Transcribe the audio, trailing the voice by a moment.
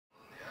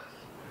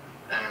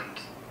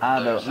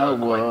I don't know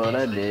what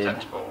I did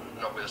not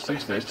with a to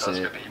space-based fix it.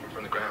 telescope even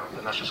from the ground,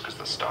 and that's just because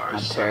the star My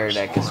is so Tear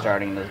deck is small.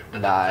 starting to The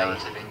die.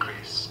 relative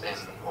increase in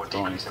or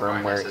Throwing decrease in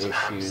firmware brightness isn't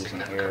issues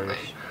and errors.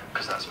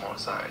 because that smaller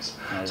size.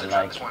 And So it's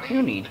track like, 20,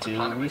 you need it's a to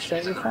planet which reset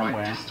is your in the right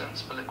firmware.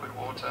 distance for liquid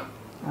water.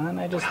 And then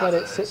I just It let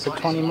has it a sit for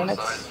slightly 20 smaller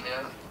minutes. size than the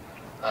Earth.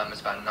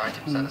 It's about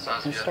 90% the size of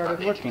It the Earth, started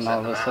about working 80% all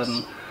of the a mass, sudden.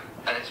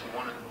 and it's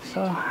one of the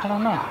So, I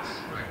don't know.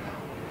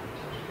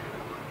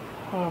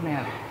 Oh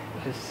man,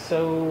 it is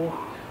so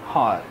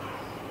hot.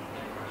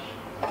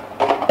 I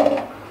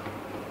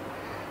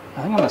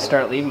think I'm gonna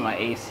start leaving my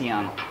AC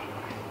on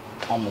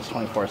almost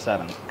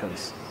 24/7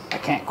 because I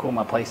can't cool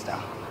my place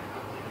down.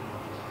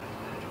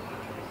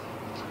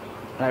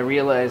 And I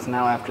realize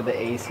now after the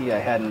AC I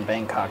had in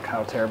Bangkok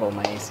how terrible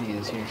my AC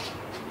is here.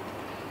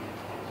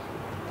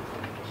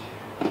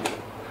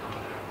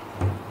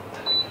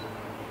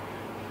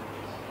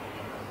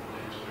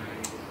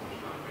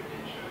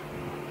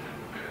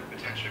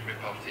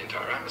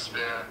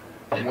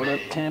 What up,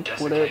 Temp?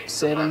 What up,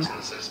 7?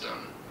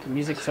 The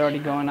music's already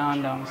going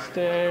on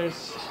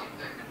downstairs.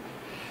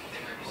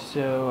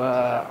 So,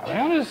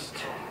 I'll just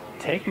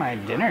take my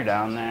dinner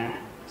down there.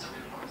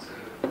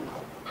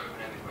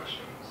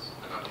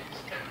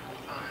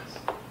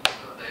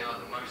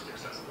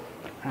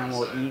 And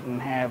we'll eat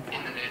and have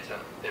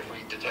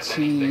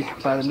tea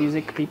by the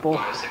music people.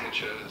 I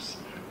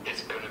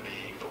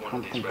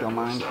don't think they'll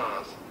mind.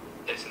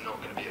 It's not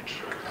going to be a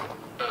true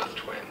Earth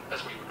twin,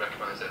 as we would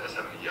recognize it as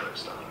having a yellow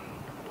star.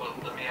 Well,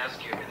 let me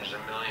ask you, I mean, there's a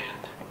million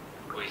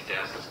ways to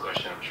ask this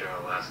question. I'm sure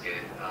I'll ask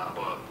it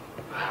about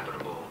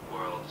habitable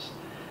worlds.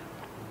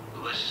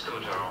 Let's just go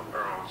to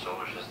our own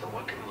solar system.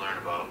 What can we learn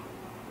about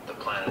the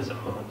planets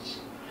and moons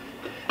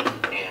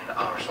in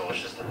our solar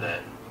system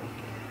that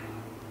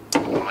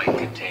might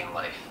contain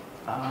life?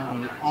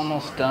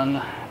 Almost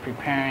done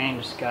preparing.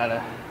 Just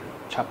gotta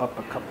chop up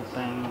a couple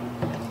things.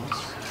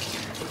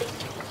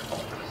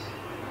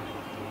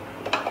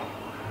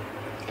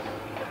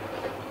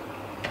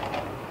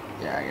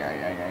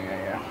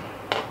 Yeah.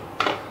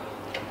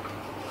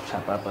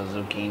 Chop up a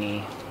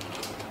zucchini.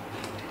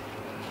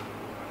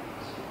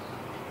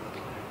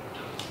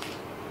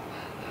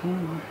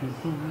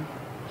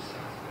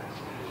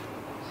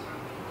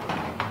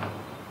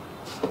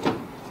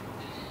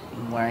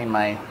 I'm wearing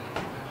my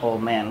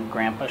old man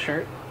grandpa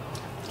shirt.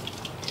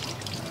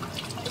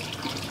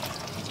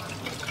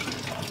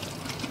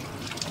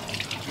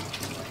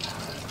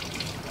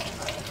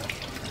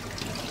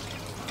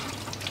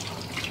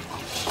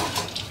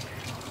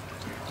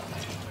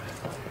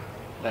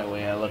 That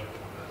way I look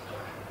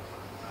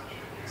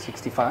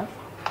 65.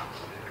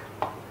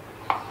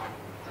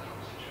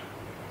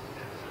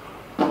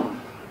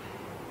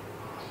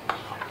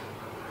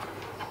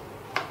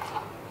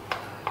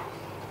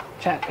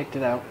 Chat picked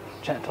it out.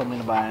 Chat told me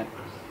to buy it.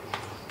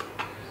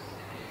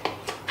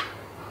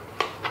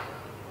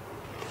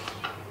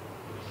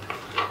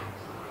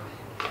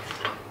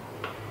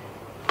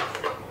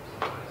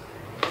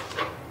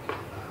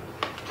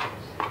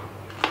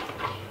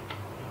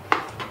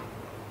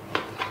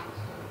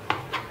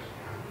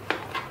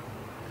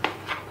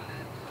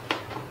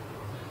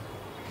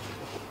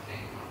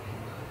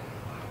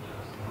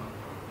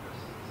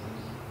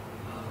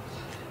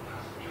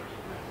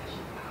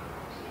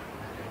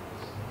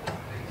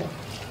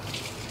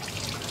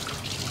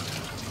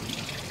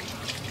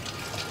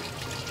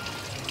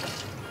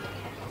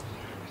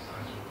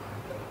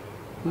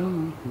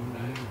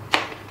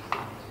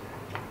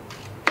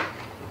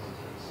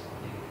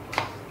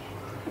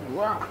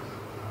 Wow.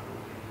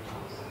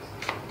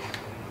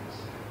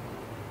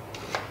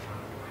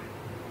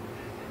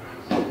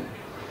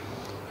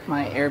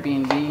 My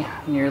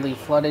Airbnb nearly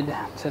flooded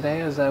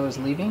today as I was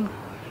leaving.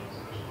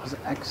 It was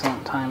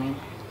excellent timing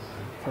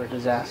for a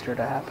disaster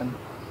to happen.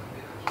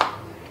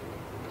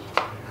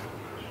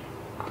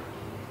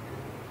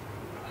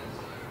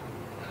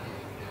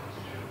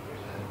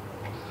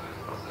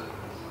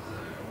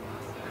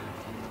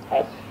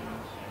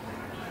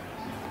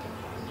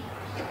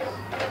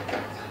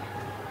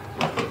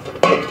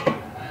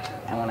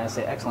 And when I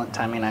say excellent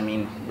timing, I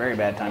mean very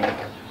bad timing.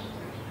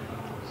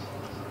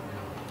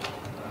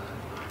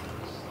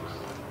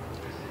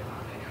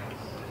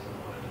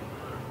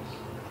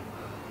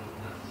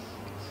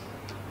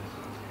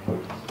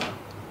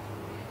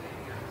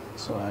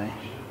 So I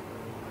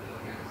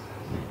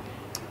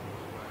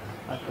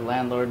let the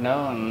landlord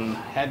know and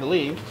had to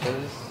leave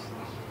because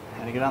I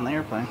had to get on the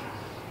airplane.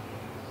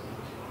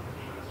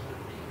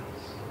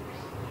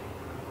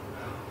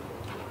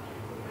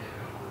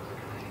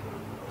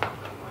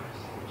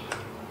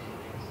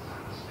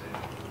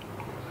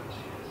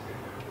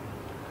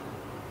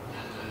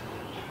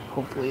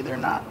 Hopefully they're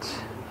not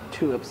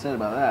too upset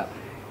about that.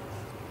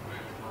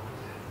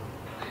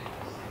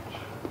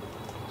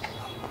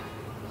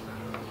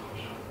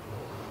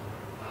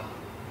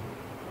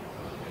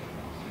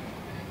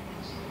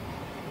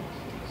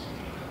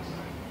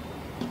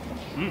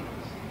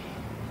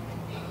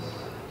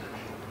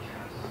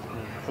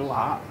 So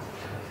hot.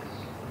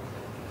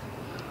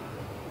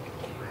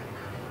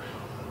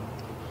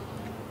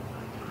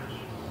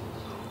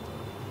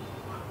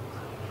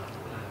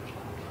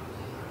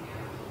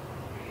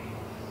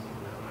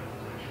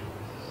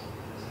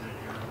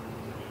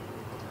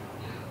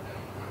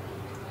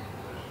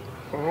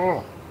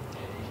 Oh.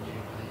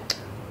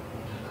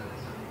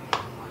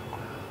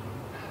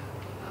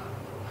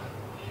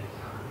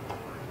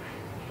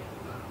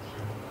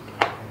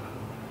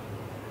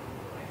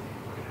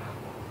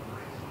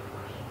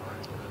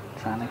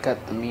 Trying to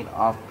cut the meat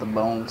off the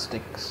bone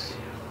sticks.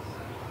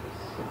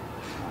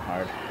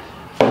 Hard.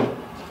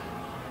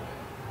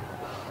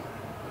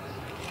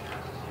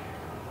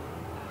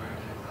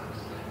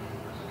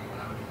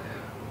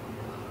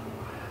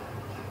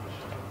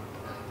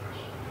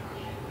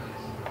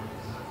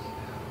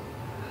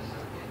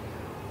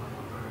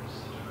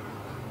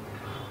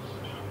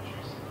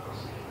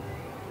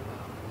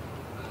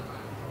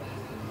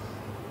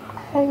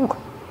 Oh.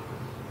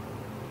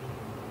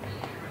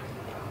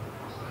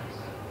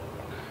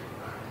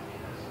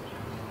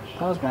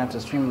 I was gonna have to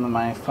stream on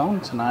my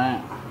phone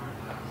tonight.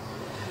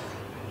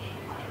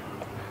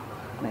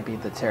 Maybe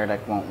the tear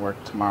deck won't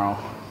work tomorrow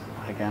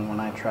again when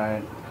I try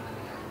it.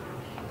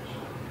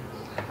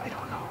 I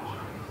don't know.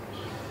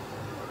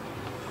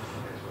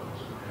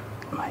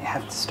 Might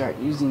have to start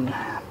using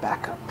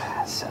backup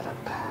setup,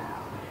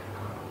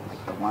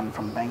 like the one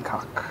from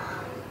Bangkok.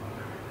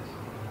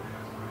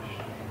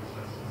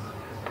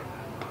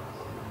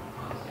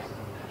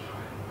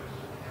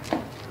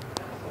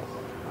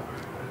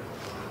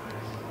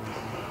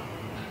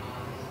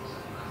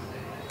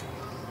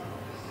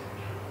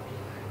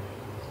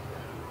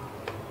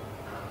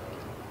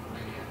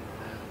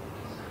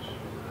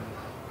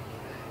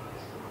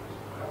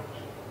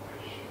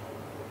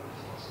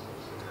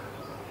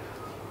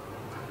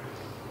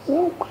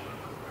 Woo.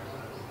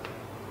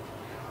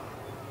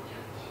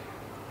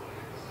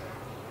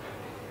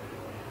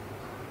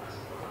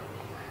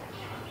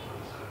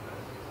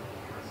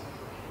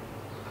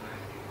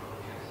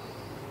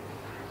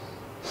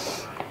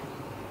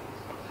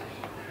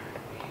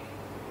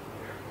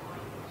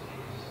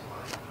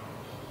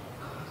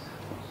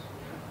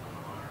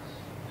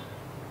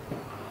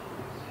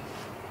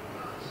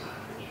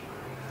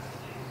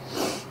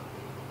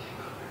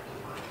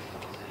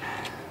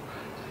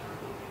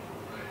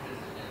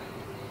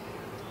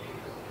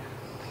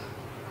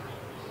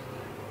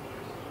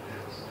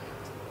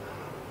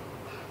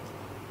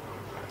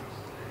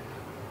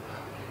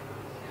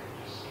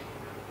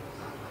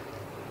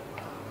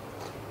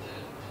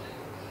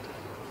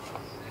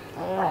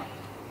 Oh.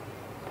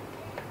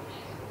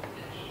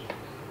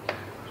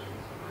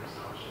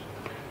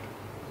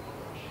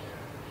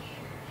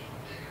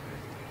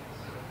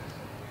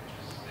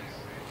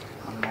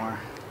 One more.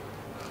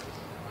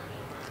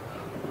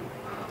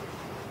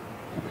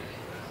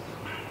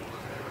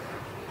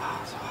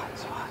 Oh, so hot,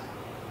 so hot.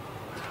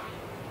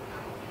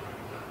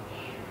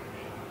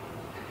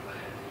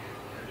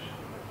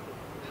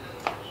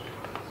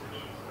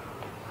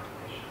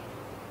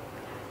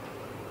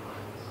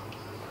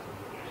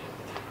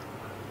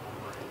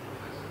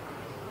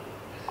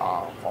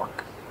 Oh,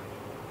 fuck.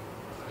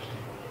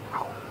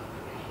 Ow.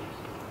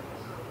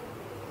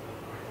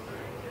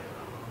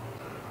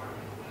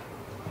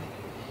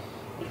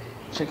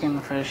 Chicken,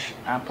 fish,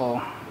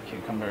 apple,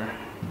 cucumber.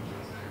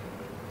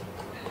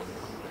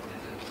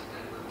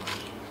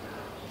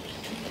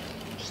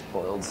 Just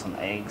boiled some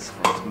eggs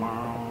for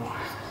tomorrow.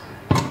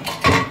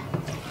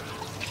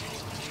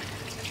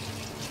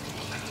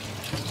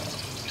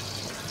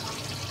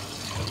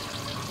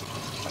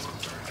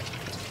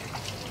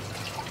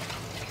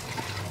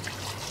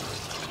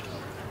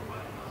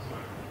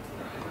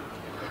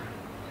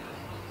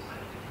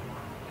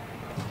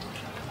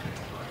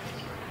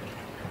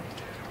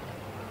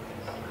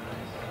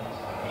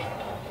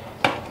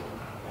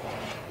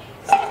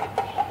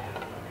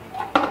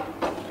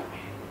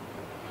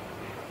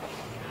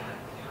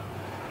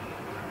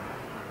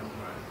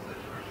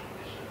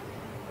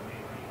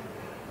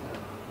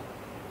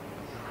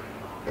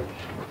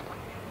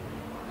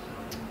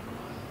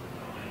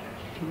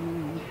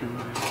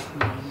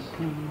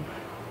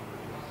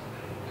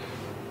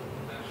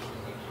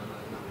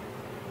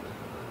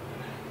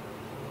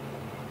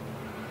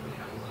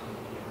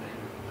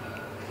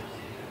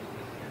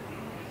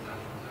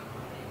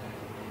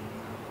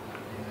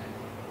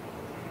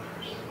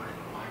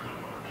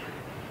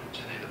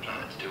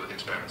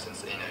 Experiments in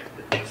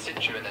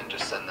situ and then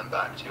just send them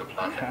back to your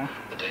planet, Okay.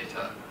 the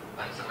data.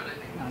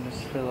 I'll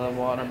just fill a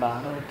water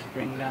bottle to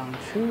bring down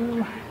 2.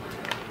 You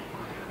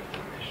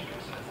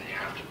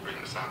have to bring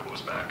the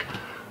samples back.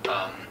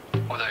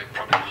 Although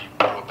probably if you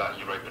brought back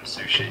your open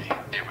sushi,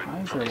 it would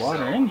Why is probably there water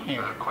sell in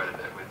here? quite a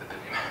bit with the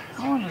video.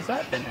 How long has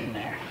that been in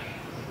there?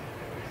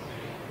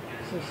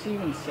 Is this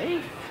even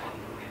safe?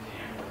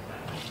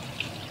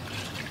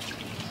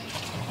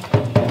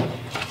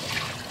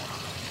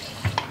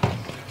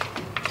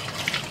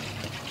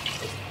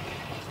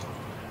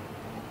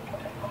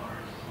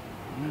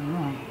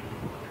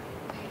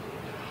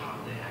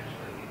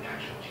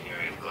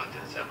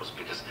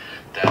 Because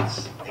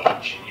that's the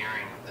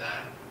engineering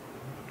that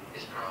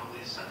is probably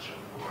essential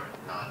for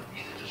not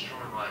either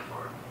destroying life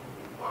or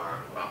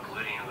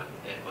polluting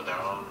it with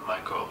our own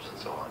microbes and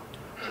so on.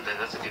 So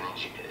that's a good,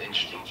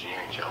 interesting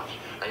engineering challenge.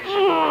 I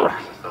usually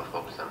focus and stuff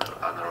focus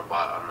on the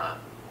robot, on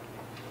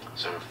the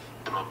sort of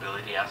the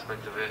mobility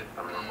aspect of it,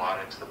 the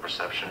robotics, the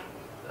perception,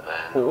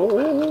 and Ooh.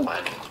 the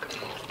planning.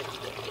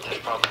 There's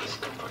probably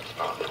some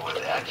probably where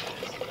the action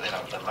is. They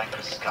don't the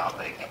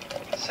microscopic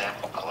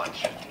sample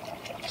collection.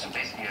 So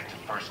basically, you have to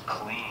first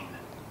clean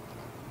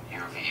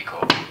your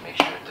vehicle, make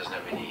sure it doesn't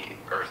have any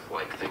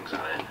earth-like things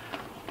on it,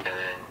 and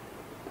then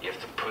you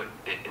have to put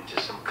it into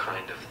some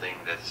kind of thing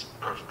that's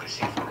perfectly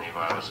safe from any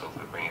virus. So if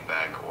we bring it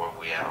back or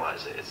we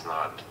analyze it, it's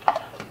not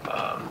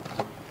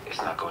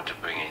going to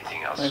bring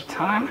anything else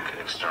time?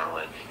 external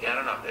in. Yeah, I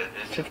don't know.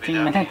 It's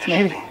 15 minutes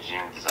maybe.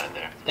 Engineering design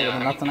there. Better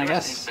than nothing, I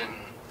guess. Been,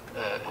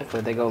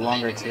 Hopefully they go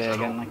longer today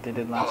again like they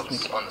did last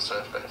week. On the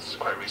surface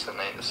quite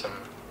recently. There's some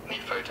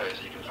neat photos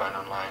you can find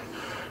online,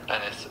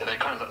 and they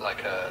kind of look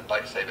like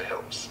lightsaber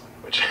hilts,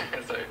 which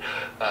so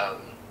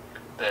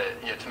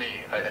yeah, to me,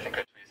 I think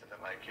I tweeted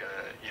something like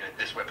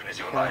this weapon is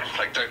your life.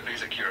 Like, don't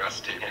lose a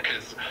curiosity,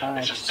 because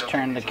it's just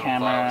turn the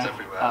camera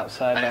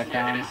outside back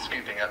on. It is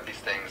scooping up these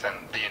things,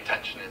 and the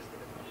intention is.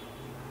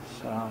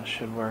 So it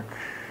should work.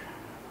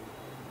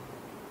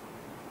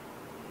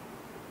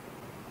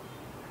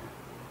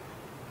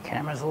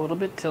 Camera's a little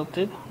bit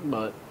tilted,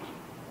 but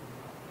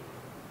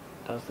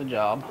does the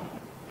job.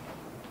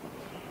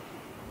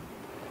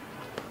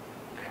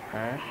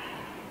 Okay.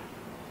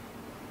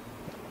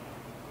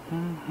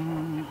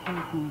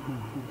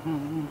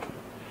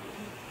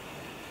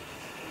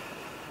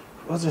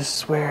 We'll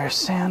just wear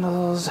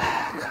sandals,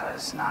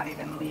 because not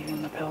even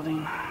leaving the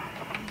building.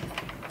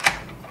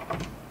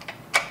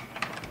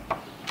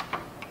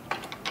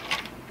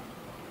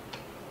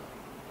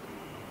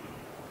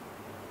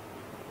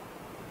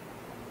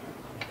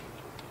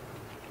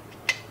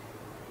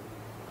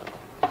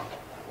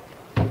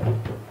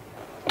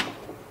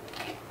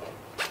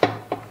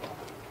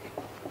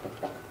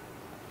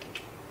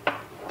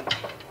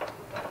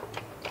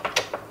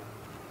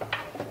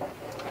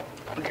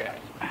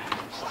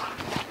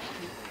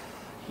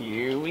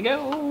 Here we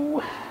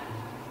go.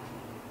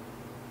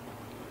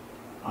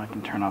 I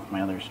can turn off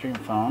my other stream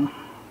phone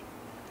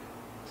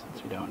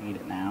since we don't need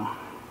it now.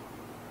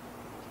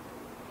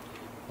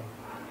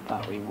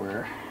 Thought we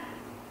were.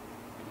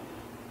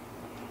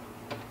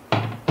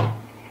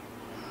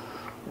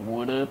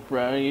 What up,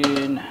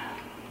 Ryan?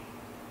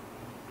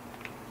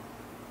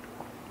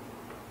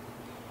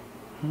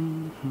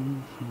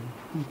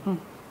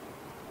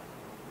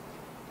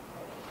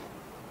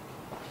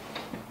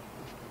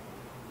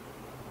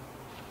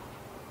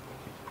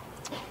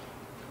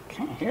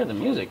 Can't hear the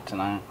music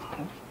tonight.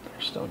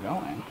 They're still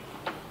going.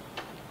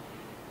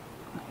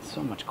 It's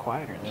so much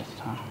quieter this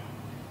time.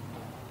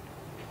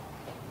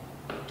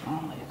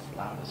 Normally it's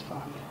loud as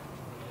fuck.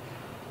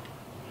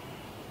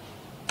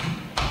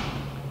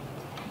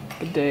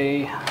 Good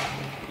day.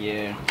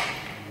 Yeah.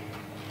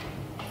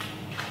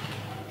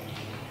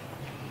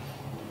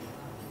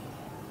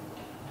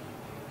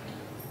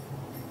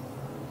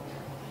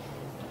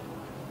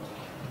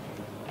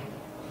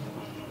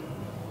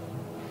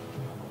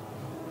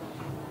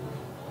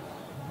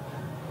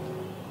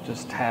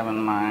 Just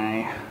having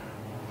my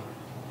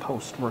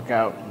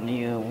post-workout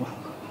kneel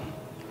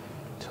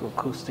to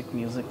acoustic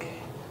music.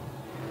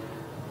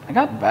 I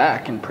got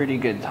back in pretty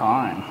good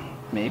time.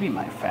 Maybe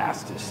my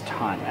fastest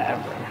time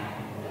ever.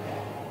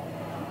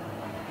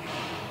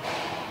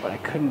 But I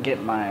couldn't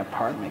get my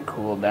apartment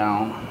cooled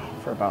down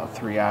for about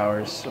 3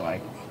 hours, so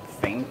I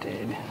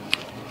fainted,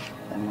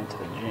 then went to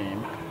the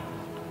gym.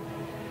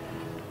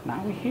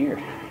 Now we're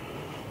here.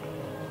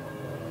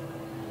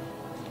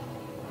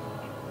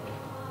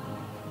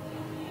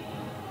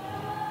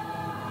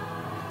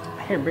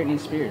 I hear Britney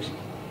Spears.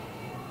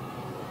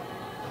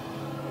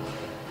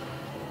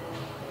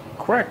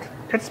 Quick,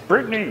 it's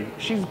Britney.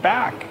 She's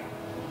back.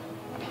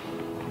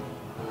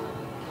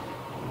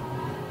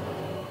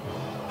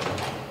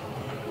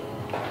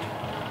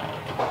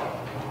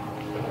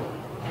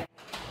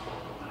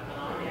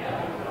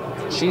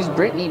 She's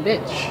Britney,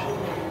 bitch.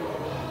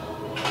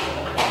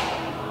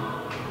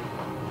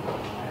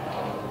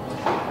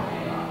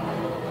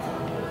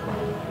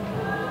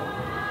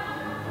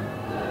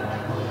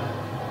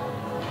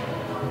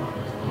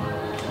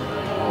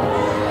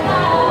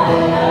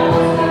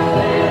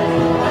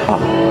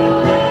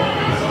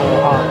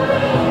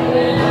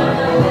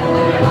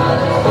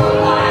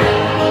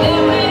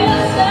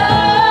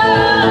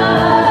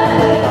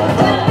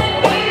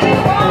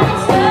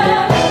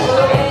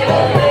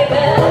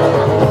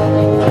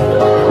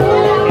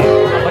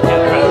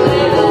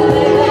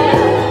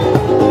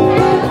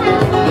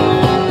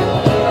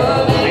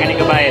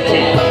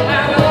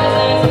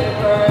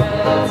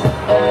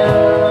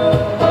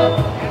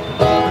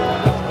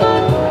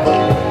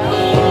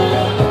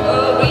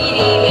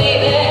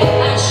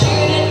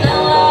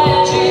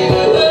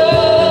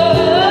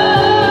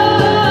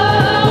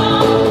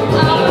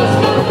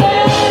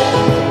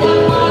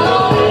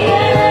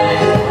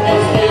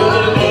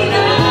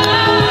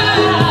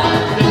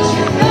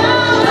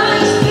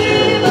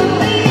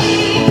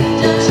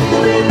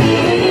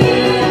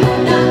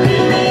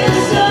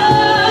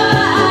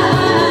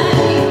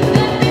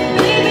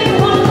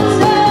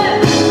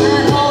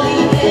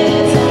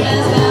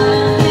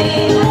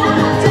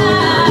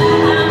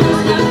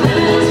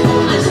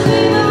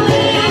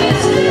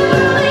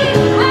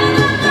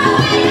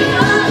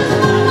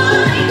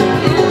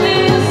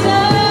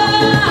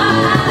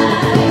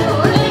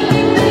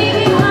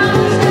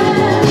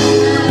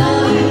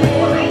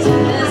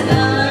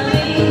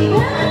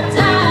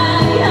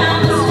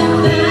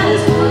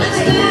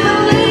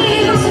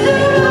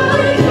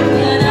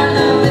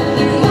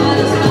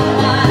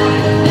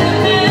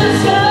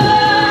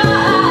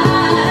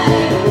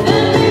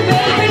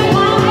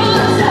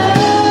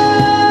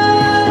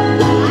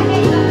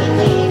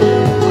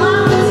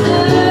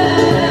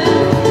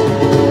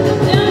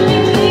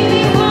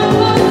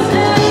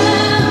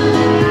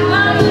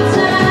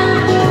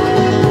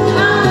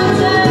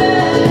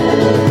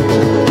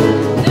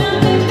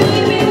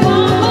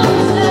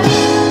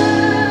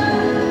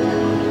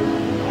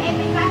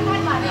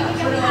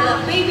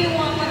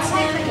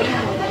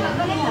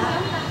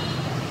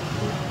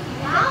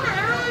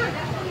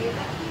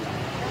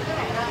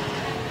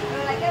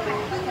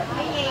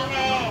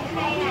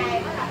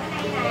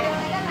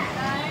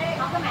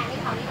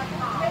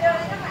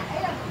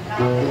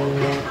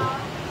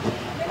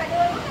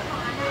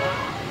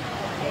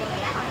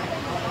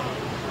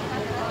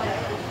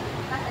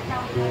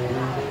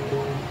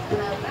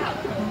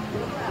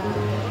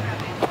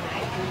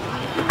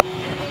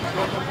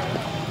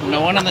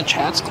 No one in the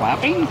chat's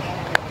clapping?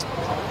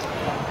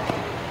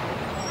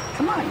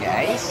 Come on,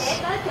 guys.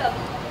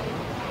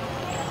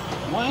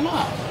 Why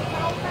not?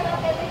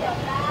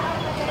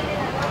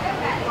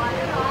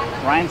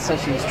 Ryan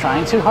says she's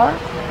trying too hard?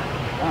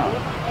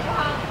 Oh.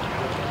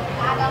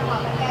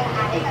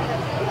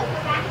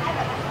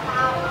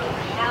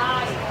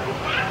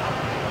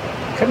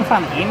 Couldn't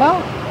find the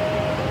emote?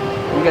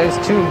 You guys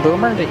too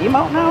boomer to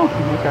emote now?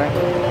 Okay.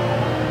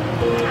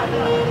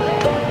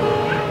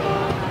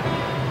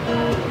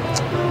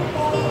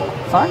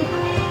 Fun.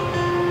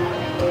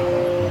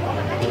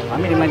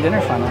 I'm eating my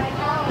dinner finally.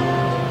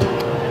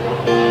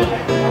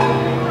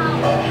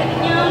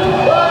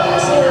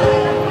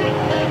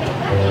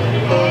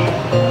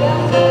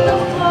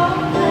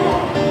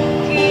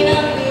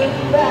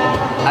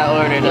 I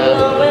ordered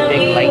a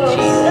big light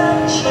cheese.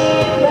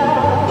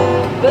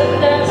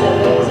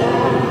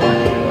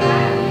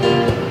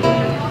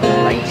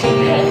 Light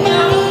cheese.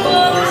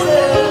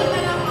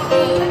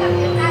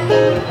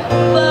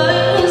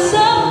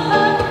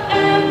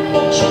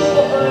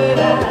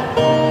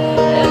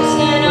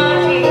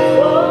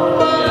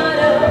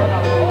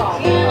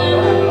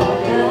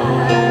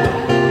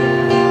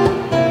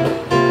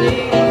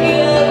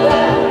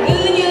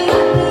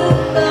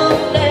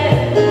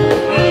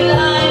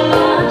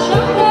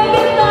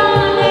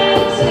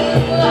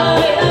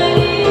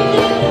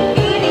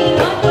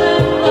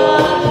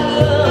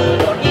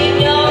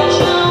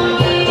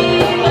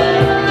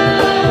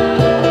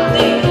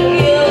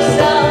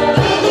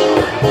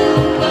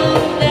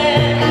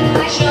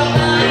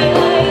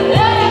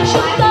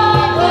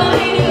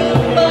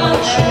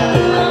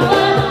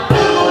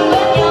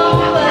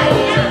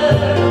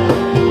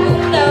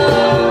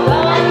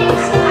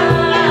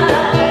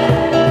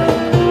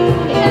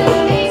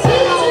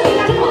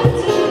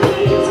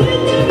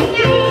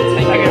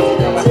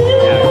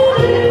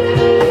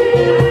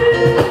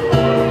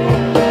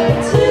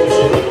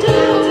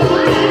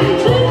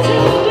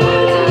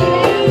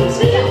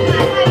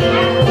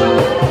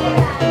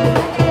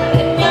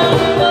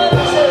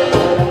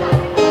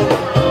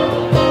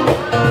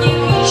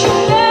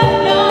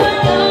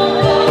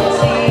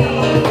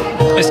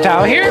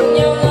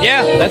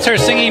 That's her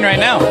singing right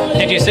now.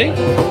 Did you see?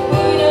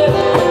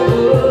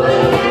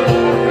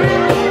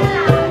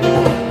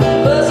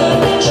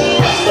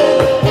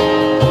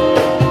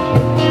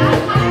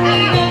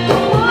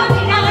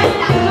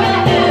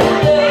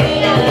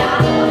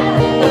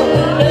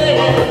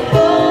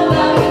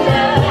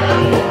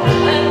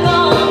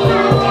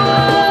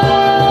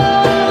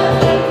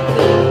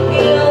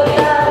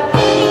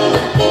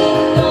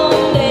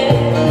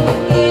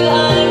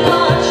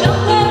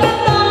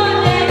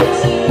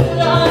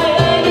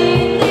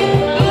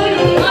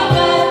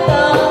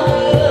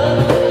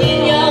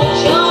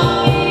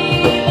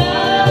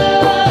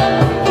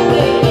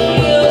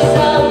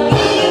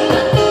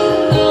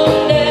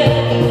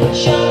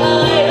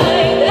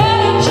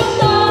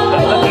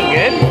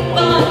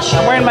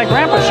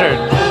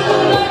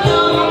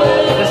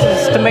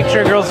 Make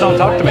sure girls don't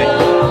talk to me.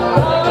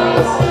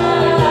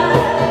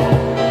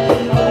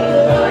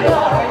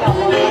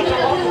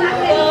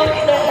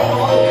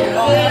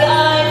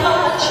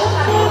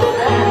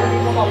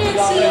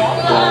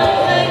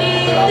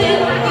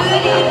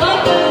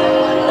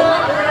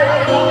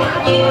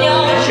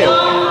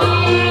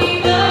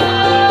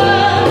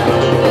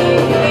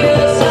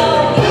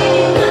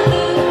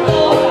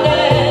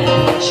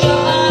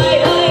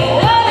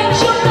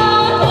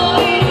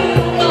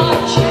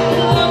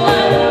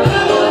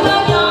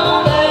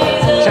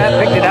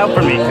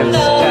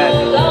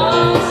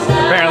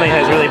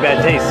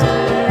 Taste.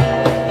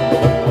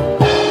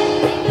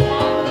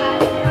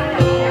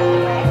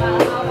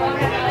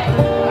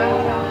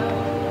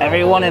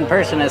 Everyone in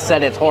person has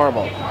said it's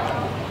horrible.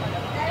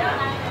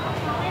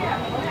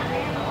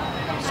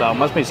 So it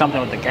must be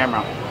something with the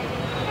camera.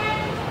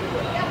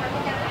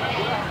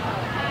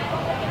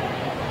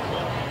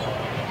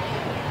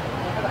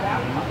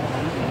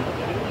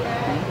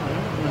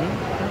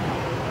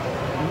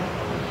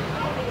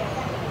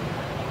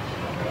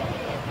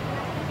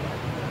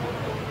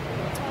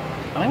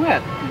 I think we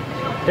got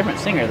a different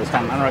singer this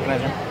time. I don't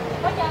recognize her.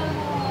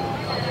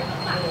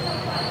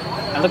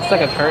 It looks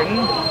like a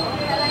curtain.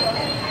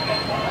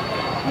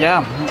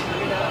 Yeah.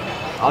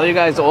 All you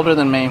guys older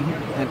than me,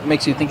 it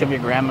makes you think of your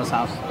grandma's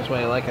house. That's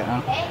why I like it,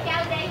 huh?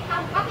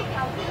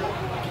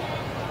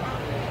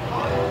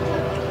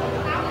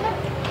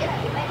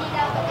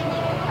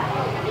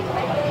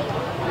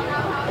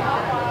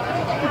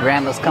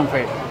 Grandma's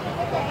comfort.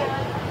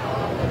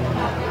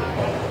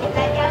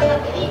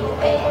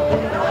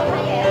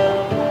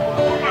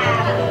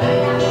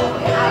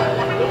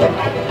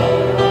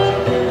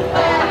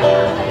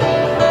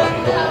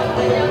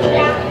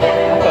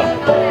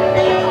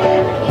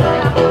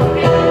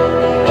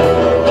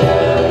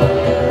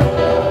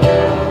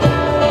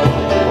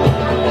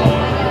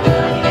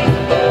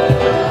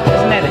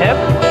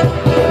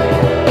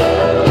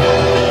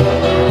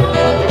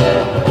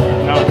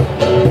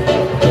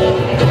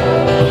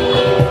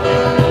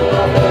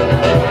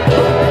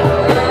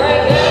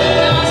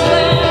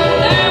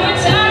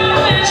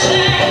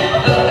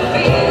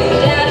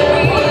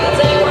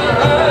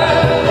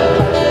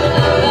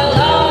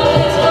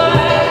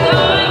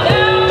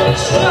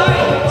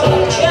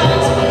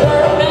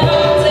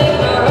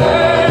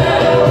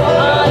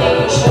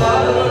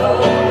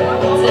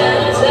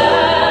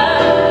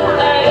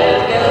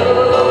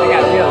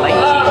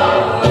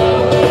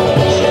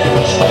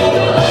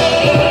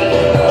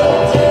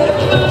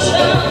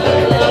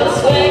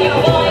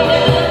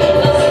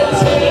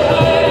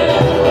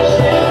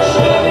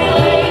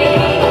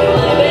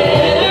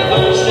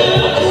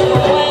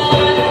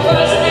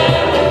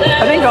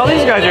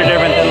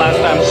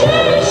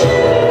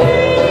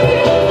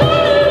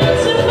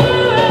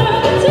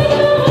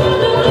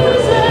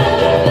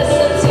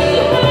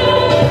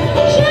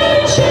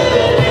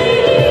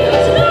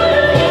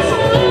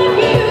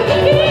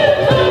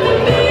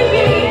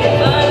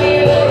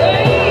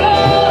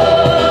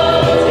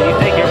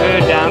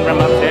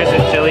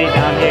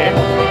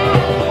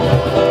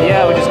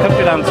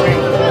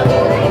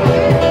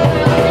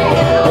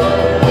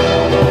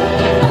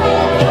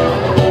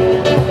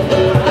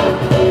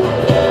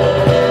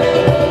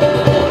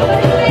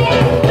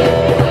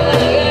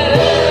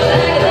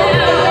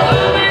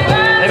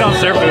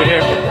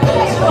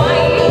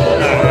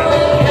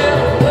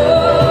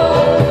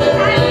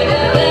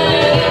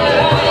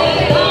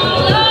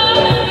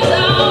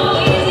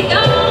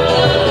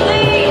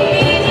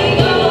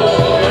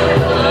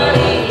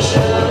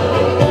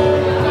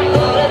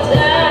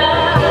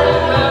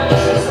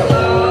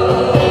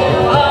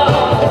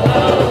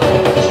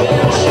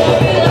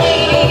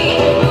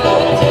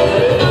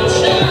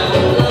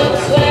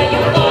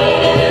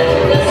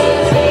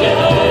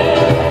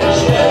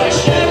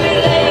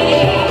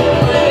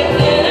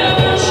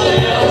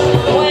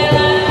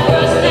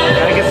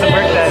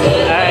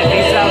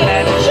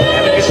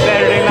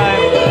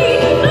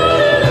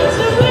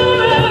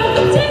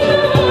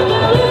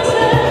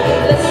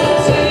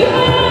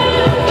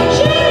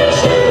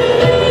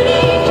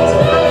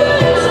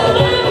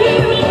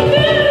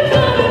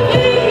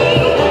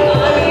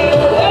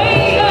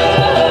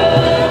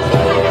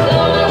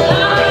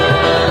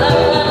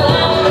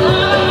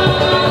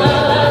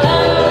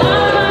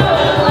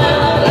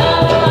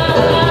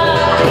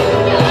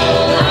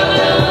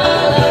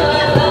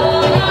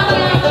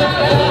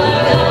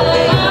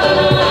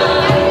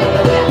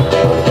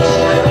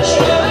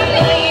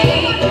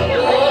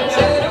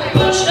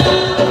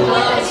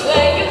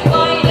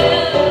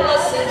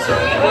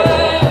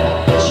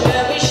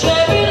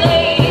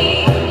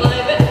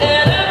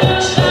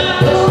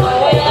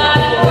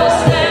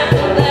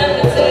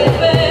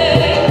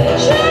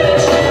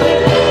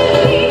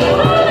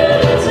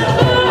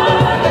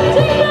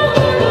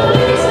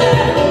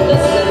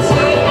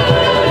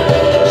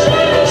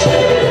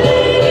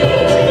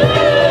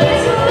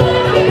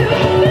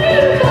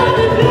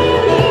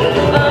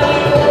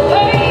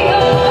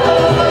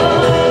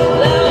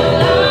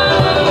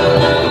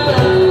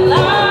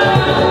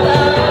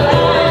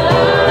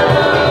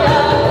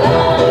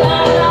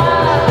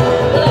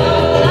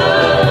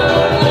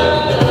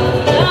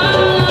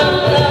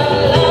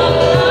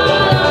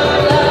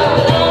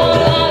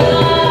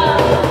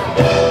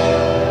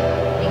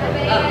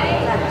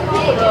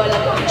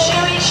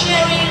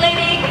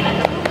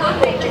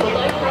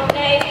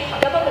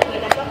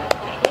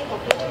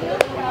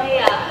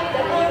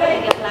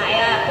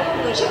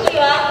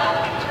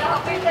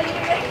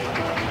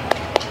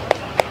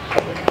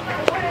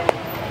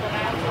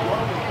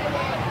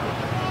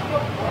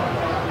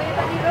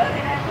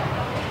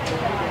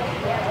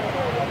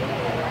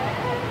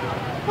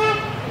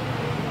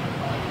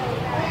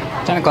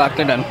 10 o'clock,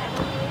 they're done.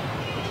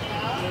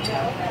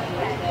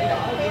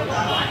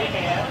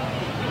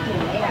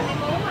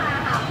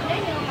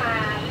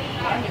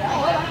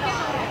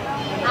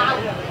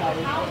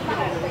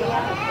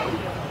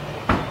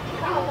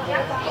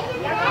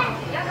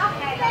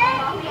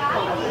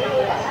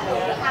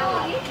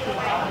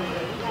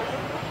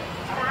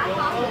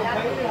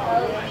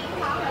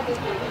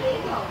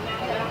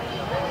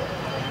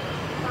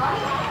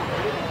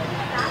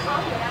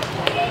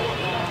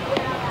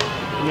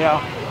 Yeah,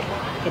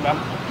 too bad.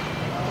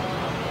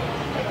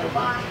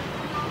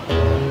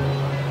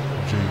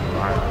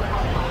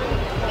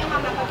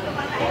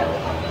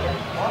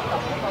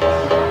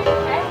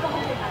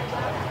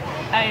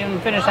 I didn't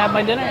even finish half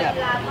my dinner yet.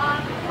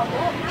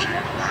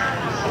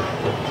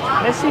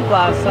 Missy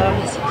Blossom.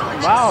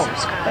 Wow,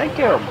 thank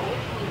you.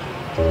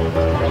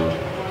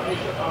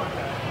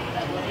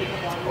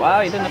 Wow,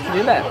 you didn't have to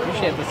do that.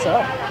 Appreciate the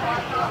sub.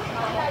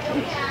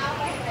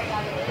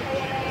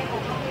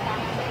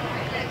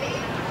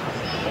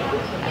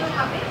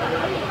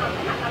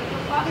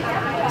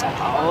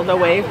 All the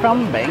way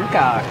from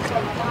Bangkok.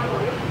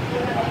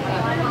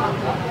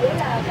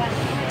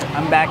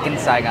 I'm back in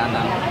Saigon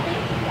now.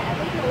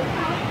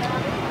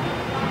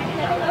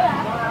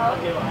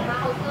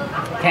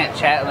 Can't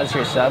chat unless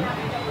you're sub.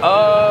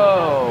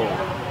 Oh.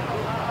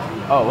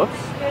 Oh,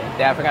 whoops.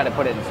 Yeah, I forgot to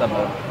put it in sub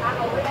mode.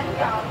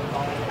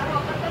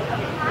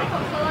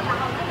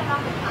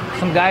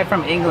 Some guy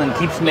from England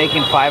keeps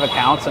making 5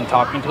 accounts and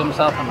talking to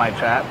himself in my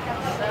chat.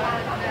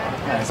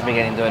 And it's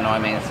beginning to annoy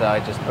me, so I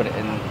just put it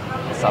in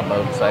sub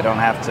mode so I don't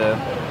have to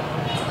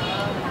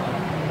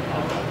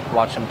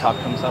watch him talk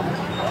to himself.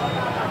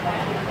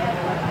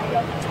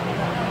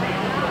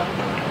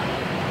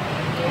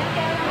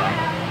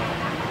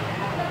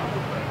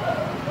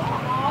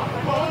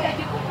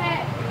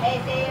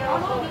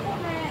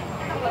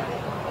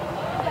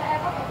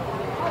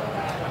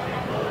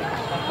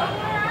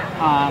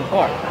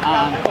 Encore,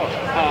 encore,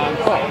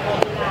 encore.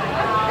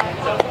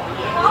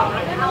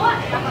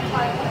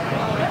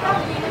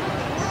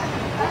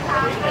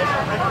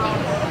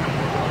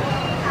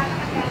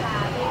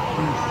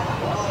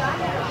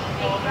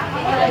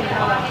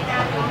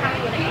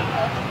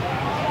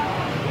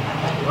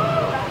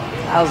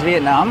 How's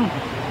Vietnam?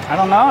 I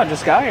don't know, I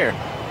just got here.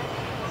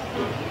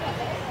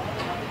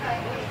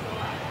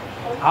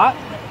 Hot?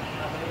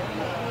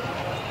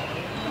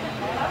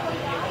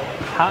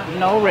 Hot,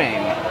 no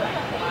rain.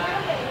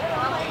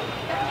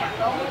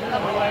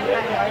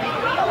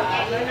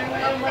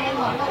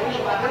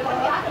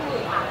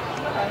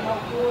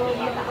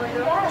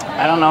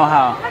 I don't know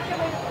how.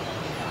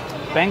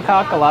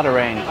 Bangkok, a lot of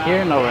rain.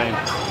 Here, no rain.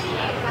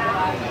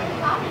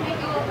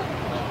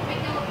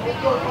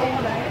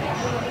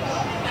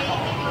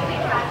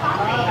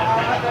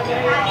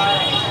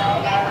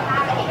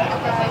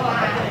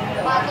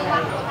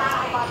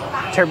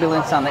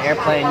 Turbulence on the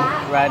airplane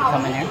ride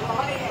coming here. It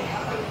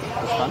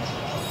was fun.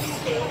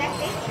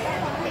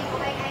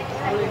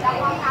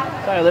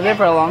 So I lived here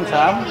for a long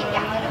time.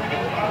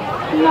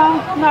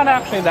 No, not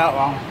actually that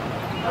long.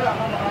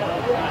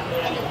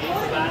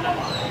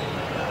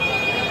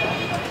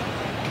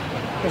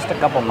 Just a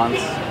couple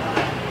months.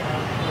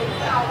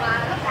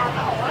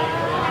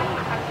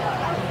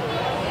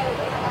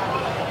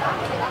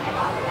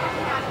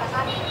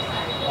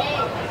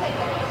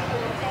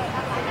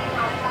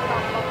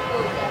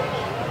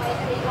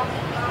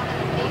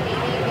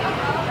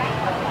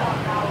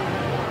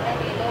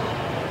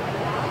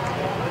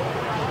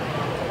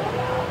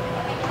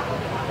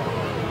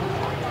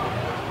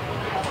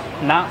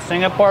 Not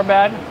Singapore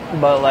bad,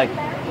 but like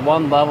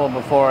one level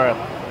before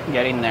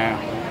getting there.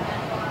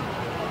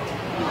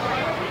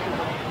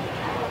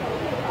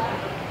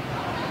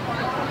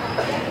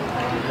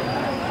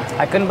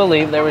 I couldn't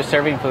believe they were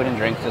serving food and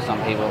drinks to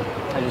some people.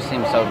 It just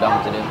seems so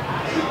dumb to do.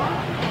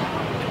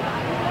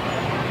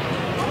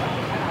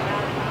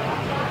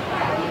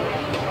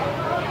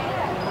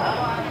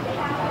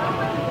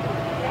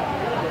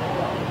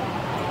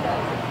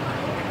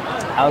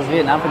 I was in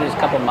Vietnam for just a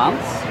couple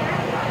months.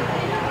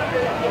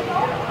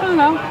 I don't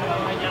know.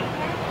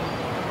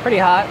 Pretty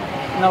hot,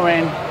 no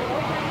rain.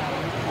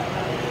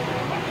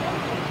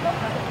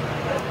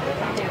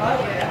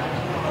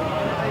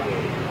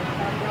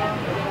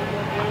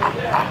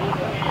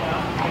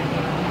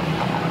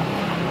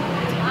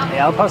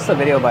 Yeah, I'll post the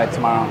video by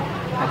tomorrow.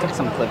 I took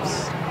some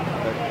clips.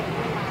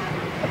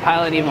 The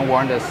pilot even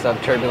warned us of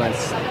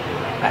turbulence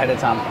ahead of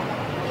time.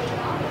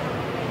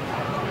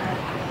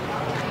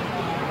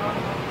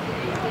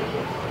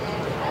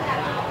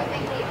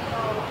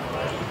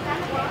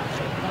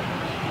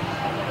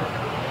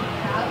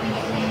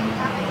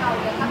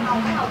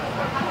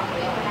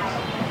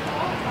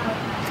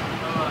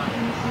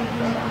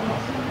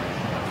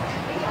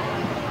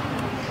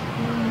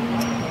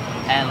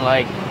 And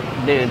like,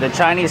 dude, the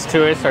Chinese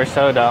tourists are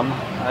so dumb.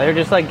 They're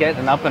just like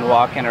getting up and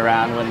walking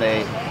around when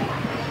they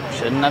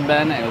shouldn't have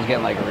been. It was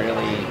getting like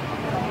really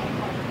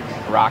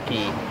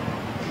rocky.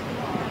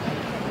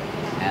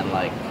 And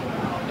like,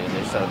 dude,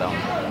 they're so dumb.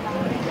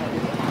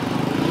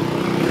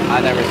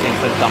 I've never seen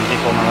such dumb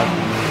people in my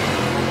life.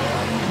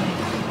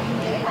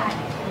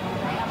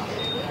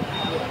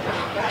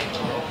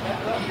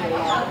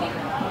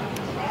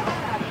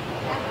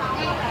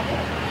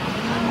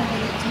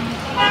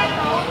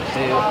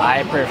 you,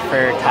 I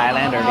prefer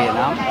Thailand or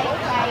Vietnam.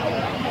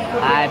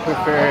 I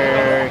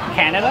prefer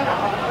Canada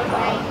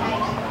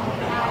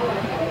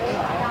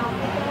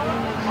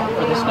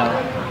for the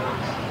snow.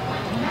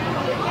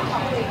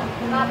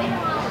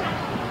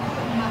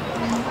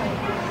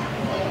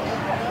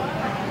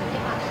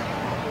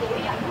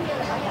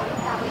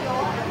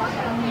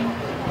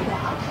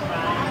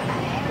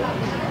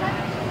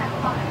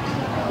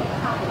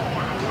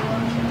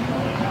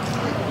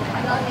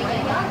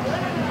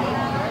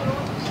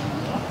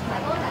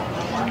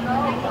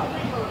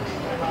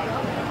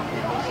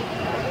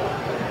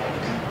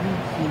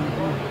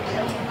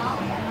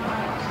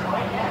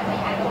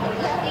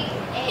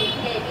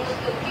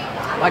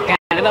 Like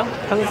Canada,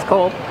 because it's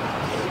cold.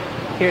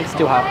 Here it's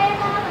too hot.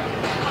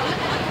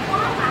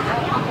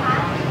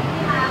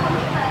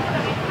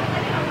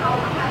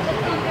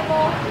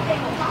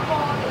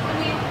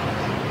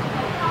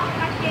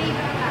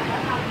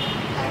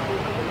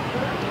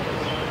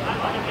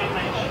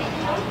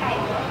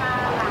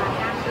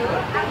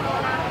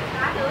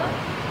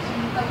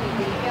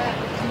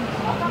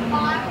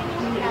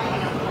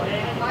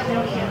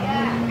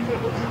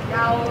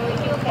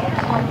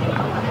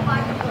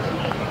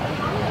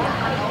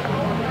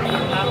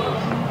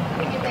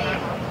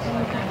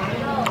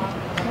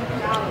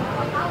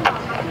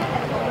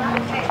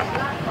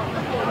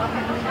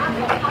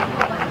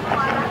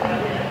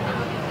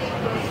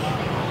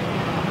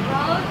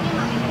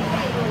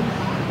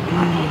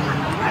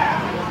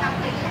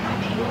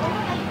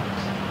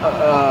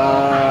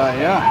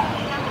 Yeah.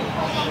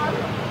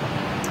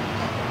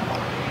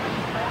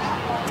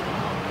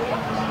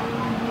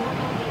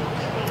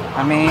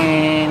 I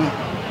mean,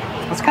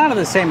 it's kind of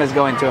the same as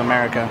going to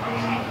America.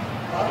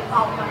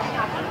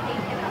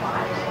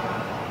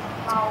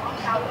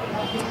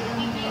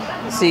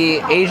 See,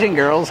 Asian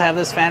girls have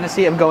this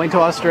fantasy of going to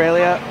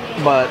Australia,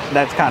 but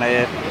that's kind of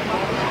it.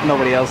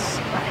 Nobody else.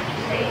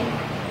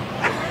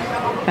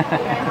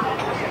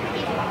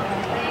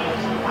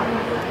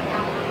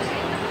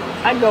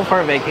 I'd go for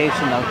a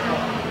vacation though.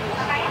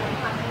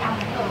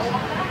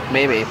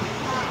 Maybe.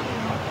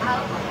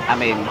 I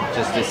mean,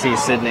 just to see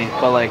Sydney,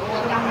 but like,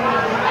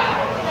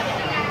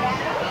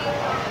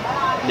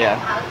 yeah,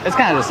 it's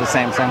kind of just the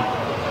same thing.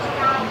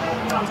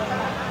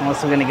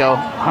 Unless we're gonna go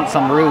hunt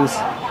some roos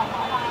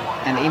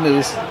and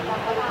emus.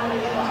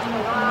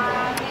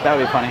 That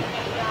would be funny.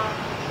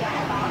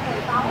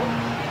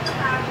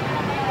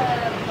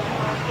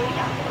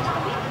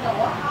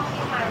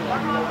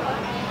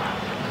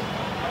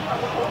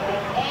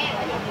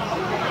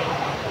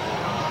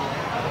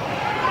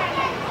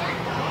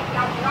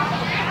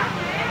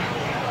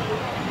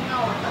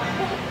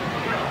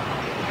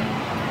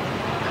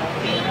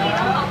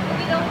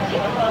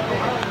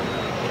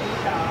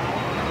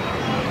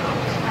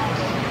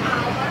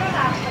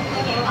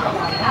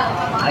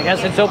 I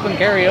guess it's open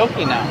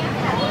karaoke now.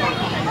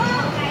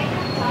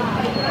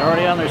 They're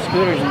already on their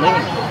scooters and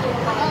leaving.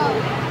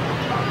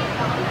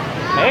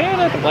 Maybe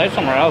they can play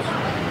somewhere else.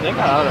 They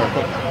got out of there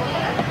quick.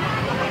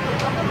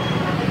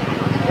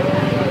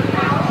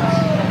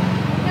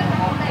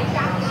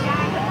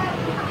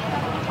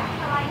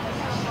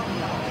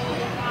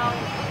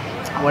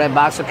 Would I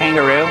box a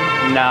kangaroo?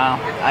 No,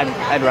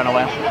 I'd run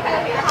away.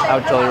 I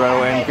would totally run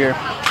away in fear.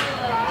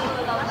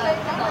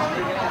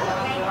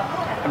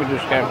 I'd be too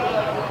scared.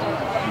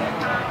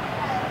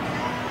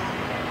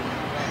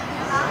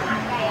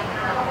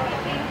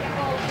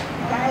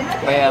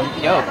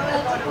 But yo,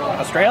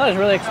 Australia is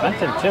really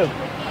expensive too.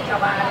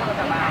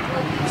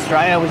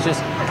 Australia was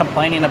just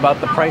complaining about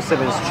the price of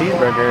his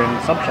cheeseburger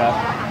in Sub Shop,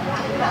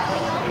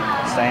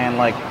 saying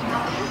like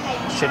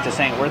shit just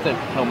ain't worth it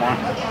no more.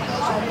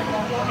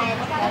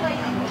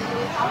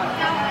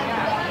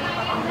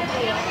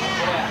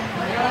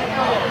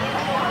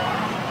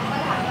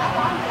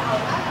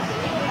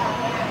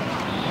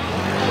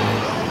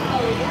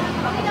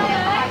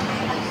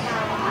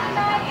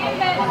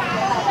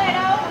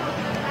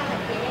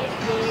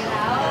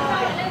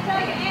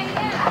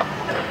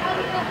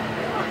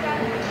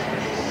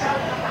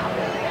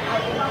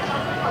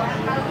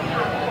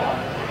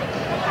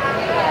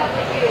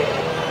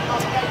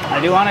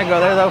 I do want to go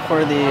there though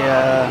for the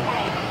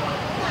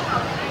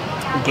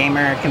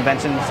gamer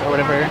conventions or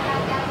whatever.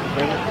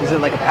 Is it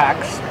like a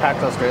PAX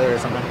Australia or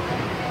something?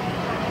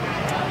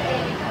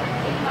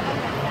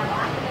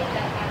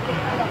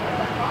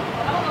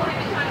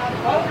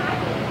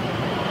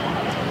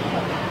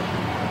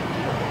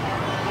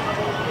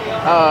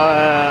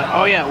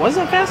 Oh yeah, was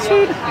it fast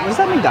food? Was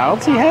that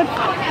McDonald's he had?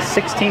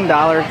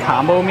 $16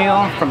 combo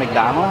meal from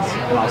McDonald's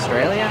in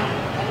Australia?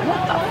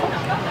 What the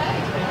fuck?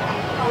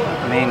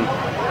 I mean,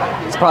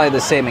 it's probably the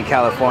same in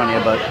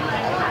California, but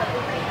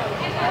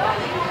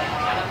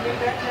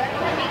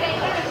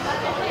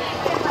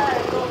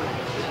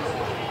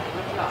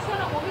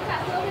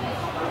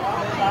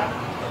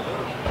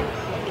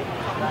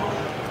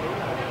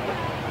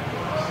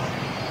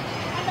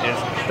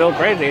it's still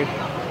crazy.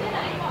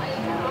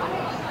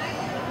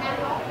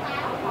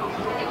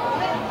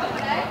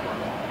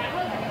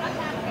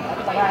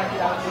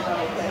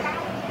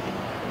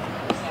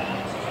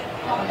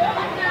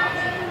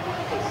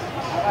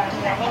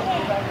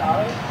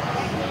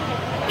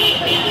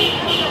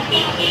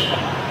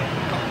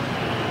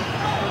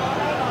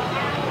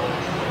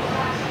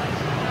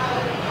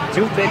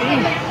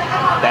 $2.50?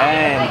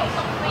 Dang.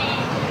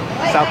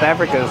 South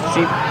Africa is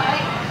cheap.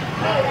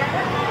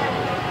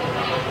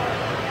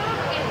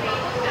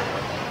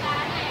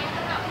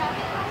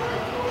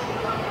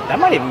 That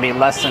might even be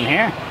less than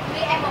here.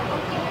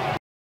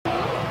 I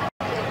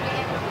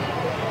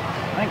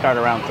think got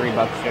around $3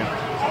 here.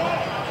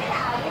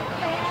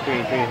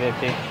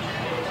 $3.50.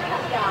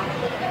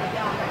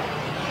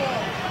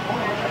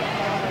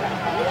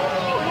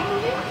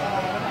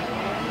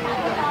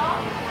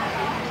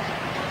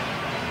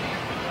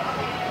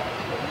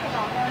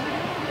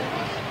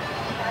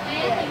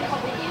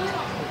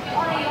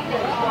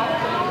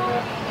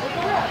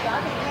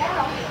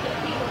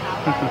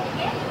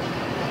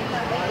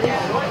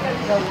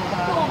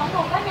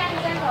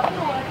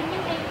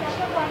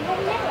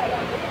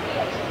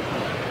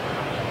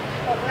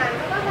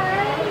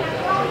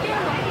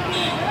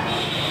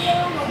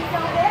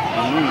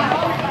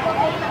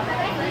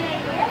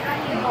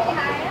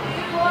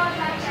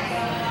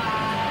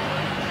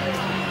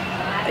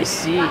 I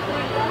see.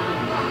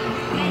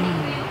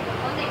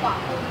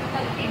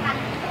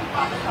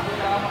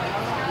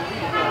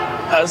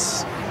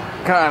 That's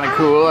kind of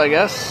cool, I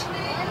guess.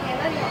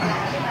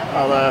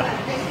 Although,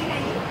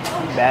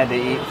 bad to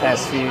eat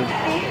fast food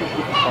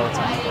all the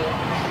time.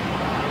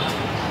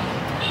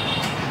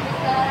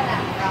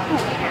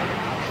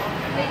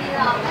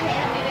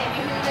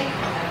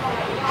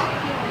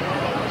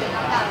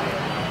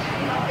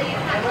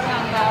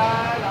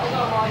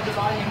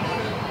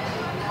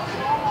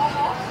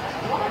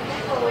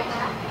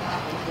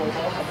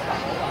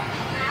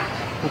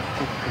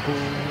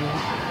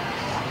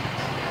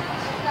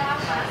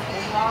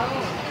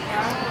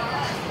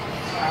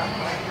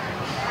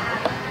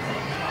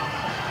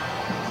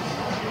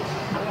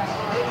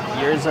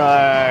 Yours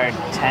are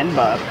 $10.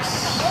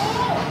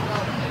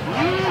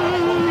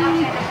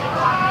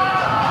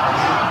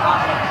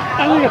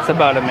 I think it's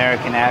about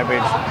American average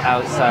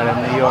outside of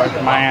New York,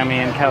 Miami,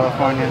 and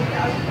California.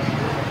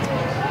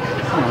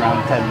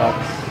 Around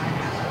 $10.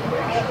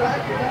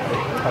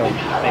 Oh,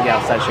 maybe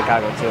outside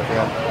Chicago too, I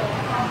forgot.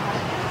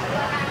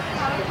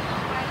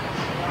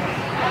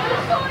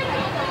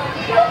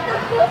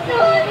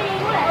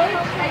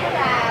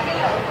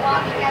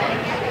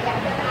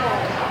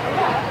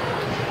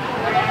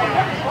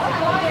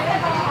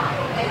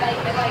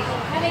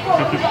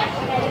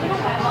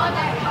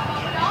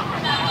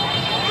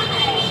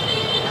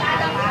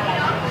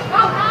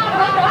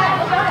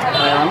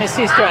 Let me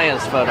see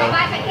Australia's photo.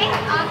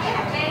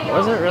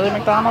 Was it really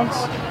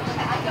McDonald's?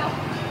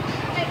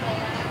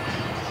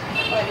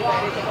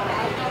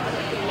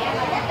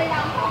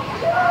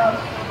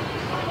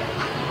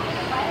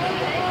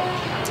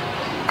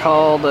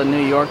 Called a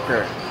New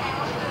Yorker.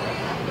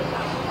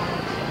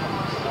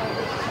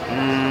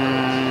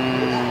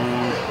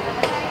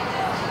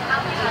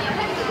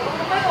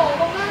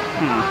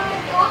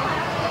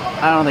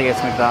 I don't think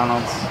it's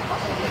McDonald's.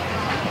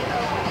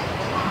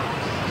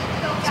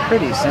 It's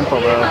pretty simple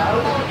though.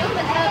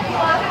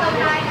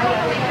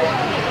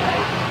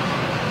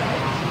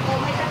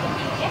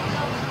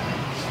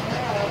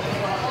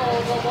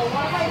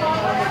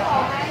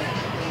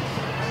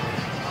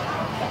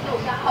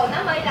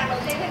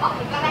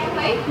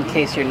 In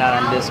case you're not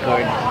on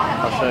Discord,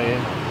 I'll show you.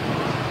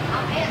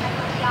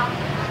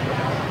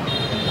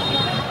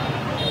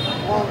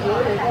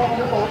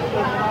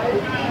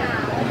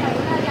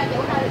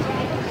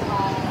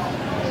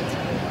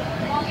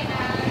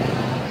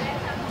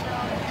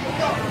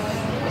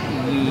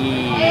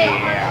 Yeah.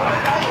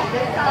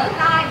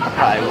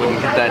 Probably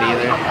wouldn't get that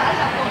either.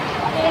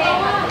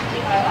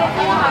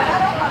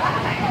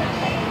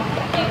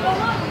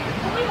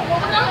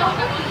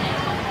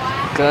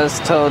 Gus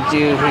told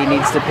you he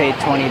needs to pay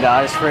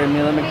 $20 for a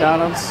meal at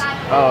McDonald's?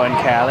 Oh, in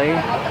Cali?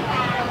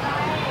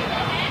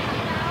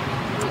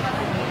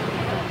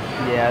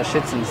 Yeah,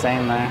 shit's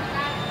insane there.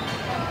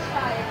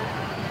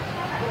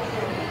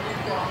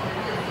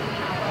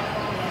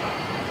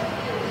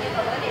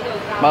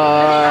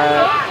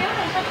 But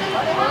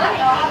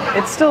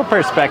it's still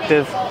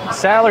perspective.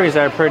 Salaries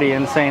are pretty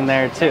insane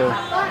there too.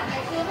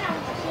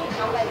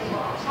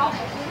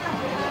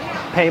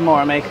 Pay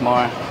more, make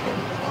more.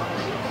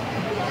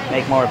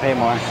 Make more, pay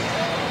more.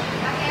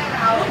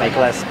 Make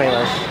less, pay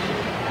less.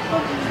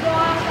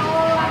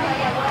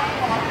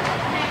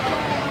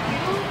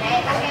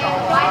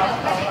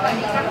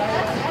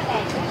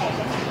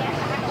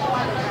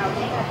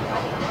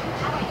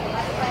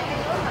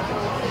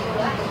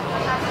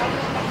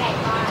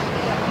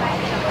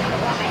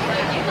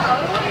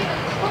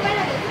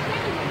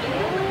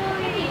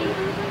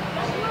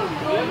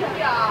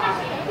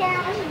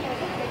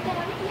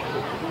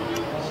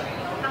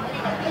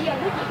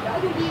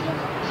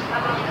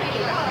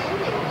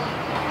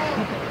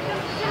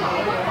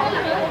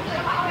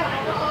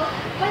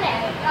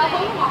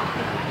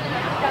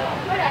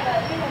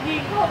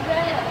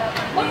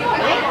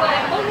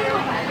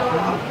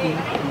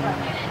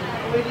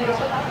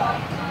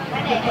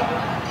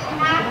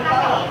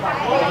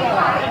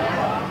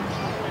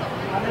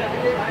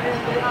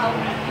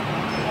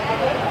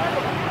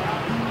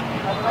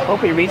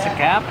 Hope we reach a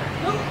cap.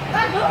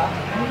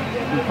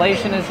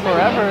 Inflation is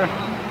forever.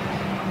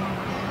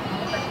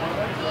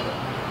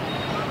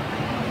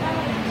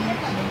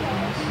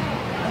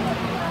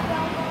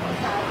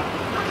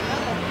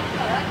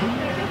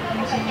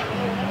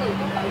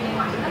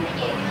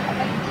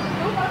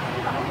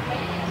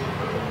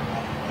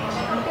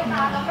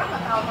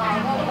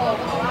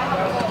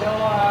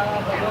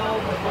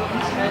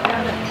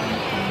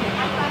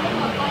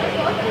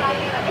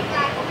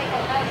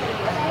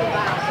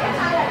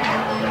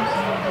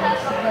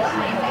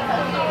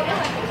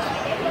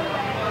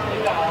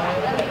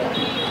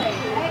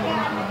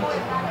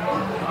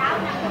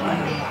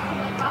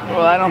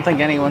 Well, I don't think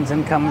anyone's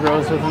income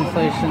grows with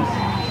inflation.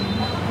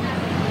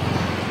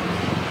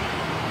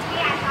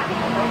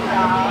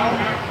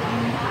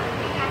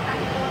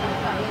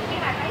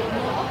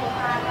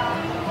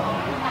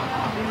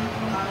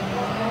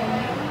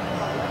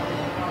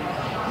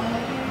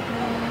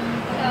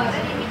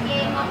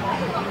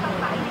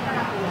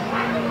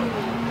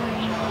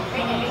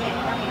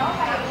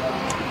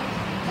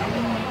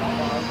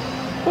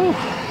 Whew.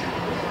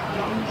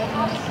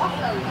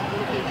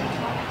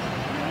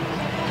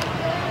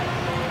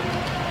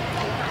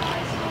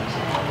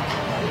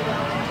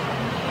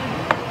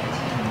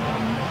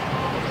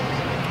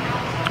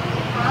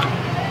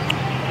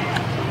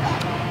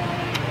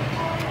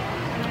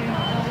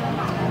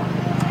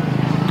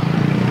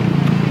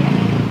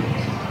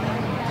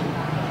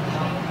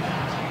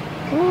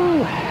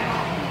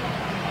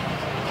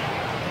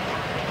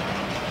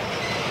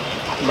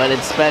 But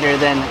it's better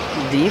than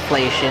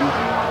deflation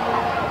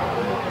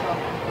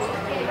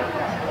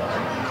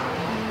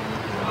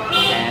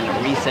and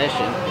a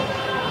recession.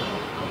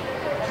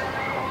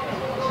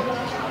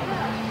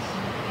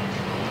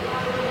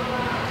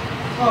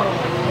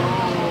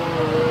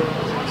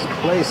 This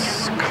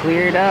place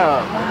cleared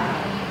out.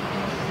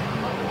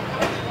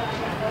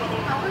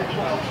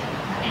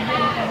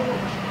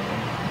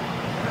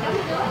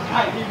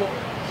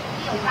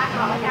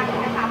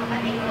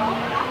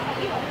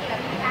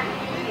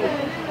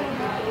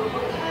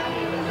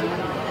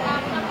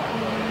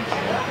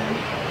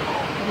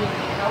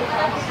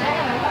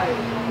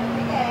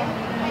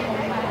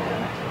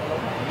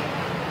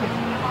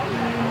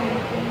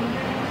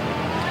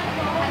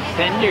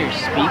 Fender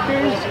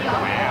speakers?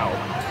 Wow.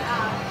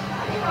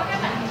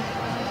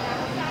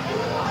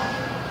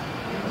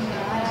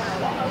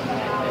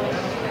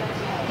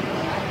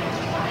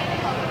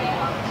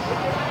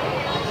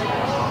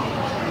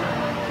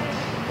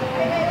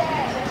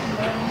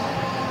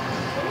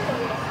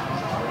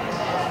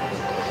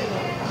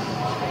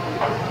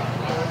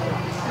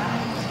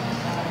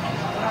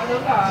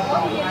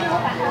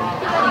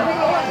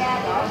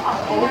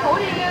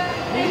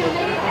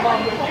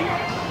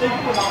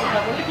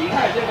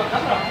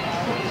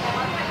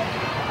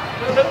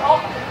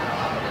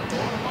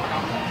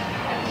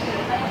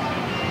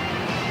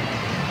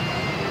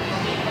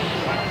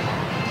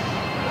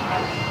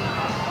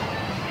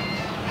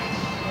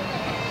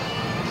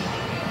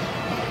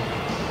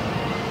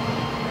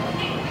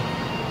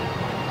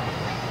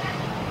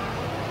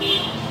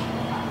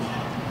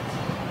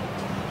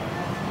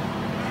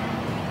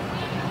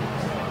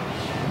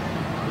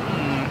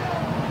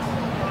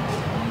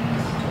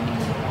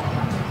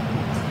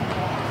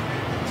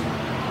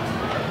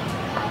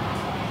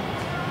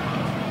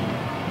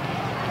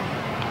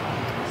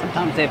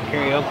 Sometimes they have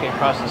karaoke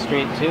across the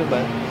street too,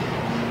 but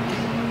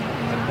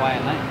it's a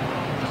quiet night.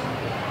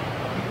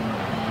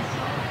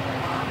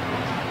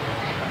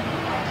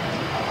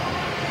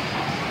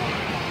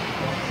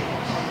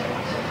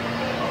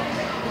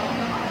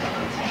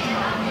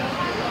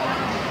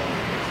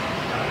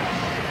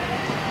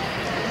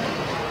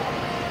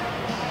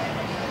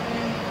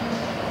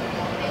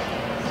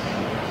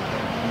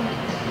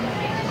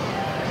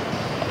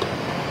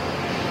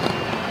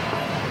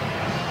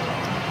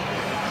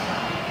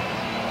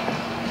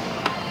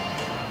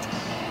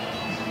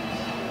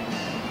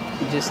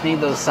 Just need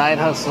those side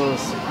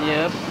hustles.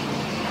 Yep.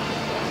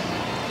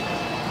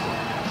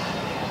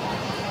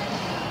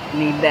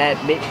 Need that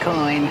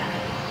Bitcoin.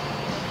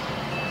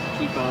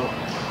 Keepo.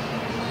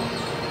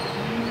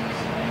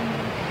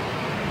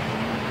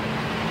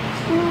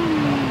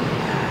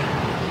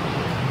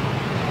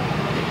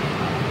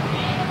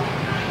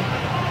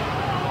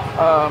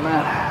 Oh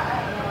man.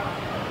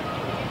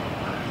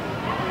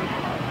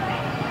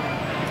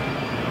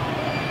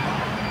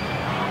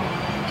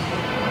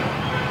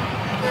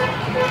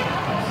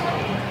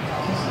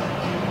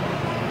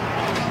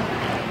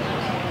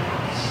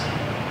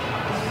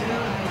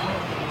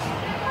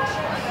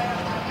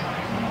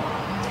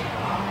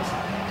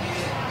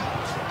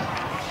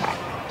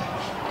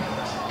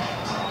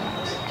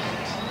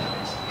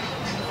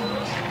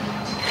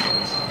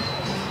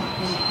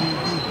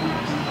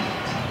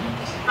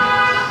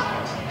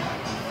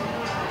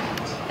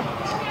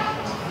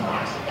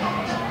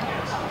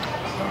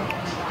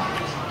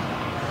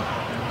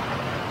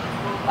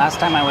 Last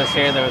time I was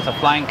here, there was a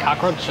flying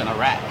cockroach and a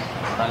rat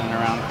running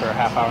around for a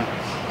half hour.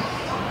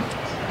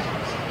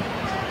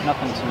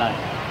 Nothing tonight.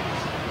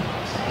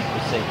 I think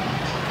we're safe.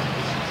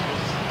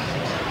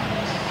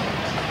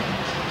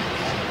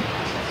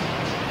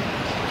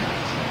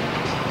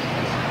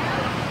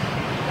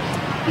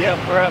 Yep,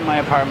 we're at my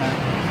apartment.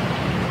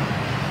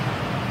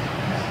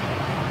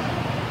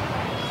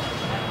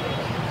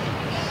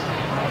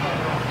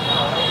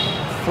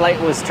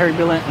 Flight was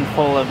turbulent and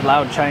full of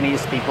loud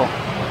Chinese people.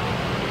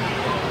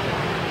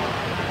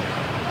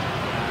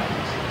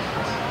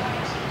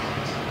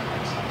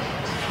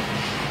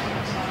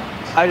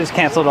 I just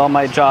canceled all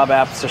my job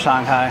apps to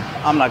Shanghai.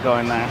 I'm not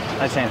going there.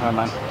 I changed my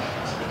mind.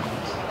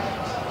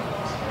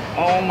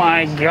 Oh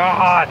my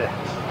god!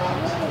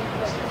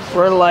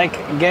 We're like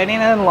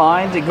getting in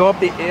line to go up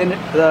the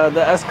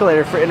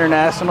escalator for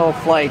international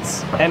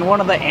flights, and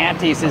one of the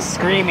aunties is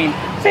screaming,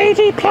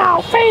 "Fiji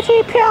Piao!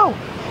 Fiji Piao!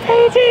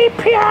 Fiji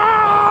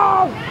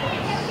Piao!"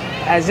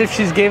 As if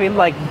she's giving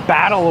like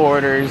battle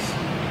orders,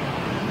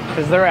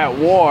 because they're at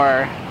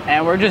war,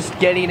 and we're just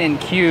getting in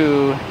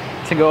queue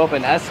to go up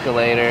an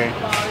escalator,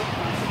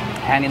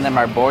 handing them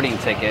our boarding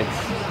tickets.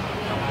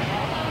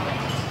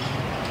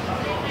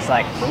 It's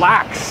like,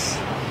 relax.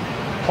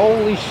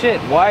 Holy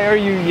shit, why are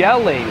you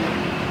yelling?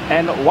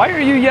 And why are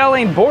you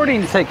yelling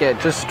boarding ticket?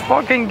 Just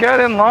fucking get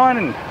in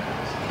line.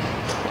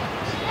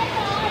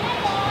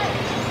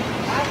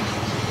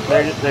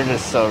 And they're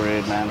just so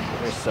rude, man.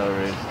 They're so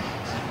rude.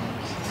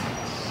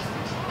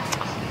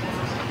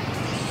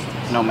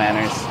 No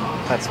manners.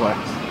 That's what.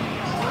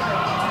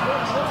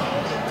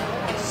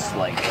 Just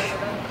like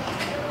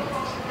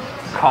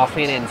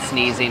coughing and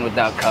sneezing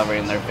without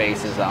covering their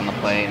faces on the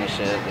plane and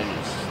shit. They're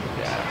just,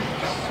 yeah.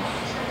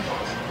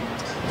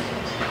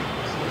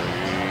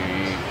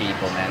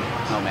 People, man.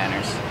 No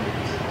manners.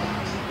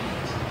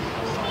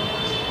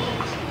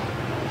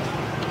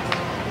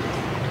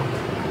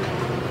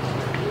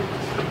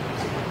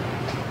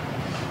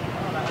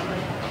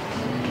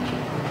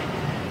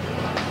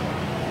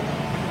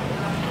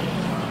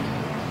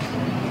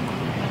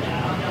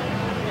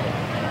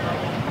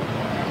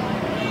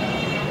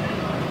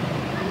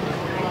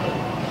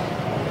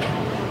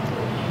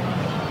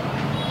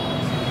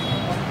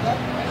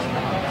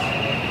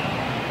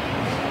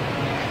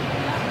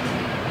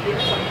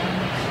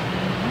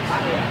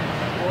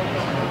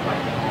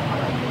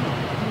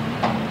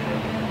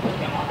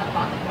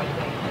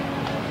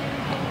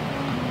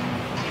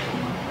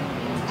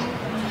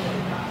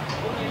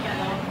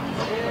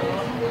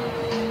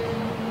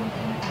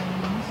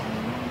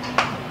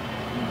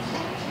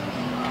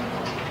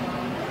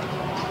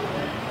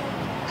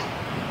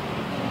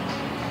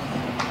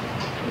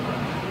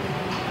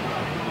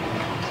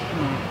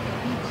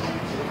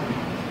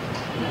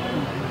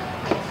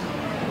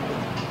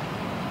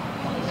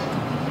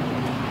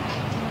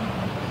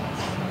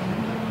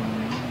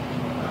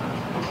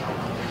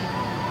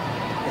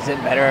 Is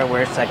it better or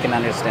worse I can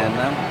understand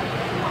them?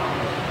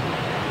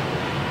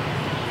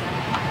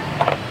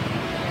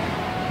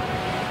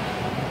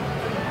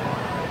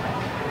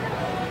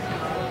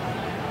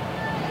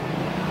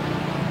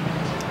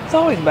 It's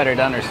always better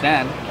to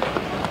understand.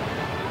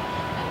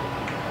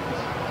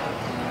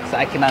 So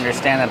I can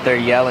understand that they're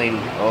yelling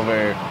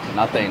over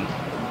nothing.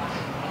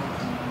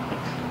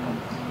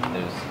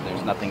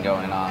 There's nothing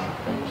going on.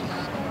 They're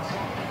just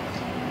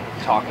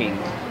talking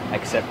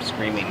except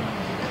screaming.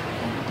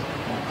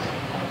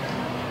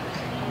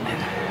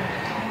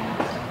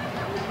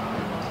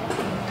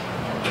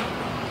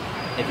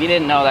 If you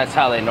didn't know that's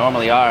how they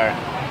normally are,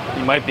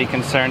 you might be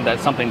concerned that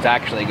something's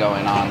actually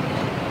going on.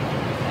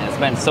 And it's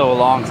been so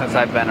long since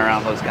I've been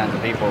around those kinds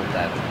of people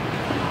that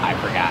I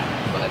forgot.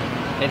 But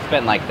it's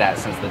been like that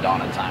since the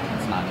dawn of time.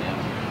 It's not new.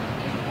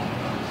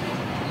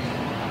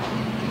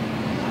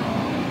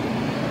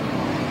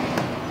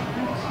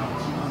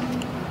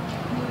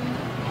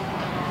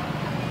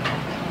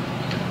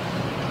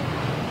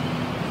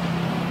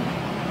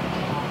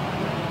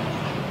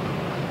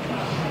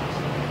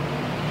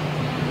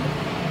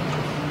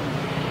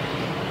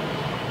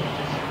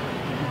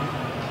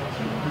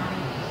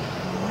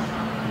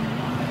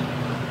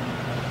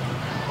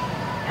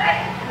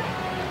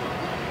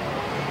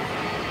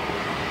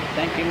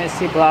 Thank you,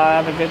 Missy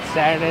Blah. Have a good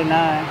Saturday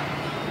night.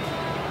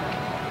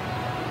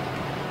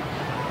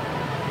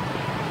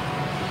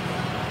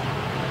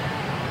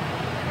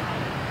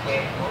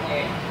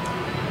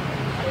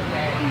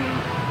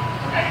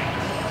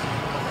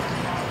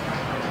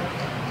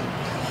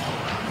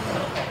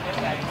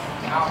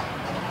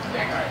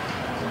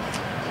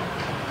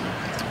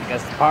 I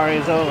guess the party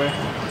is over.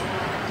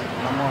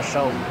 No more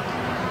show.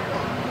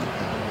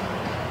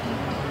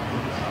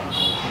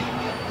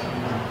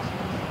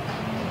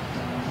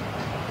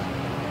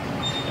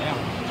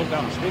 Took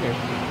down the speakers.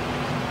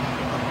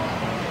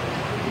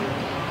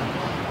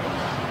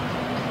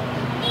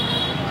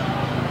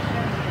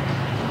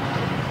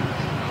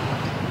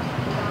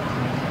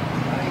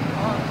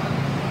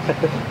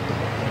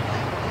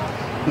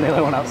 And the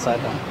other one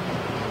outside now.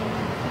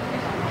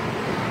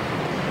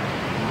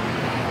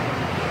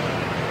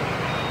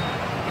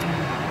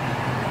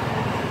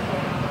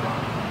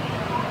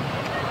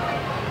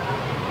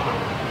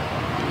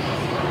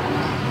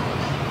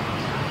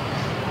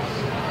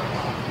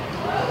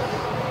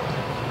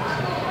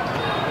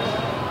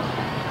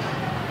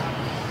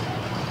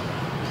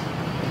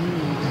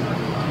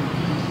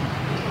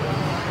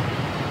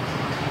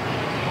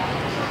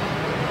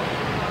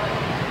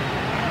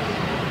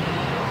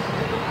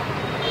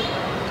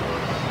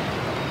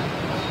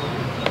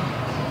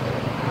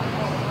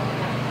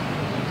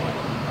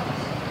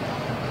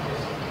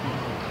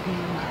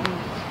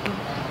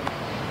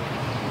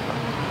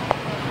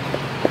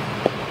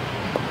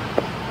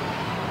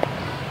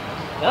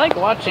 They like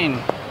watching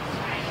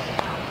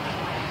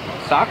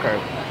soccer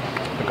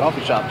at the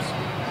coffee shops.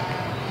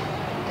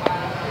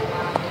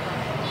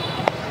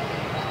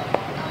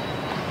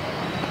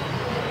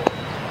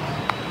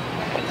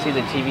 You can see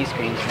the TV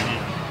screens from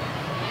here.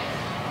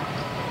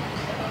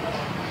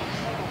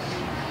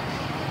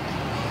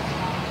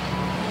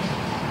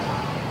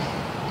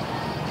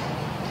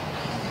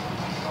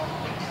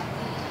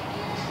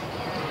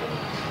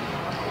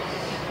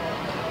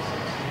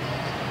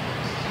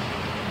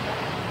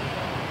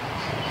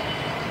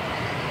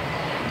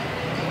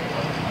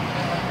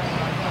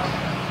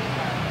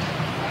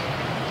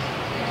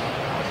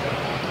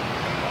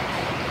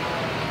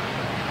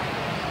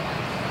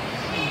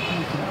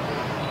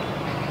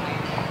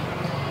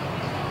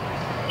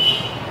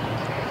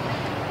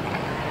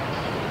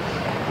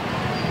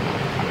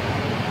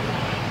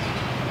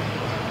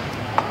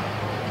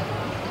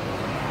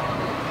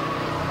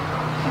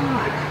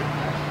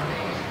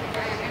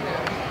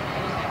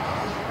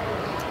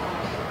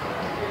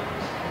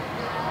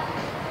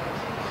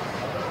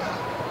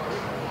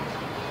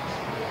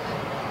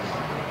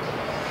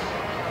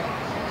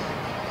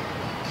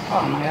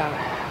 Oh my god.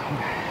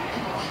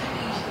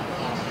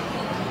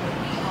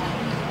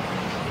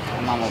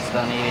 I'm almost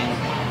done eating.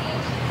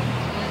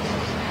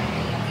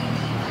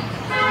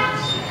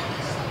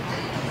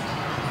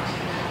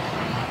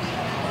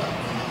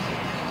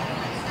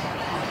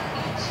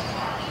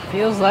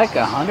 Feels like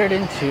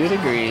 102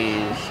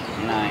 degrees.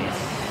 Nice.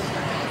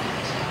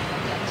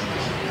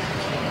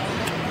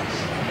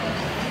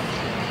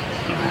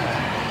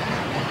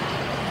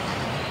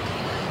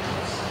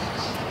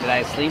 Did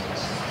I sleep?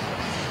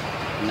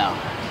 No.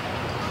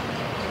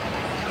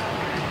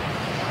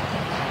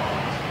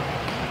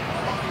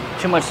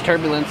 Too much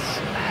turbulence.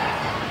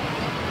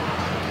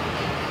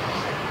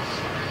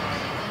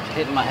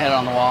 Hitting my head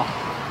on the wall.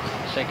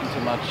 Shaking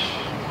too much.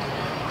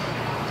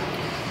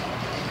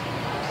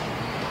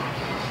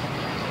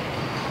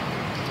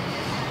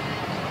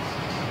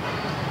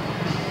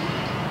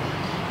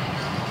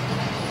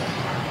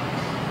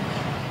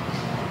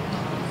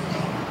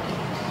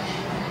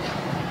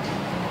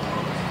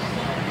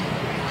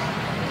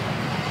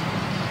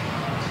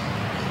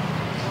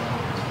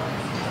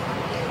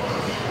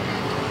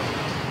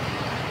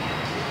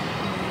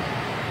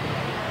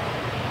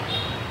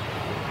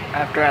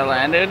 After I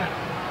landed,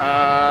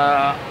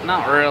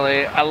 not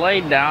really. I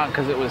laid down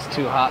because it was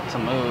too hot to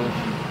move.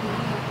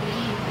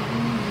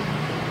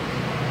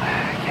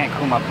 I can't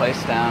cool my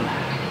place down.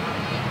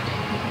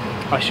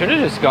 I should have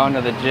just gone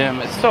to the gym.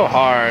 It's so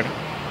hard.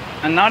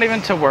 And not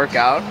even to work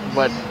out,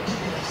 but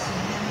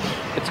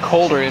it's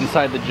colder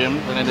inside the gym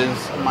than it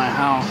is in my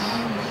house.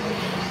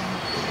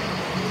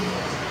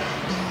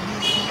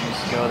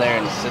 Just go there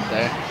and sit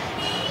there.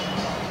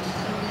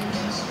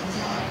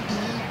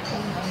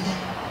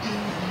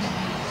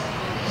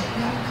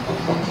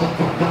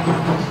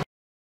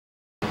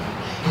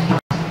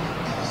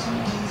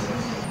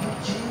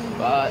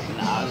 But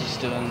no, I was just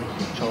doing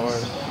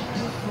chores,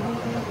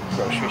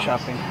 grocery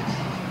shopping.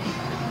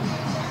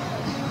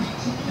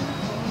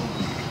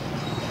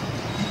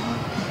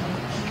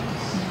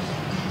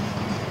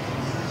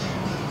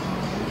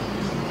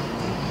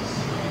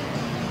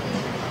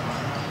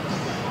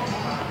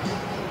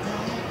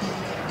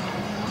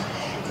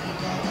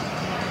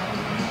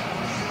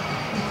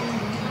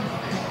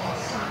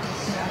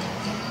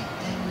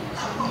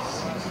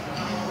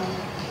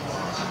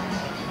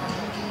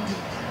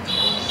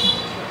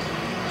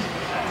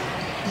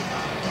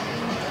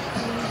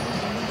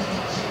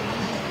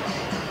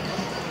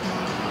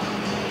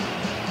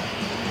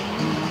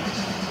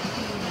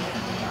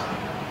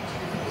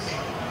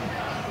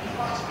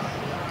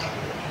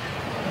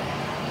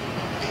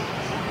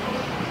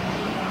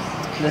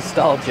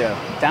 Nostalgia.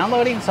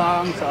 Downloading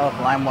songs off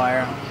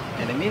LimeWire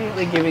and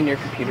immediately giving your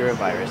computer a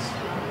virus.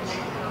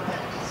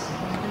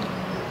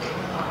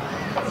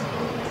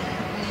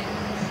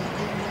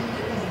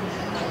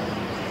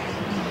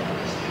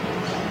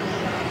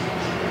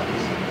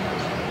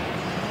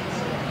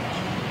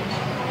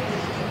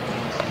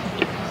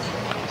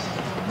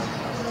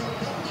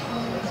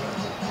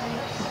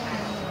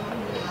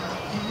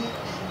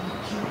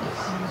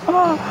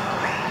 Oh.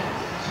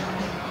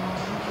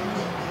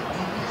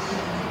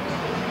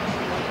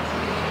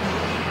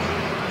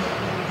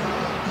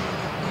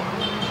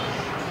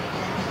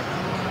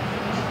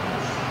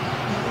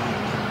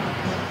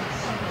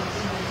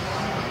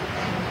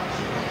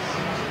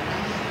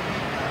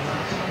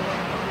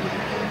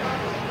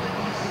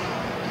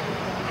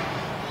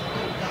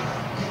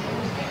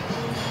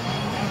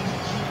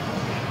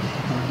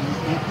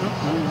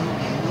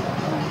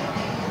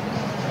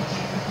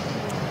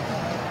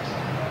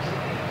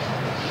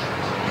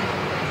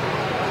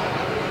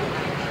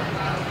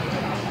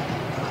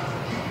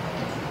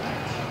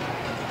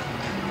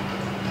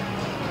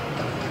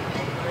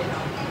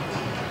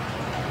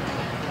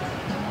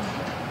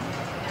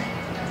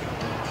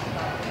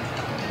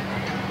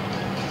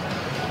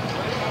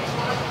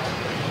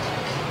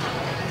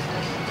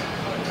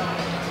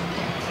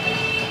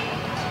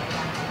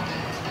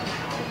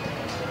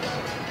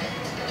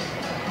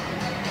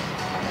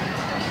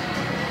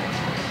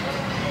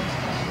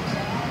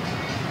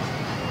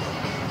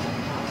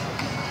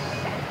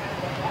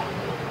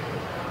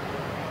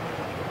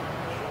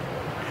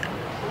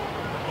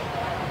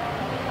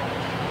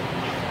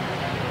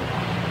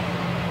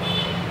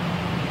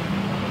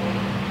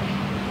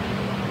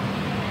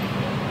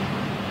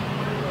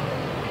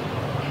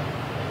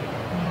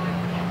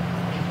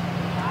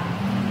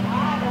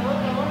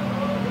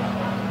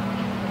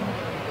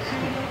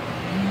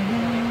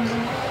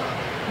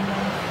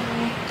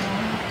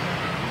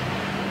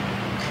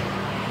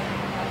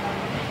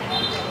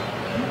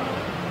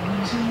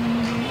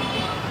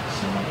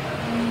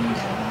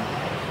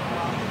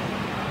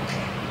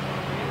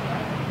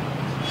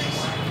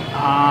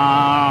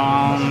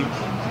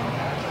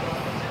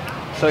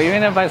 So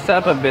even if I set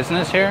up a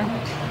business here,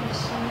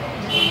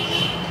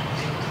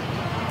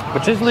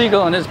 which is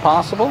legal and is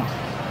possible,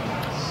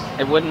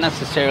 it wouldn't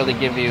necessarily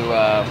give you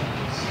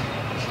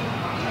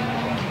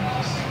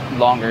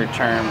longer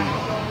term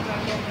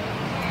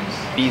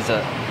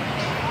visa.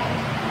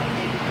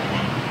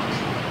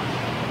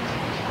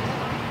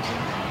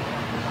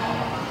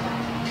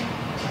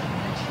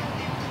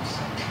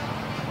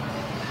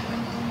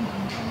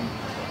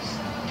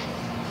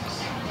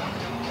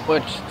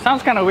 Which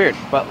sounds kind of weird,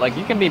 but like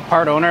you can be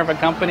part owner of a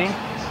company.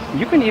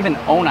 You can even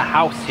own a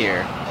house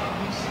here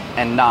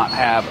and not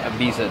have a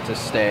visa to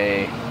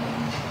stay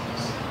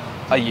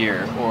a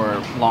year or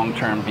long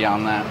term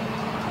beyond that.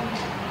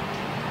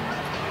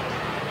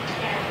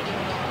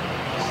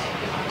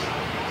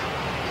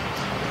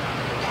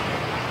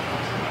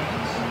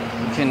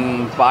 You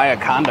can buy a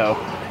condo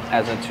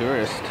as a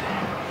tourist.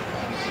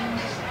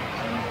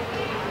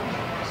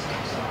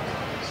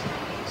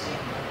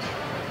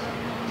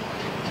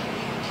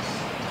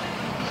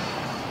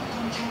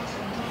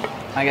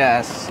 I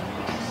guess.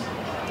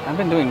 I've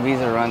been doing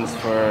visa runs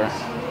for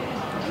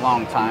a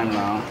long time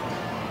now.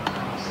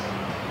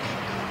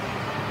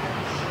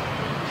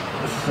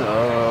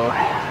 So,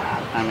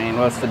 I mean,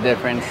 what's the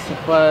difference?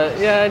 But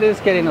yeah, it is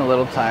getting a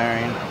little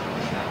tiring.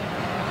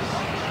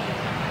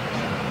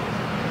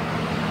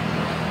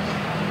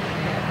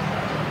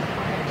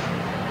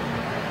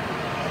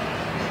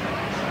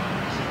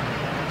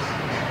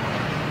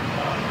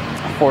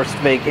 Forced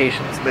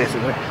vacations,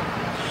 basically.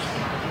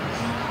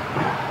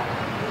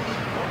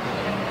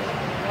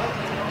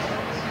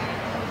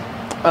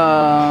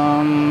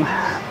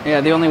 Yeah,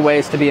 the only way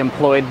is to be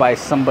employed by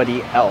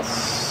somebody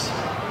else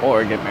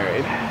or get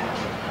married.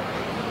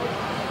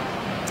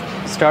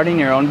 Starting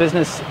your own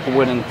business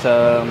wouldn't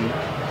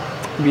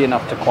be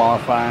enough to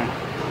qualify.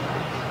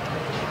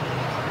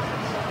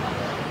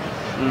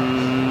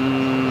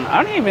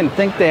 I don't even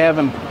think they have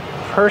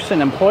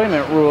in-person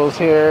employment rules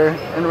here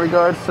in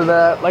regards to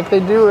that, like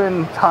they do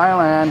in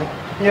Thailand.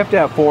 You have to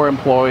have 4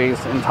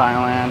 employees in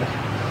Thailand.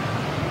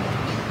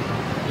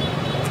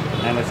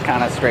 And it's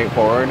kind of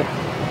straightforward.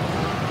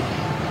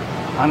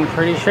 I'm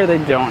pretty sure they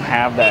don't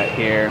have that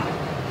here.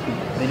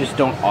 They just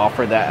don't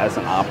offer that as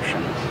an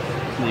option.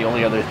 The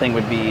only other thing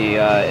would be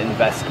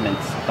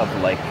investments of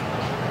like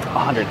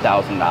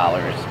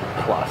 $100,000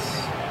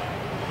 plus.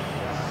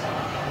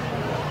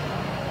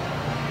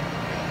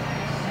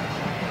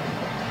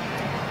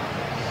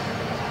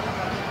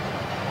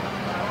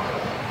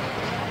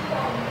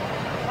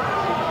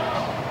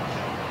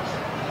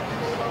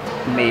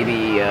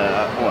 Maybe,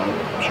 well,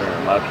 I'm sure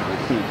a lot of people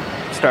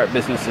who start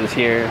businesses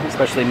here,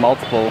 especially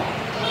multiple,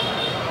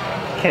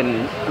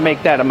 can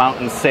make that amount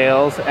in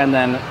sales and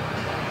then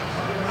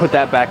put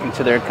that back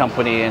into their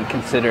company and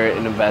consider it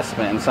an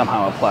investment and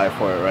somehow apply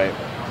for it, right?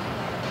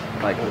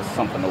 Like it was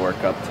something to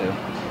work up to.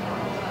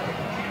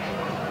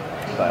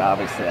 But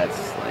obviously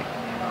that's like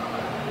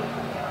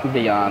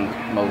beyond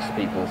most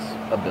people's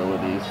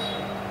abilities.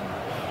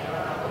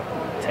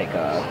 Take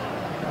a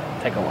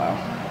while.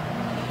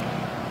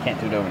 Can't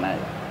do it overnight.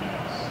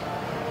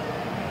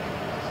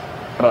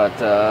 But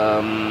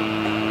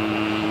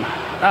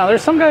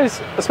there's some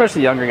guys,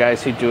 especially younger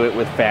guys, who do it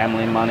with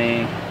family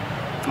money.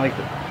 Like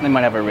they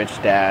might have a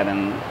rich dad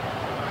and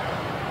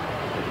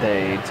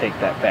they take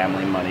that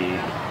family money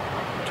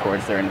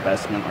towards their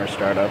investment or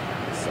startup.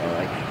 So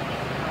like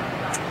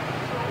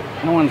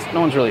no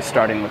one's really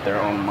starting with their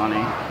own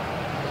money.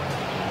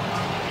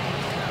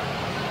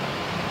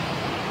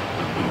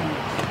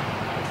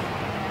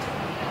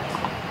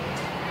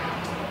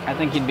 I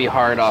think you'd be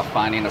hard off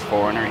finding a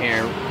foreigner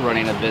here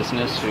running a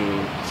business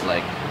who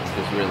like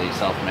is really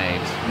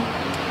self-made. It's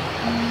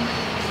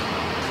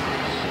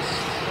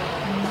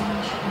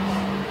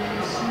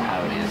just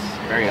how it is.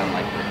 Very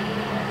unlikely.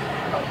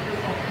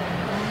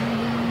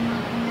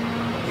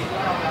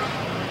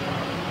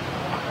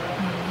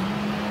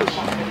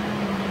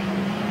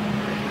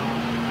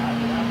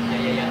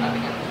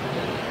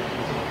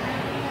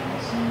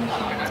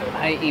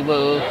 Hi,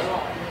 Evo.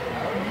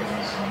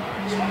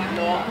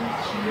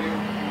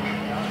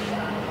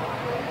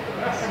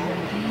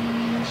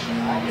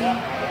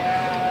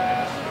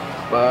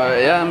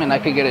 But yeah, I mean, I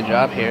could get a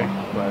job here,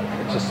 but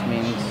it just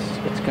means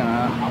it's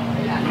gonna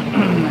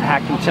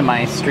hack into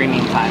my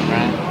streaming time,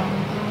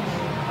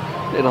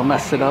 right? It'll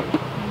mess it up.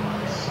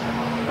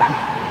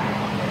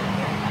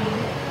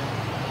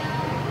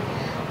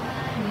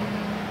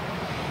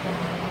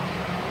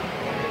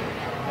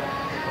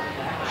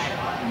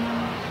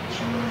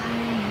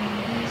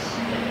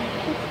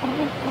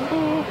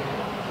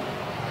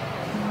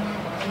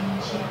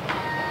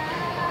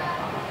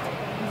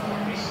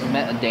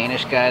 Met a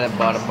Danish guy that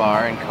bought a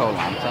bar in Koh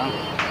Lanta.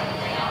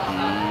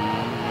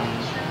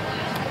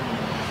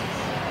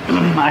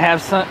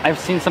 I've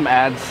seen some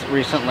ads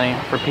recently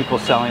for people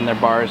selling their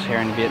bars here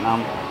in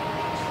Vietnam.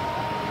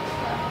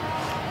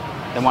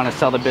 They want to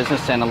sell the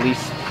business and at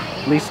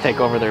least take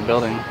over their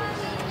building.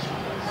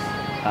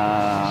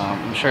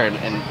 I'm sure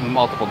in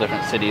multiple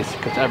different cities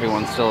because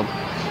everyone's still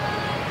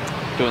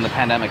doing the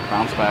pandemic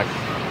bounce back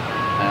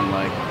and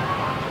like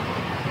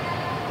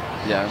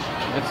Yeah,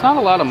 it's not a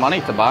lot of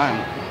money to buy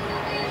them.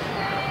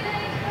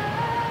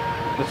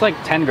 It's like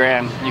 10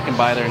 grand. You can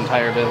buy their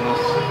entire business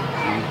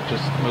and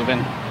just move in.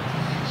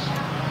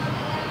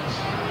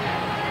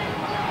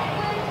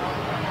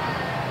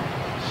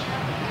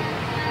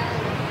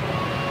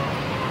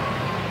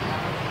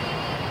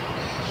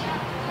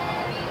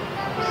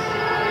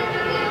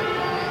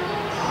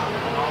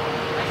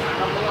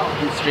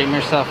 You can stream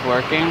yourself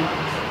working.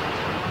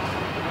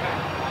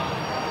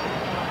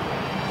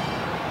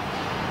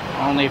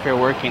 Only if you're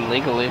working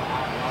legally.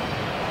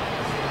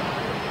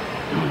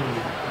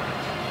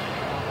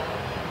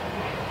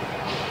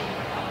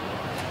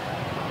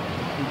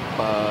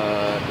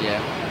 But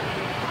yeah.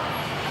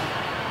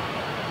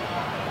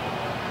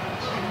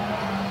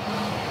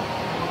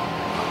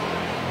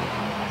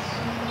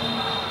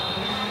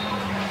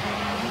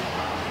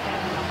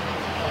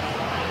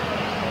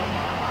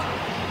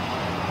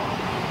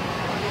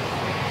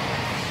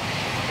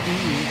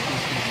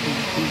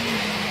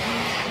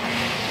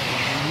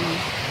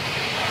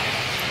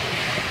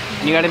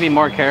 You got to be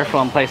more careful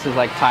in places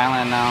like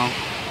Thailand now,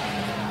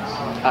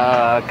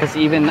 because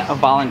even a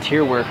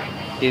volunteer work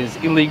is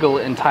illegal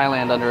in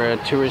Thailand under a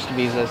tourist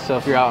visa. So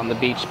if you're out on the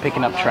beach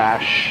picking up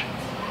trash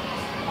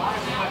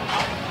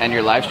and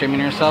you're live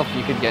streaming yourself,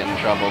 you could get in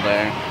trouble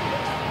there,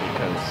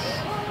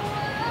 because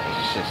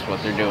it's just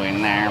what they're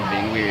doing there,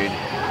 being weird.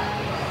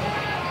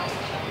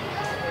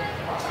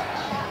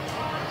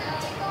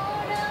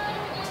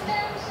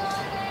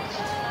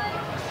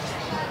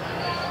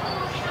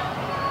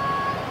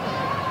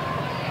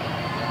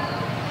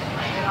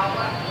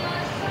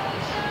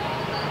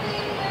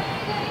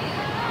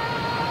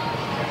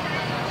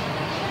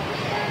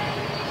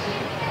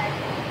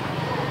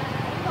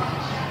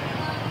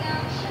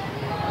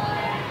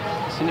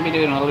 Seem to be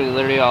doing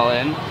literally all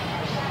in.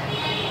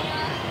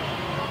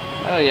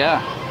 Oh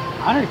yeah,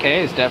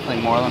 100K is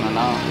definitely more than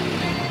enough.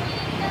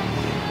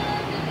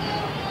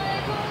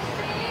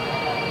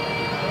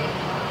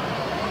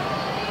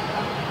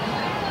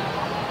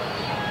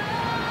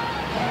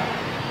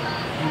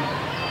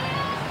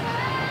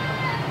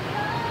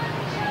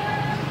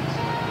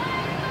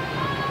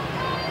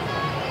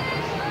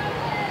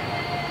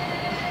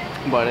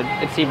 But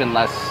it's even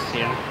less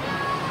here.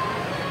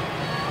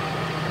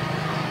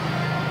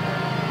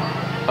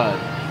 But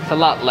it's a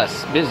lot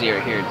less busier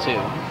here too.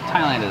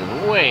 Thailand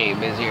is way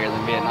busier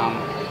than Vietnam.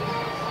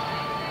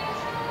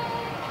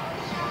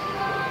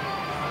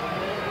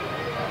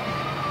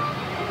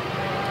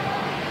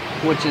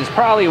 Which is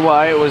probably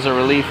why it was a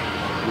relief,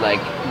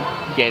 like,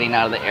 getting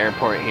out of the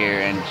airport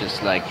here and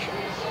just like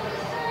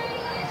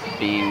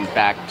being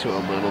back to a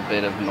little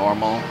bit of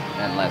normal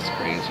and less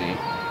crazy.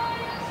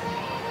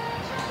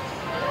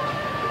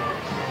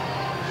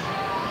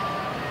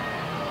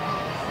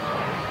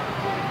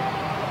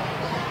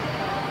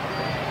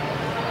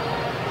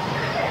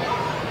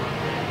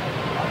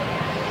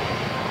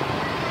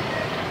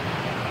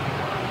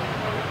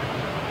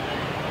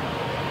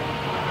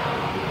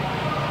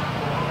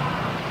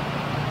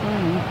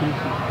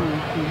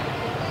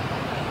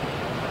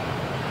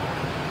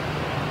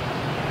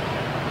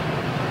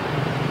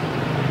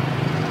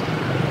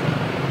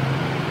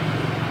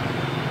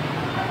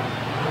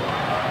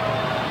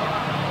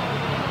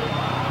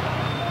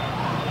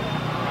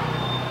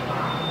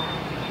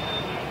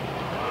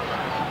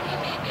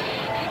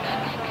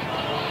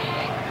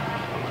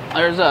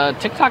 There's a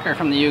TikToker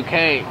from the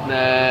UK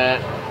that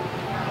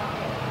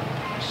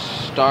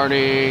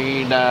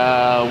started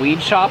a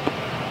weed shop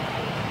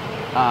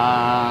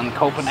on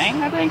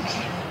Copenhagen, I think.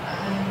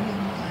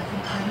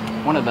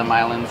 One of them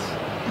islands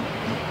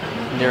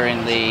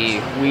during the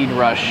weed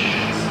rush.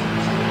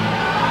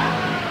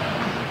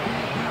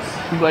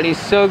 But he's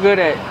so good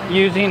at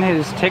using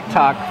his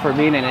TikTok for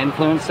being an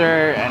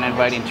influencer and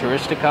inviting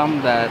tourists to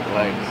come that,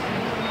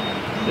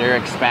 like, they're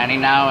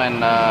expanding now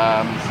and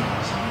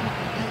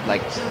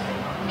like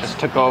just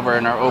took over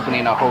and are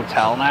opening a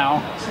hotel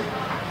now.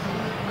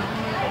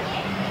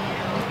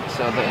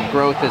 So the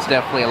growth is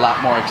definitely a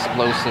lot more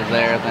explosive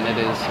there than it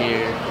is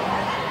here.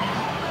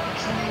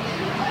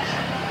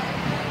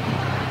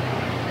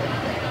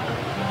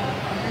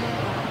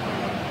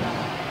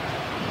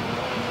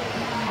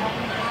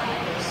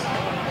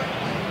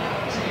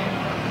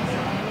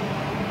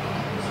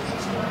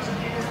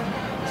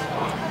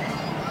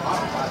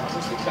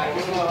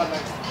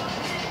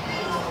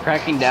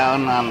 Cracking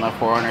down on the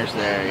foreigners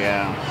there,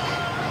 yeah.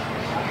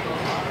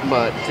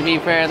 But to be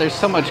fair, there's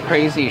so much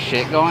crazy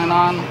shit going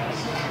on.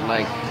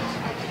 Like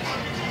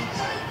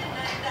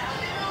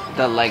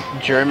the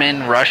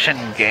German Russian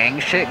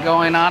gang shit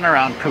going on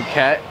around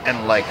Phuket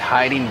and like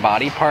hiding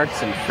body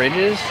parts in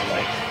fridges.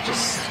 Like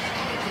just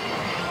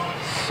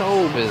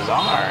so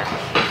bizarre.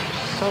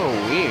 So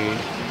weird.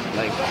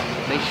 Like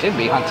they should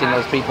be hunting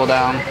those people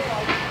down.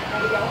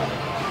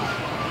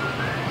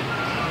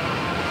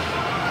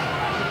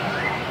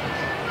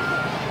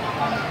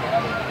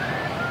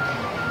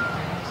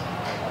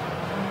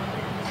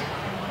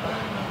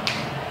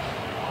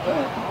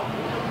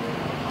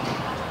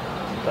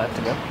 Do I have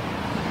to go?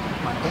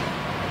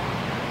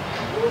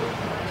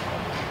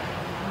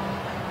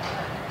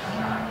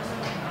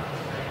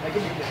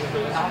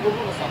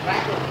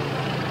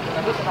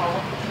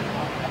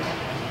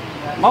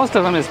 Most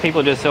of them is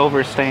people just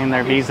overstaying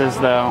their visas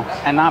though,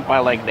 and not by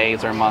like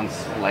days or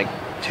months, like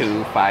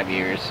 2, 5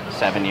 years,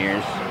 7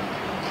 years.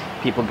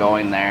 People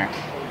going there,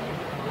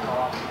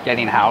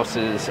 getting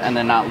houses, and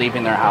then not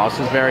leaving their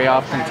houses very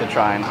often to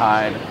try and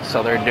hide.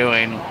 So they're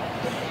doing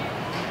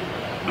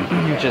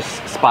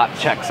just spot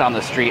checks on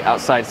the street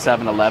outside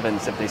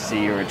 7-Elevens if they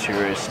see you're a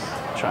tourist,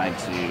 trying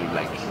to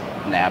like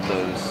nab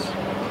those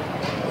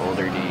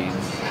older deeds.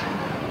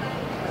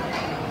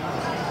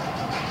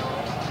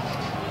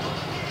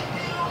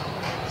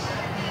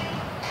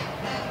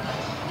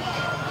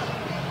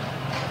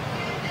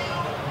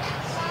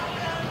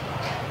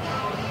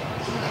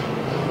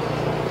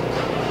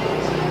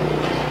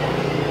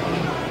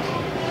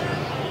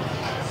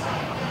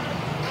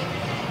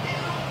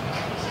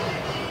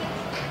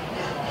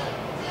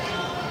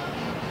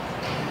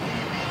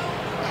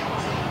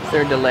 Is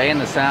there a delay in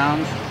the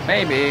sound?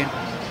 Maybe.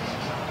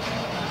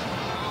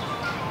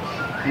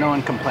 No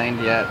one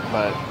complained yet,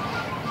 but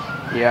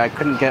yeah, I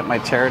couldn't get my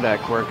tear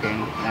deck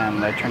working,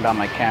 and I turned on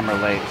my camera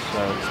late,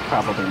 so it's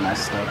probably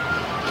messed up.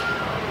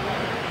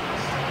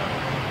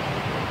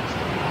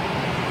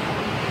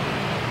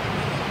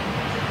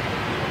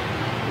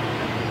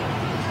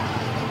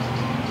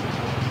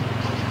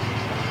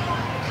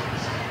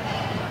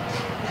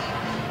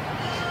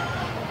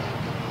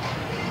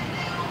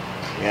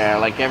 Yeah,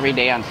 like every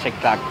day on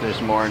TikTok, there's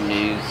more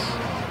news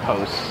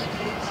posts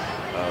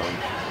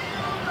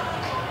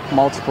of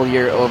multiple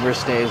year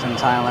overstays in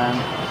Thailand.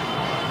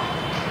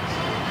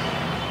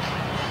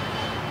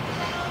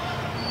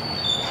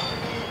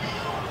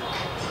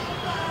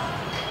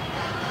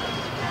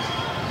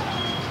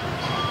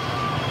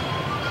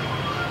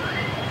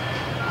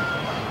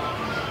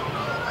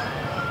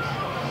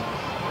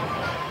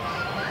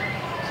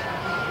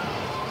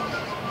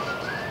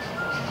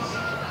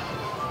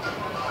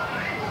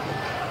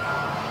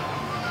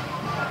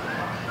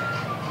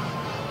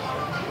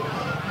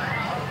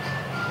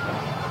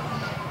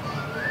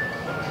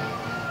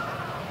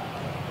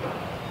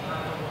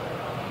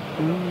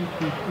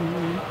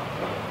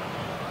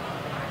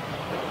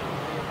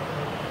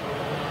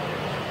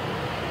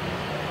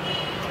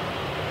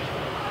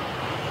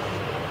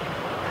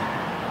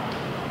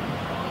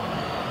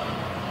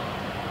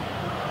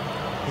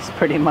 It's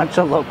pretty much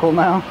a local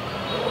now.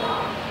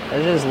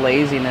 It's just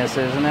laziness,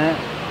 isn't it?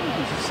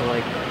 It's just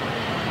like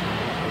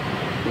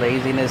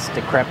laziness,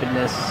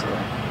 decrepitness.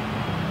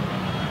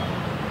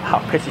 How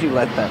could you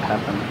let that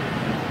happen?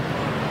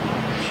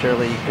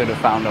 Surely you could have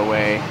found a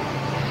way.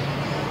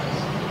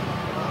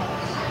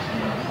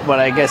 But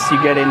I guess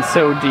you get in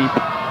so deep,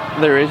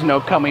 there is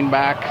no coming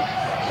back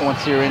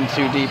once you're in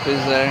too deep,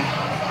 is there?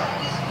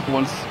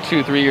 Once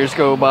 2, 3 years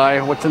go by,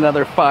 what's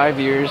another 5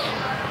 years?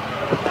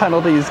 The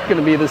penalty is going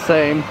to be the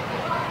same.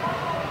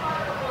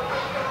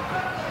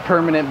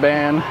 Permanent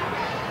ban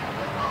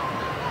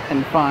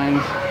and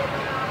fines.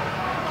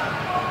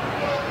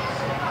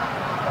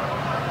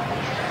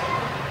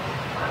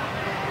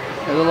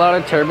 There's a lot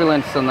of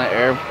turbulence on the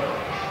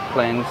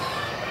airplanes.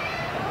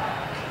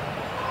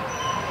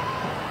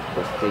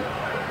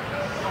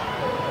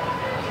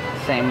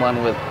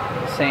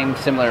 Same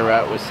similar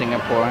route with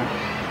Singapore.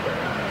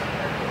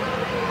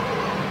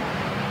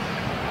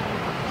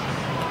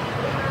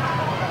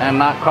 And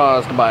not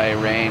caused by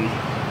rain.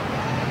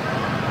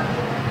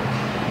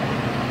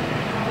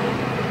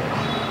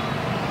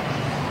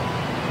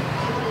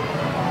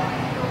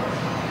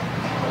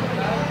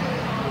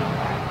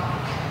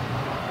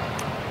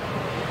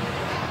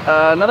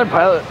 Another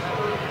pilot,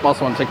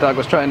 also on TikTok,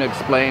 was trying to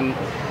explain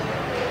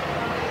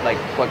like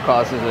what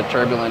causes the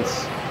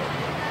turbulence.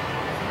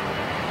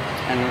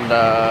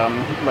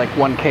 And like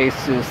one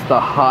case is the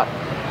hot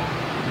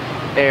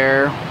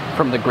air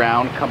from the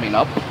ground coming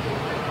up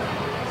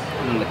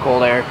and the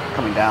cold air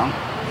coming down,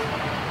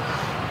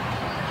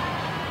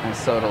 and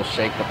so it'll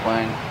shake the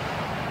plane.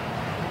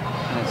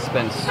 And it's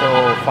been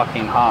so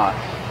fucking hot,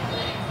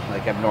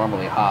 like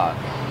abnormally hot.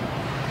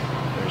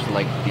 There's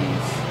like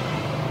these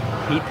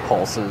heat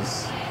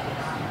pulses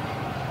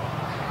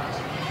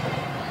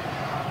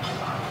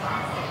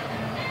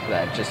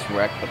that just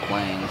wreck the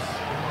planes.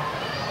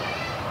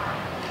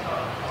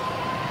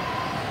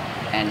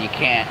 And you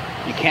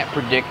can't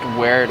predict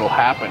where it'll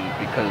happen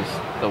because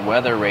the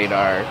weather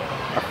radar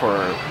for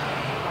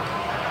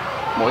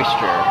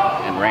moisture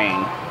and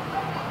rain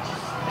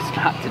is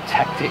not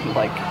detecting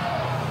like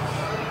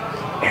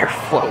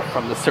airflow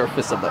from the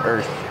surface of the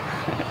earth.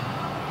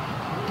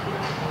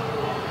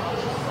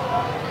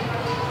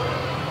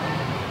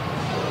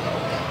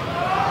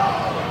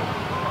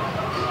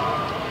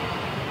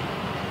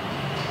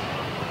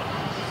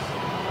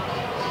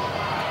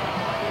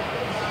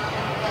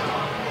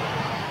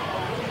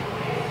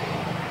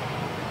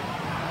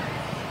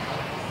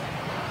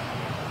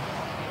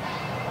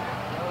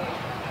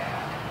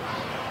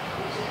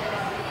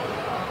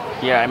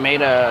 Yeah, I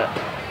made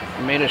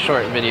a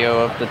short video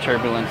of the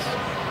turbulence,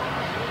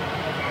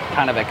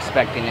 kind of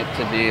expecting it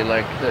to be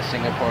like the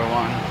Singapore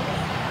one.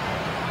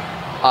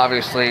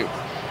 Obviously,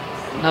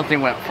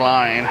 Nothing went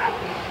flying.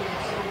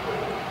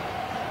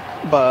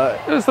 But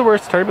it was the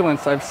worst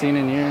turbulence I've seen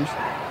in years.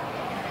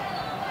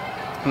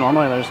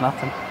 Normally there's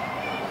nothing.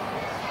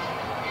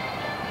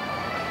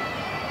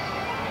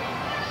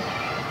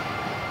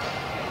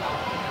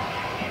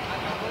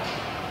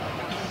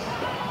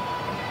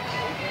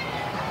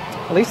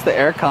 At least the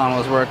aircon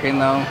was working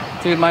though.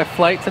 Dude, my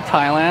flight to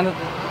Thailand,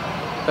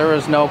 there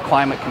was no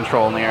climate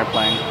control in the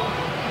airplane.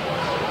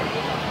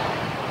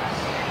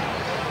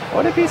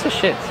 What a piece of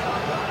shit.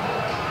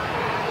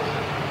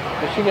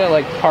 I should get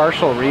like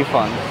partial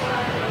refund.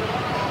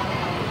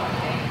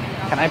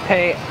 Can I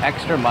pay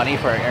extra money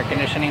for air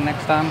conditioning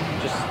next time?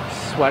 Just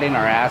sweating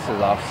our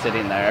asses off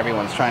sitting there.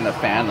 Everyone's trying to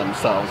fan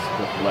themselves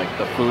with like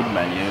the food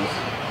menus.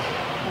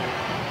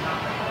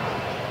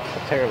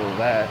 How terrible is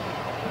that?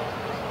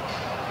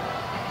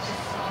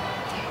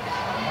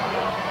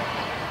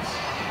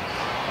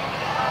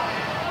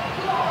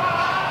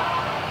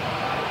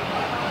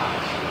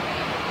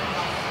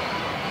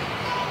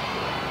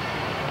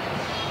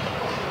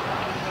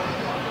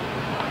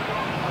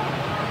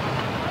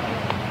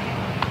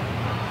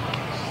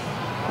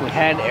 We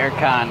had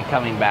aircon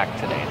coming back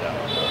today though.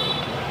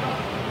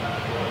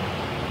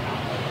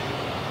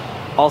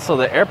 Also,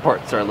 the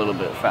airports are a little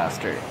bit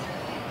faster.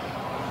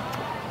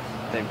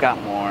 They've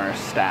got more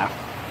staff,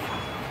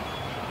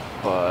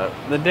 but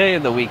the day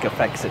of the week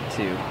affects it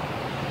too.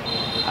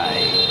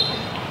 I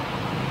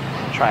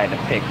try to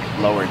pick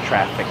lower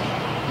traffic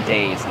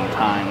days and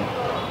time,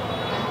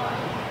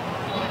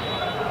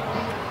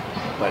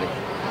 but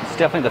it's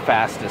definitely the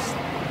fastest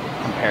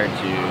compared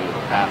to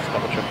the past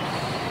couple trips.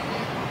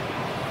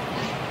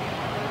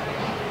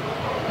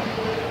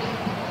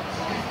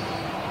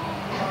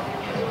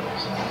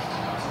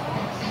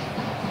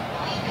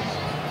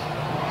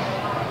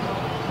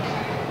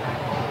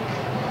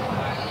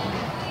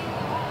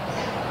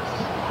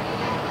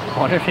 I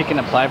wonder if you can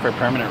apply for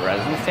permanent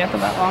residency after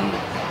that long?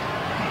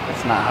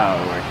 That's not how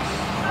it works.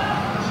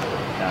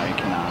 No, you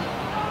cannot.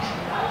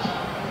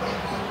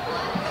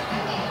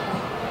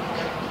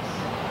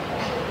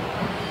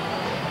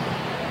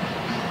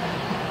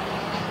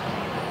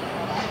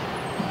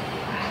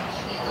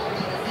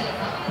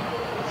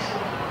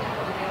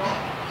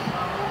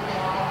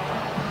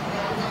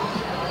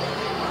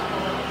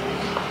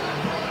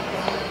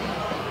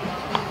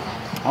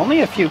 Only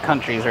a few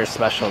countries are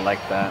special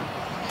like that.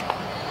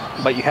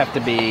 But you have to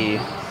be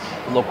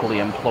locally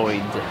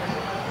employed.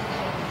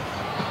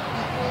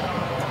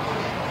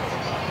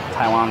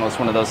 Taiwan was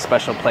one of those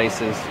special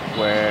places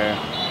where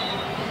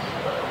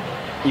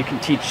you can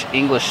teach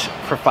English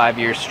for 5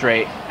 years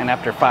straight, and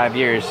after 5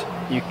 years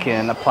you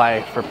can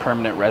apply for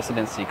permanent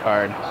residency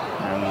card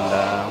and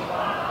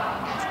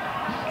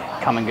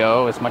come and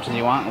go as much as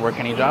you want and work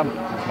any job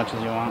as much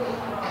as you want.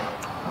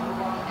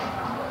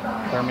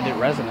 Permanent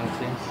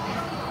residency.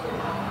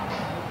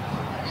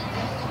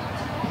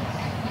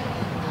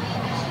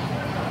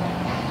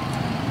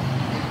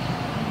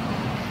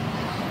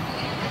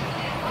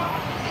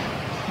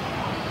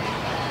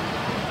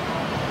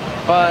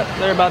 But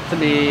they're about to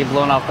be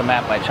blown off the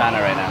map by China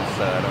right now,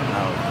 so I don't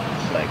know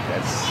if like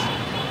that's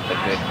a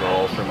good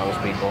goal for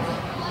most people.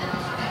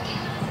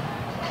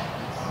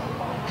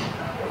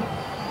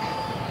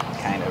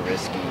 Kind of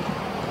risky.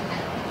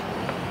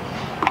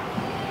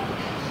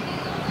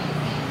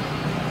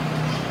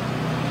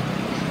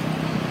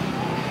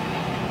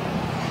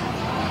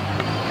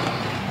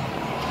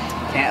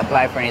 Can't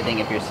apply for anything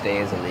if your stay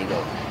is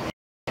illegal.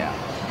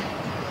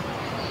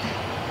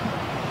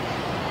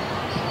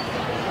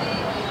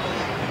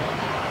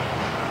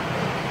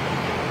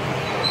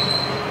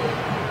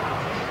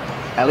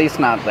 At least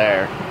not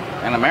there.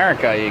 In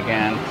America, you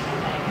can.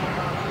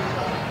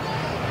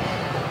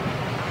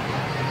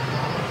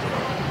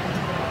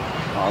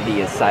 All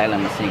the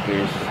asylum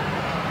seekers.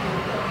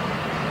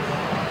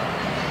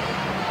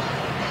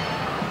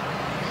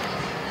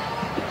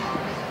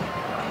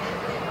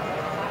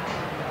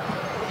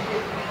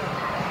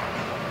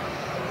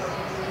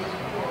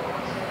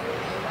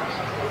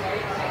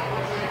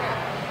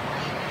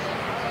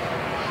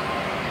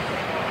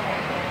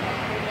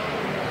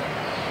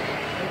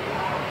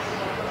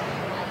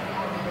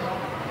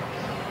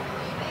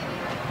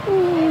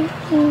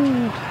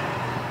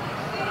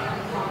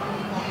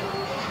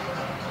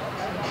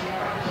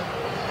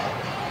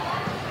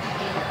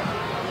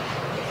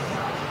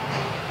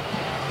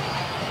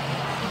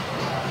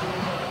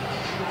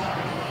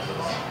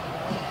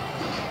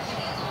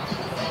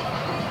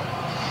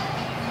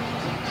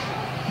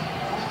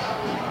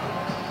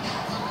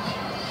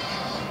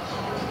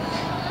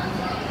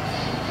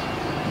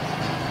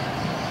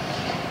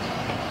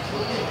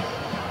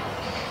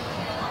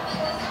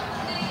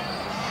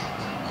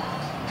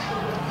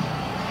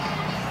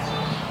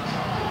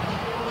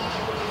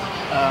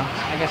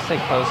 I guess they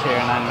close here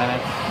in 9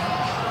 minutes.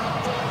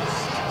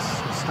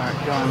 Just start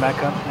going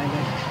back up,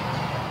 maybe.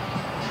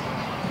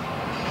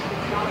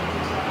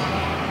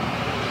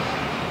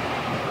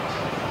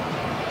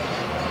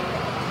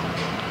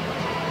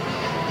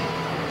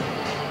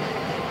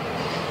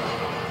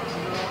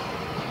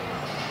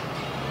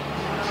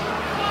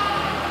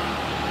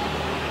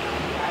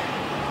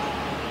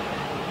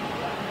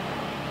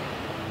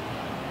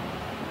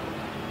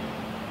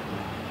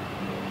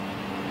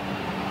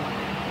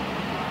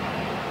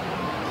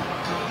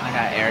 I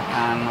got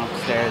aircon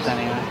upstairs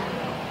anyway.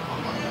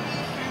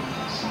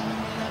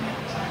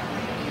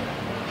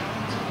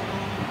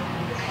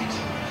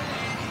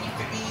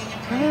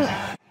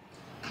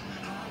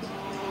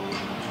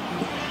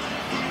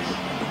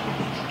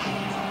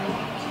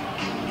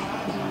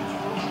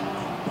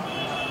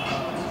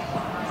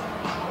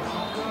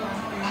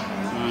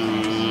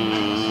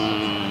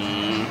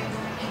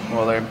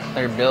 Well,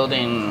 they're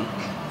building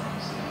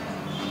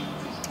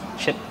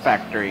chip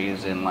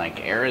factories in like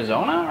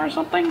Arizona or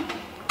something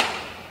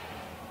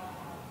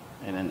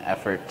in an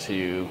effort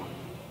to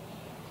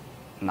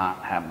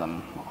not have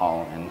them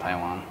all in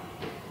Taiwan.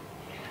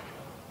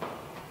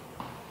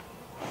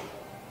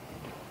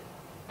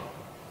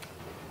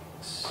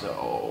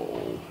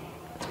 So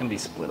it's gonna be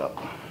split up.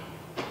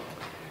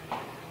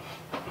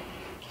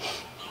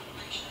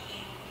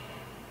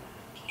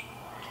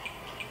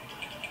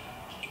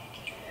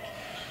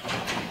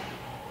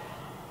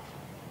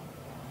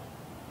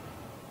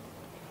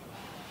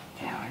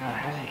 Damn, I got a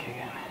headache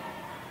again.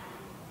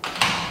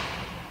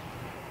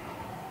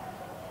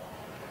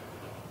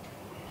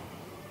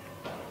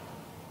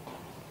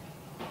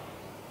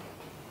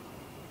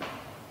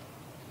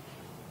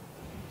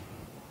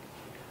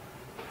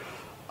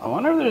 I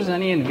wonder if there's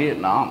any in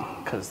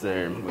Vietnam, because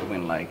they're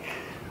moving like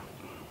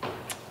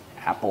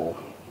Apple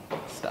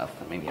stuff,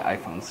 maybe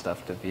iPhone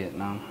stuff to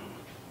Vietnam.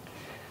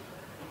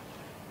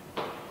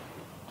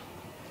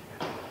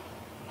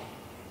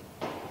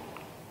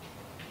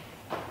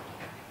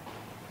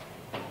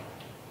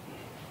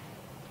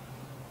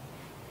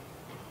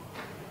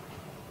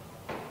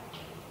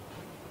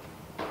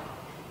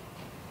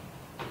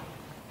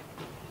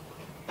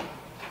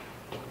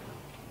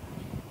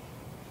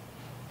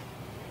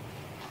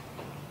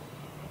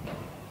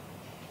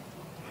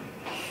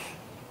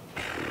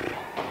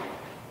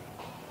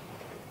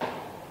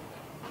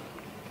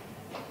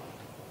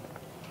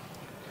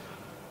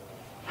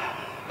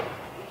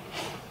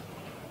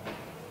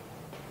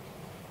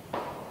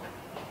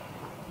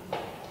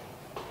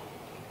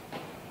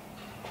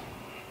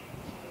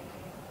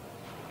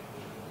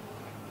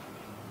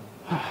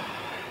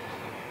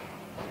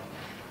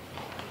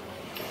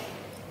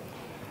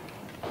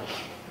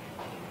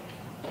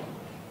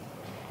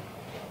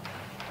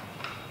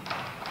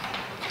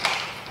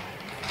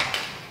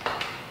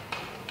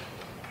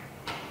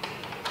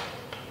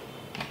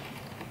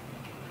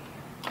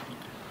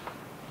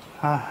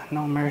 Ah,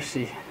 no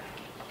mercy.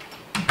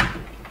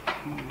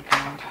 Oh my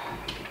God.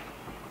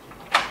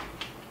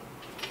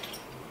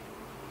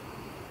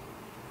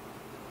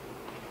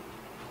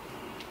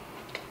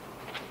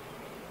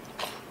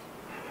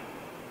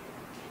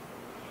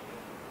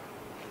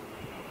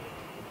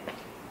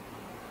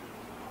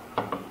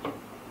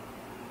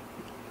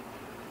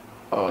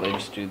 Oh, they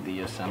just do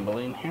the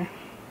assembling here?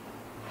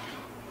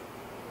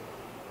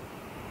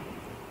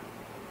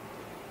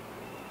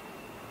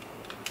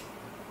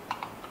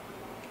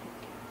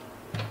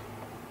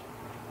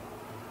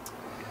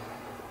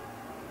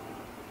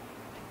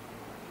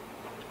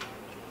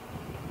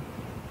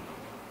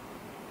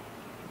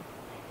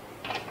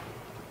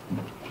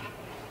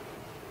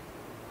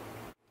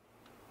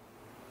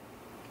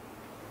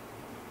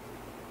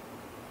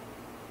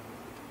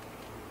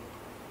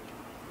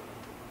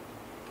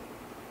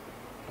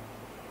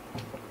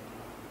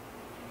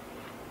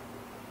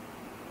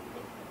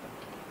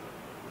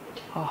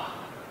 Oh.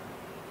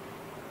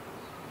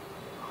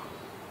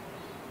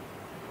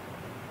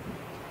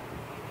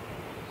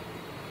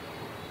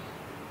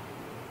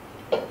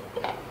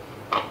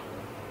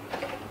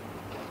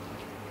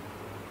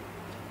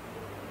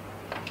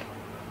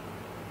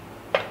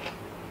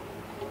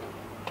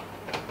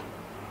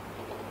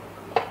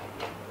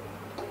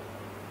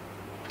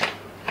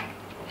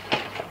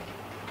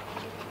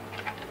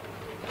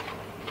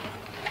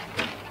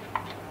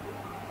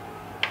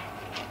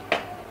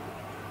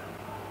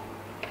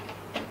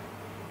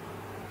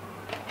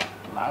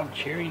 Loud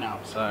cheering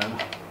outside.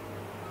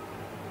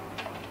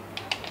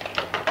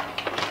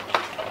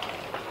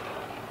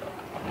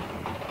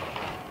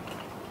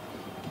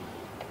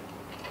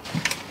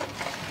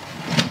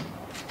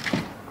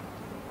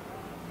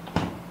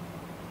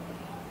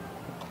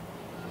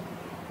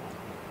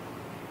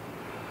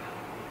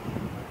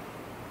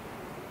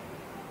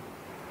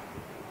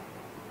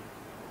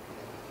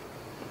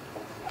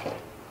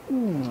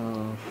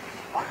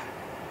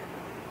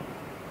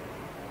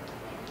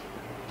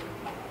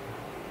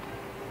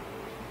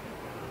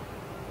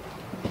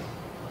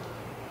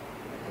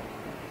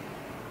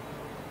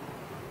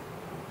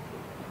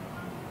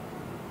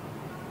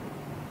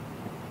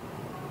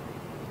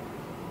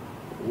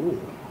 Ooh,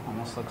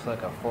 almost looks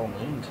like a full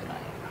moon tonight.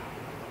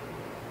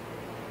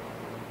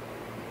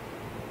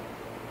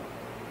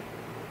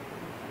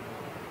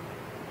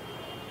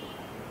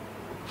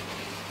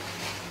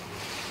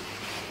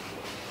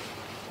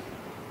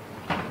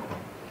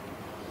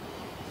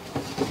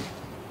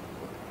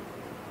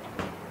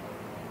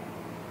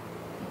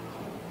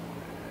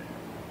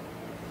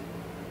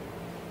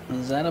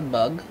 Is that a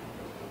bug?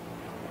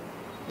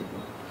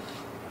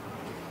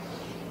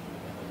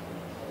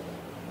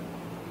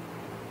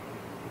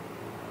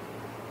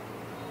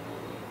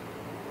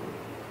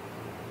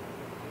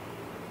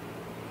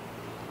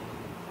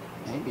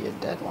 Maybe a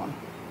dead one.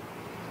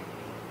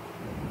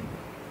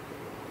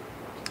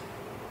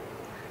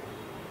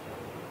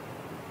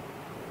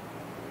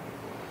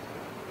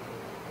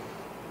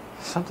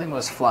 Something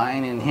was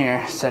flying in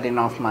here, setting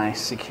off my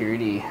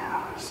security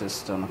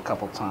system a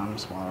couple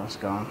times while I was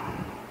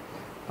gone.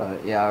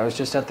 But yeah, I was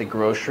just at the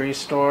grocery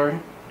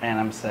store and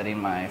I'm setting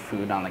my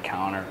food on the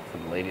counter for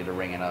the lady to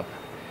ring it up.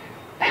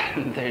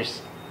 And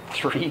there's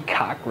 3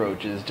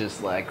 cockroaches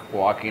just like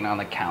walking on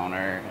the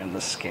counter and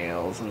the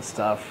scales and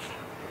stuff.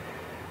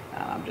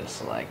 And I'm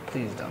just like,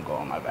 please don't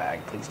go in my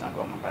bag, please don't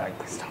go in my bag,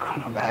 please don't go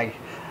in my bag.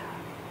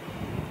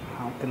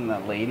 How can the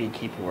lady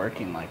keep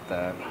working like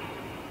that?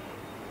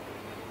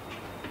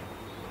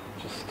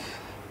 Just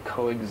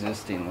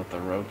coexisting with the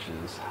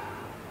roaches.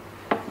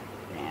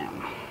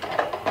 Damn.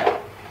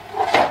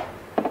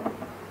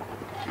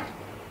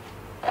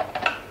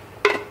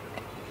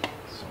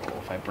 So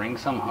if I bring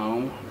some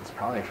home, it's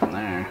probably from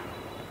there.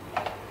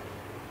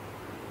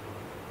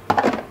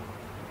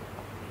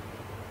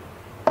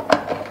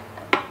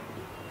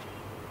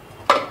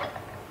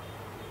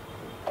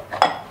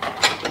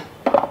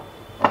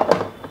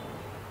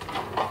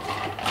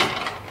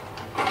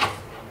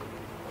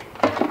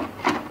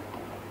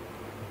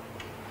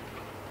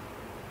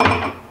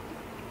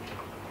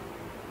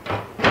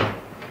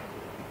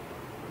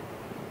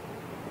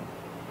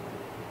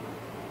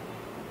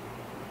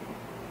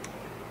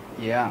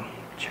 Yeah,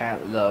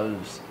 chat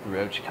loves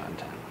roach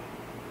content.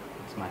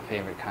 It's my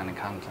favorite kind of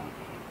content.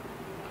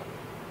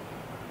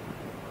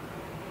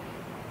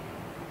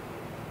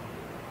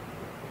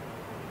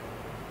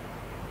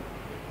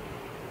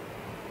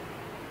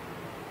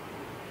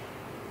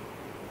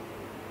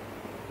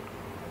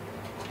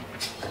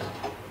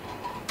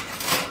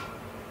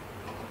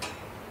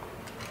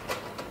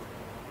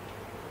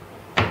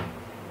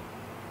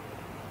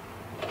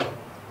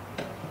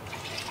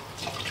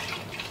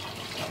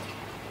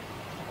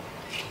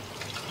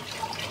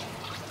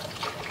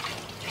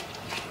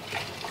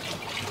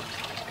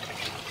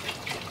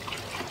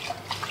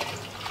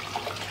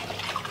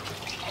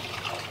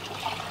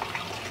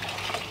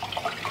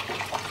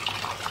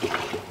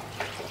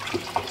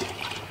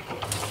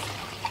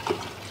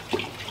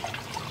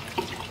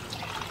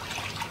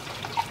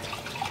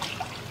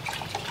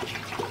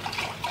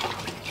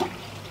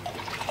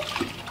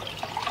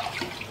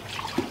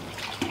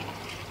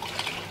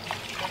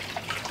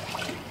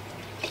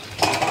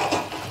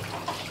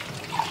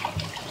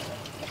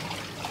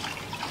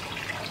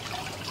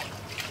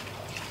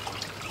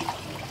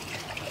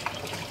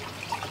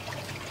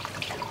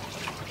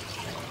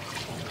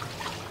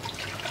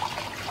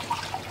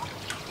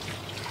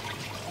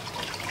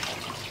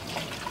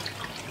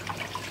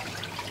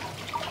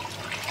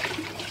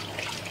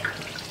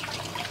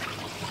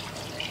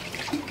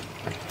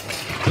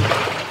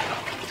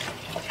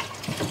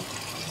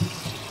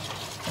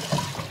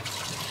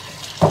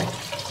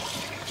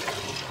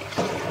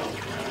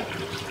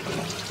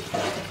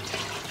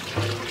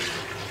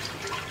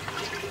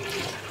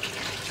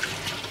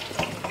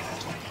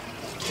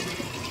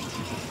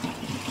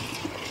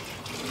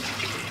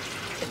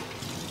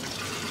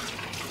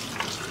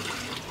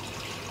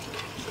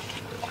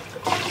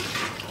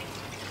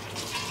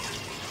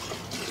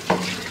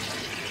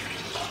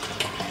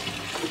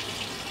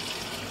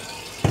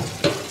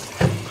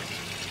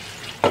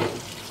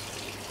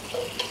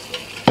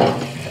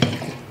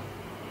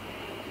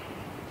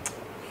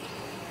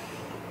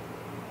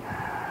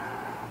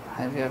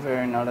 Have you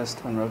ever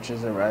noticed when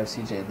roaches arrive,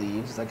 CJ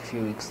leaves like a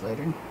few weeks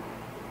later?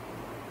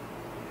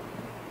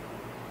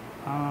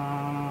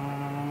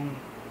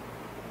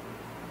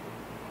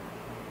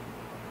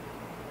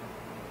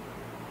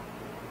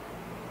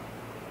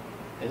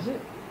 Is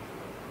it?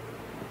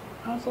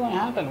 Oh, it's only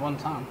happened one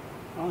time.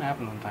 It only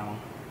happened one time.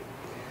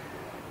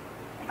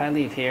 If I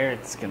leave here,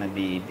 it's gonna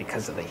be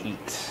because of the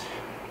heat.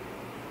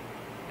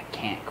 I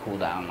can't cool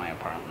down my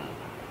apartment.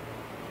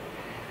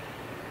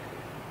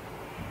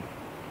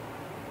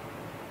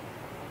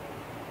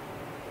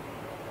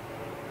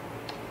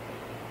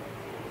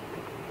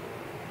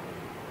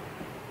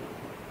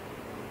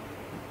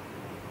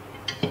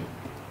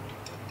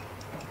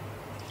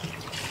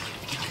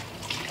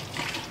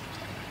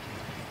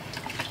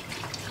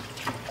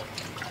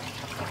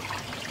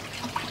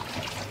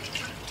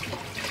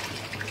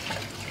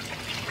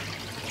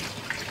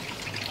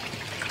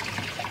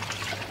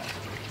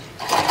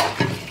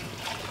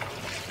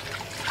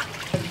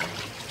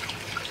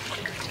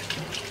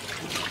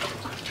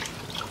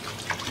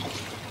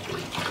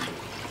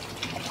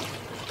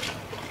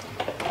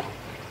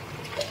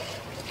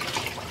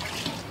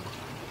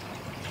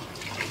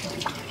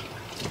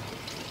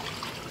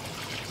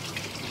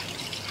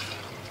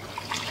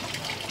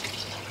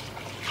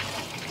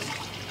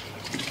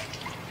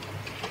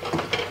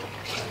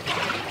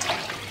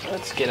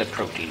 Let's get a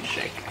protein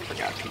shake. I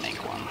forgot to make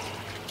one.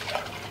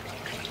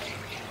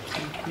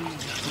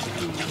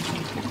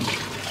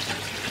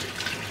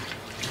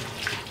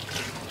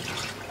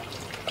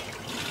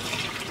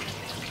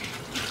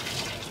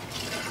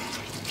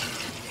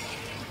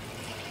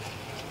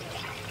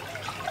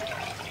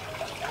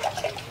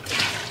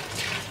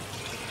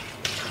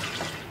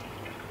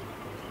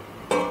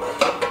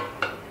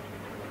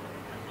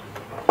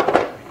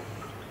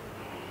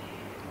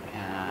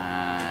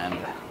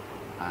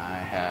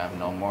 have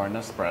no more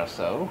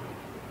Nespresso.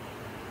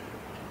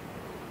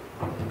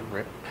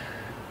 Rip.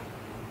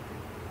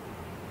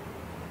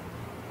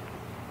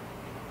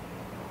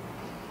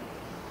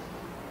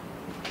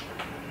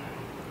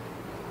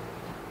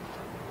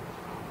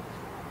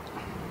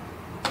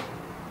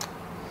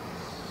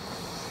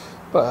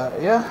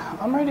 But yeah,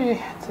 I'm ready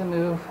to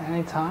move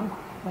anytime.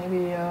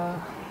 Maybe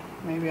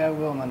maybe I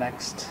will in the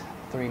next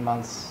 3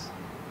 months.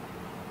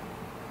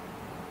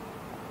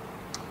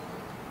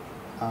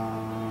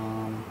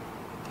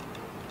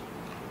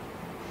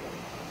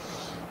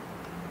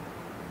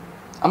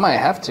 I might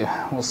have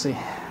to. We'll see.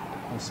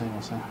 We'll see.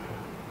 We'll see.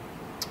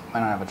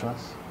 Might not have a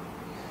choice.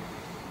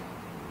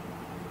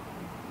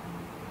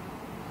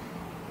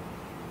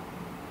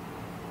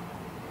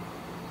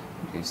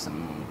 Do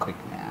some quick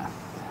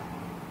math.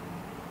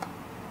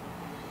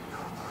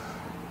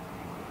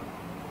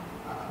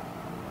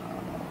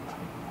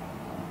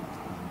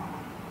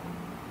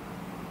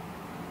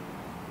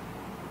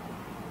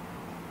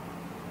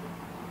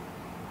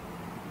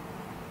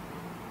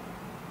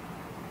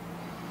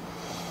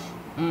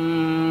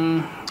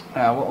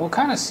 Yeah, we'll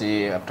kind of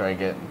see after I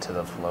get into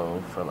the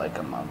flow for like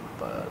a month,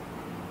 but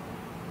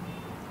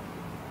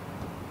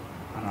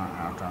I don't know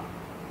how to.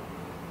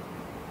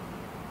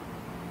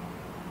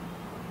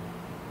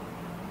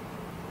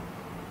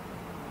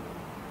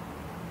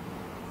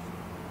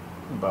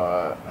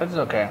 But it's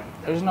okay.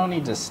 There's no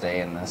need to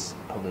stay in this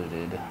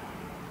polluted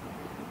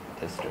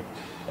district.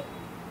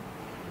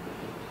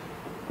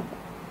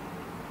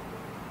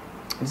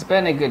 It's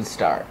been a good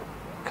start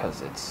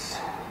because it's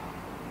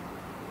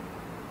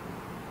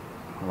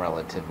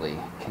relatively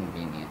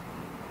convenient.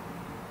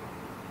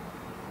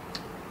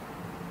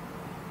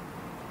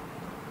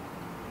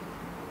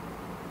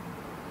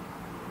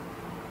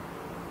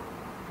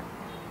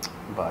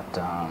 But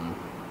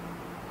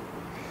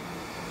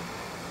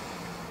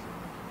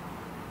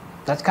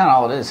that's kind of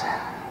all it is.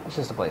 It's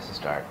just a place to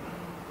start.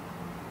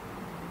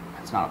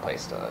 It's not a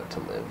place to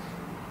live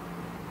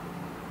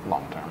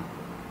long term.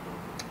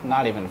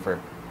 Not even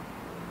for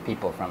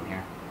people from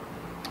here.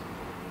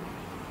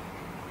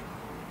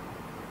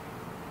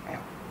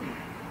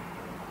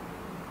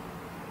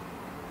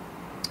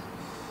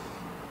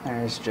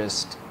 There's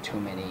just too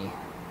many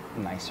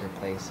nicer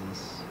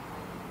places,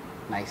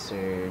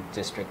 nicer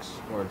districts,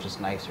 or just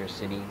nicer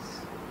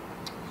cities.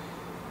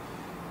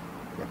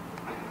 Yep.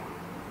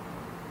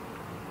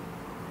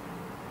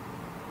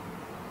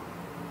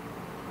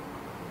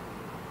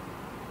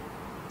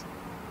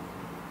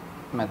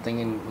 Am I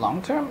thinking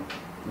long term?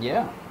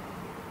 Yeah,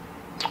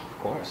 of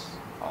course.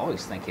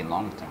 Always thinking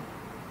long term.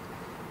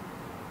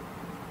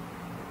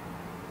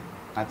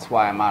 That's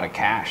why I'm out of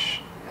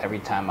cash. Every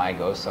time I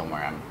go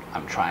somewhere,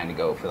 I'm trying to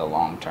go for the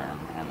long term,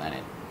 and then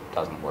it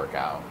doesn't work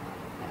out,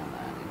 and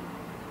then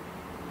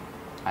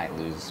I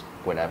lose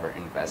whatever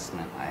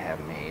investment I have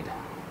made.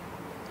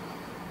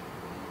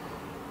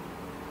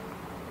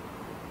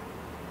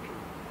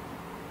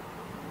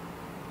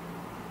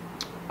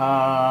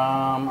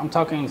 I'm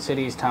talking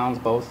cities, towns,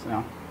 both. You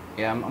know,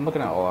 yeah, I'm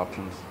looking at all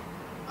options.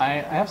 I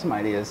have some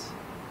ideas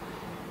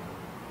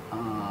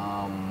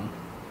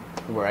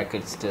where I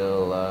could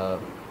still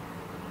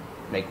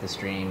make the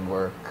stream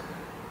work.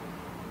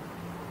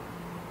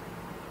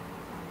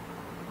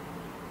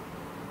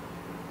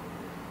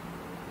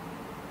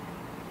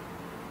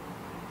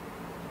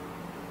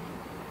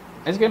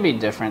 It's gonna be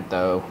different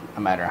though,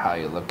 no matter how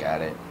you look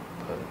at it.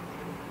 But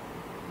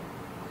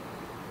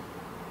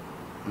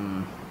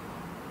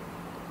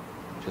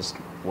just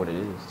what it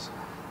is.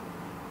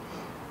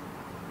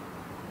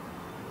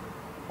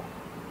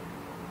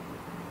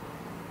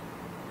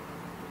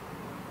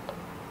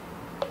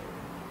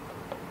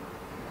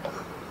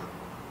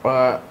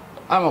 But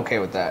I'm okay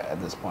with that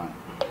at this point.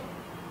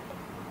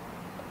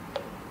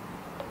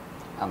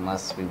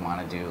 Unless we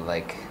want to do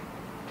like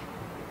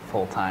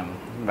full-time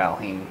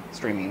Valheim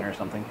streaming or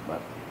something,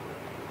 but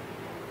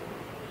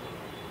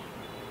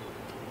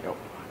yep.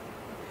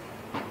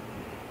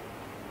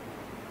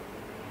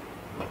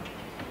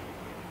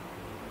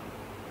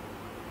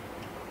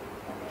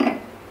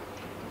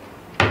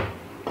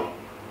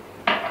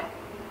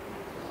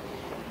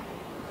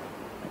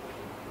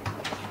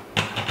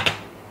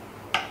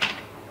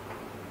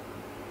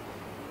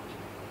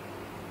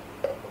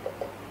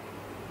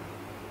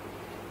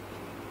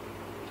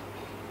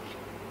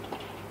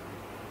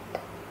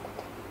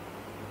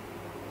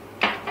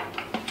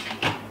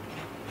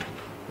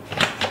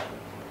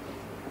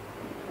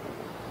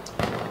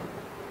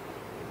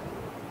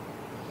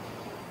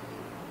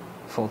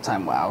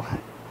 Full-time WoW.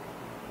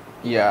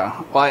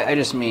 Yeah, well, I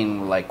just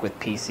mean like with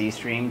PC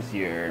streams,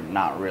 you're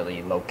not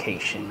really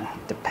location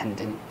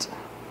dependent.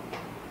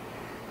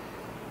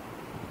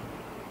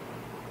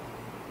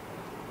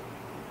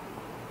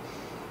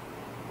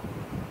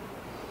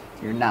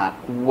 You're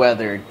not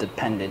weather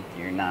dependent,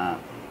 you're not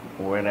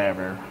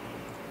whatever.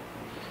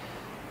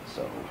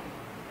 So,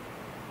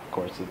 of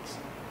course, it's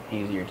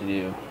easier to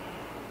do.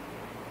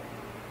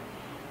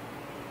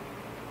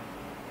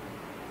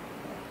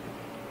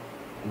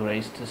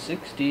 Race to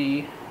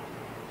 60.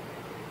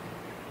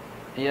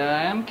 Yeah,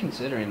 I am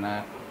considering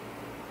that.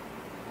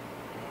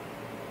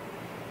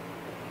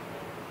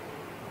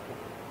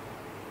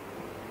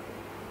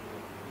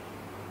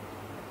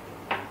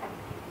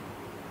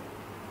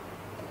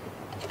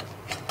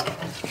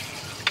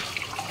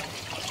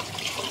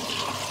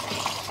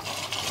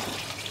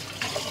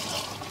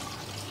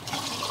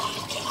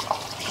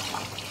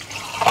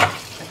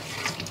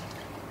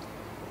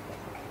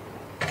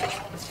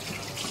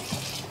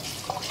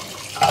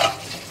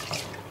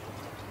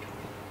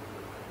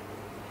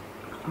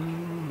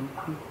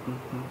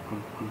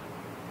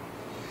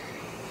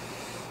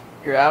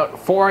 You're out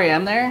 4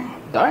 a.m. there?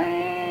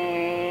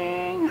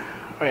 Dang!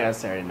 Oh yeah, it's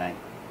Saturday night.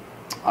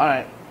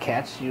 Alright,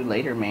 catch you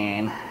later,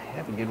 man.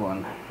 Have a good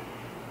one.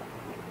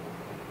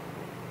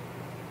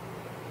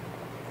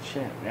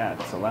 Shit, yeah,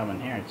 it's 11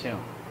 here too.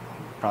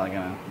 Probably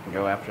gonna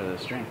go after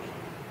this drink.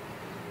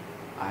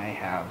 I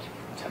have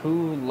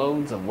 2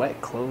 loads of wet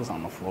clothes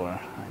on the floor.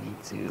 I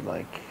need to,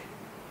 like,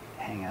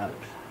 hang up.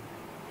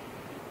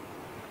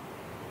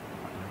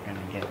 We're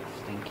gonna get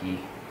stinky.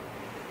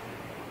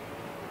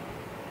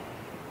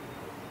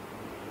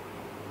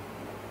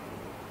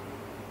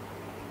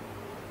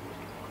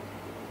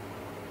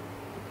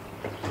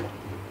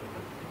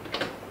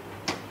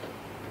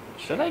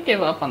 Should I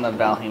give up on the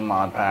Valheim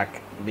mod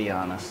pack? Be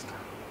honest.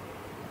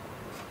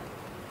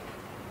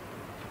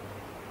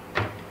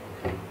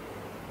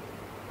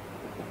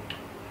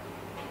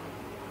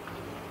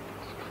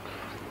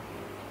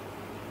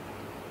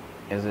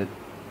 Is it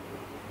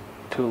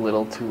too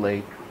little, too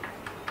late?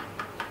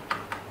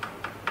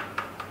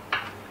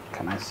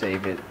 Can I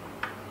save it?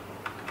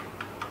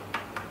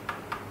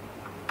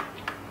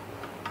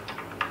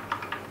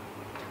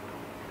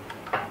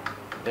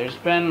 There's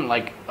been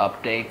like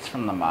updates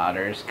from the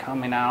modders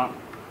coming out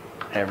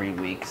every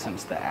week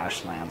since the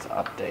Ashlands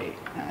update,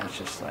 and it's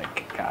just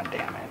like, god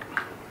damn it.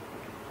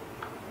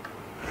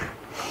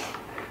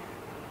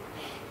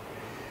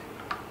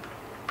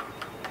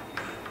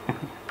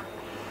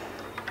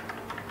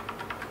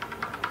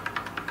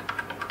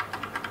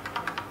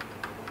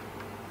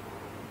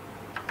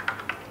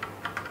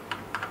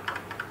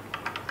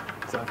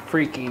 It's a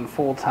freaking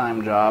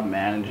full-time job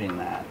managing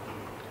that.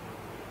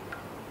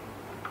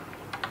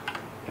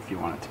 If you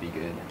want it to be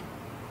good.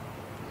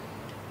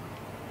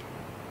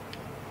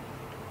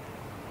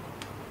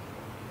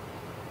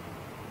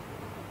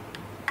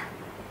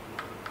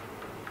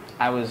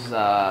 I was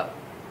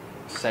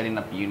setting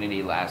up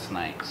Unity last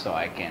night so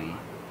I can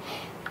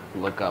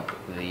look up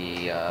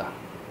the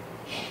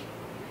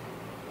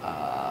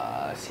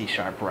C#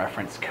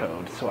 reference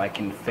code so I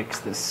can fix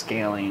the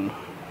scaling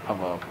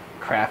of a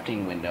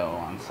crafting window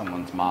on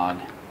someone's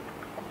mod.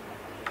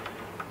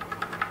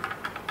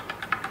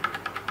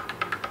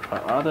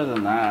 But other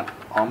than that,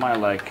 all my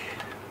like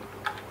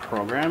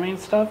programming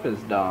stuff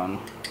is done.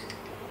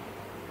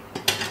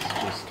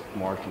 Just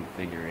more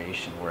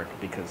configuration work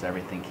because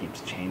everything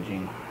keeps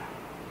changing.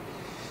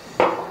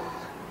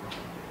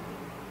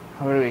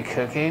 What are we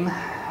cooking?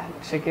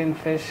 Chicken,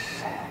 fish,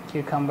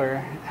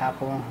 cucumber,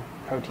 apple,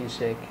 protein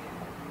shake,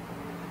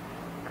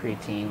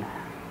 creatine.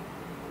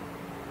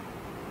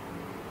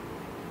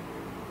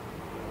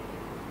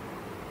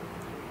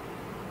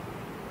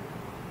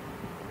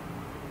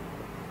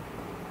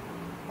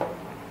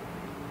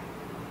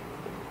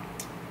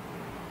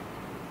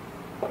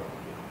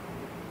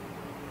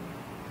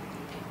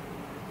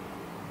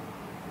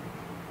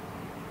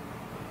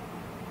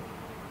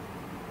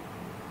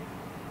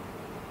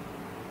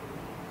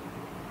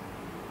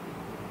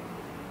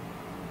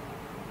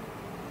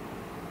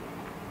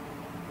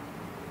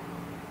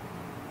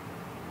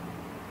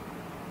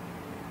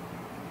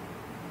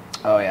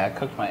 Oh yeah, I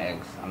cooked my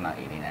eggs. I'm not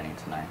eating any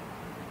tonight.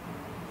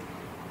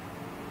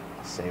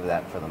 I'll save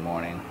that for the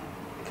morning.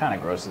 It kind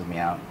of grosses me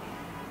out.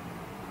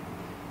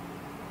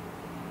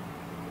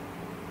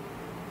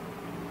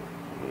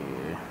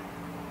 Yeah.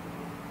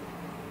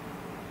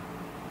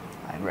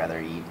 I'd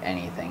rather eat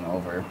anything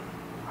over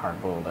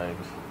hard-boiled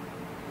eggs.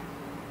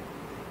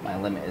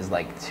 My limit is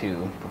like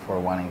 2 before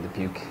wanting to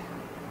puke.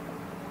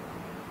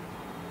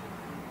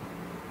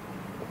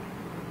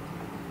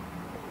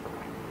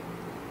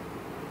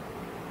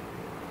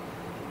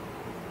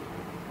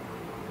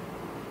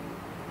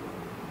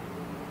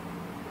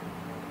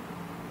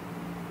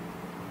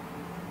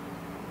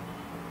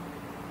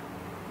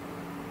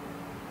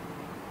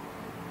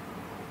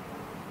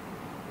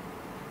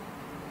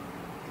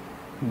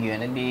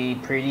 Gonna be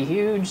pretty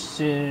huge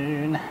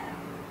soon.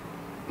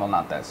 Well,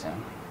 not that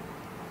soon.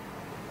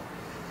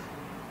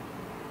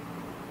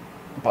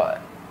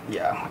 But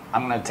yeah,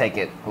 I'm gonna take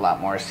it a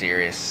lot more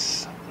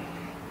serious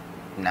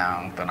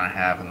now than I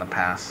have in the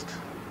past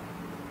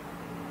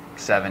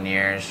 7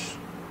 years.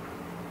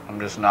 I'm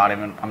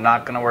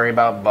not gonna worry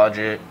about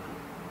budget.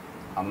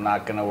 I'm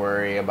not gonna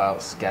worry about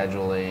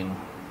scheduling.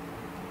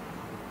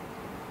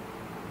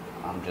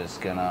 I'm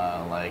just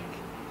gonna like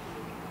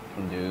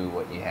do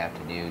what you have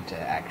to do to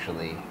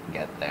actually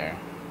get there,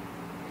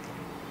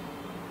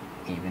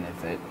 even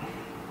if it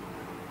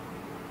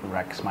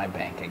wrecks my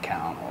bank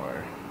account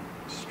or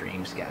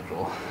stream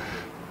schedule,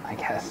 I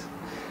guess.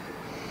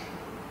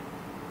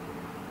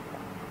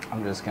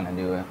 I'm just gonna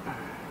do it.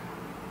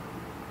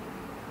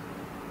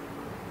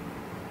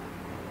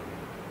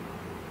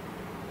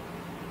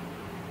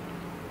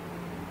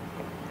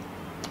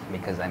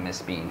 Because I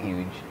miss being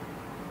huge.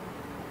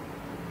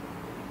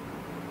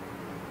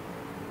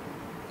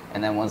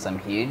 And then once I'm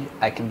huge,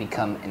 I can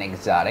become an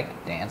exotic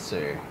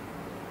dancer.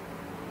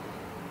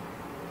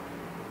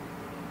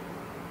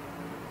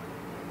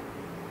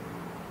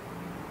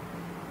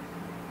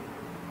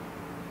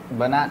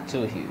 But not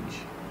too huge.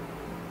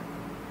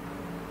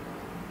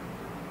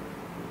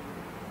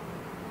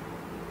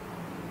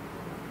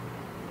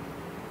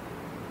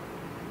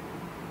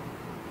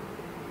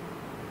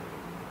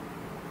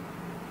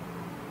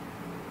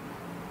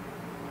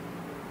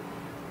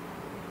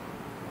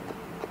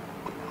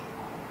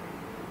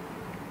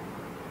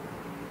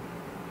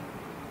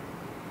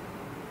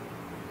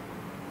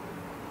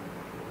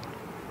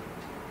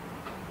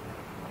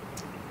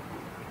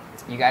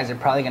 You guys are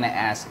probably gonna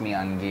ask me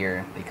on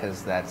gear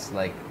because that's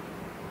like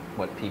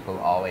what people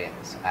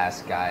always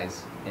ask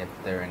guys if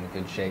they're in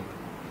good shape.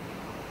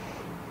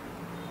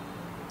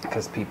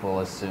 Because people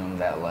assume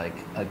that like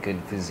a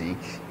good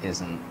physique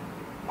isn't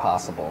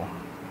possible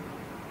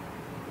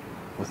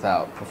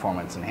without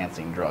performance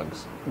enhancing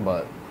drugs,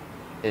 but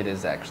it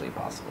is actually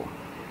possible.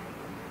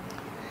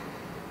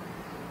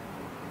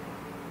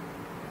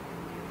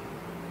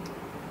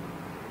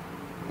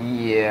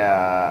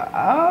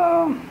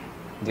 Yeah,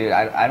 dude,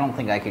 I don't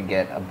think I could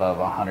get above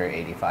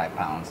 185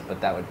 pounds, but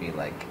that would be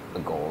like a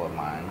goal of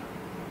mine.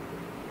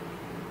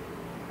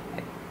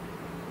 Like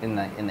in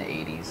the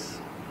 80s,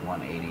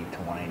 180 to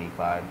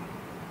 185.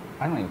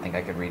 I don't even think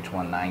I could reach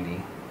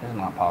 190. It's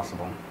not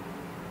possible.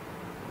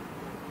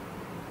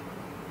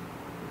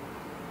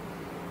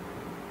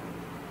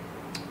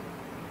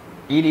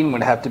 Eating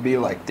would have to be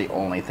like the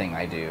only thing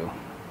I do.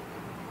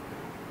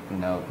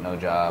 No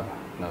job,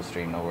 no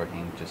stream, no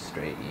working, just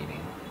straight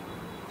eating.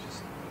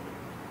 Just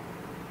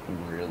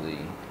really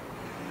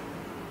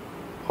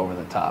over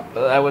the top.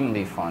 But that wouldn't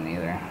be fun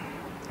either.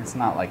 It's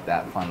not like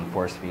that fun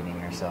force feeding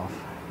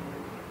yourself.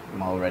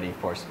 I'm already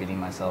force feeding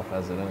myself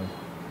as it is.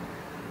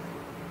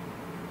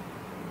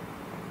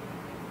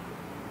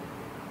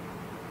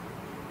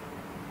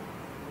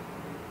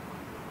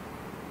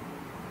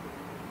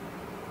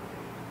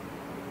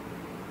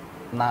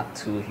 Not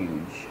too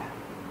huge.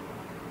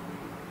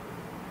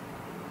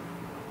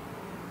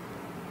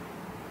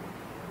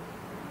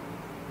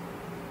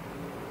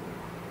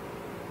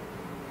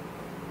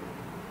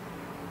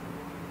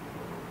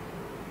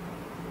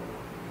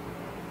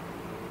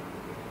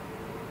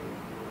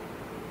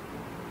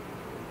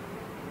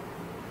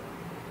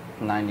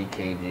 $90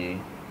 kg.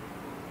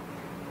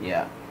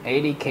 Yeah,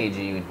 80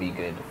 kg would be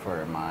good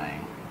for my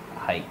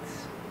height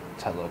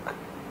to look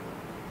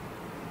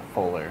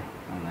fuller,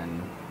 and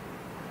then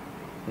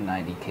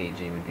 90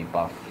 kg would be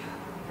buff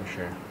for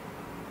sure.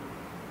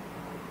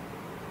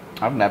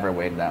 I've never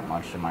weighed that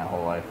much in my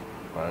whole life,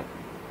 but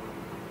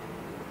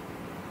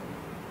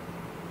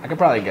I could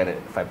probably get it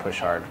if I push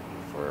hard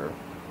for,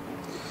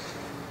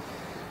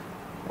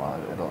 well,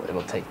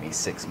 it'll take me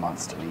 6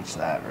 months to reach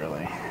that,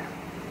 really.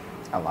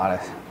 A lot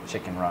of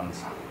chicken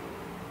runs.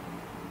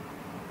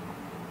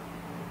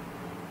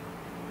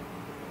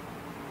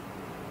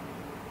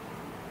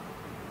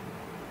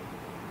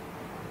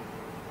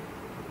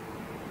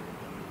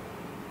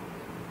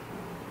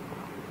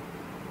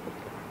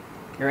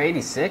 You're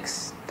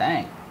 86?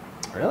 Dang.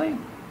 Really?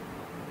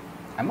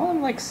 I'm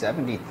only like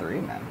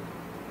 73, man.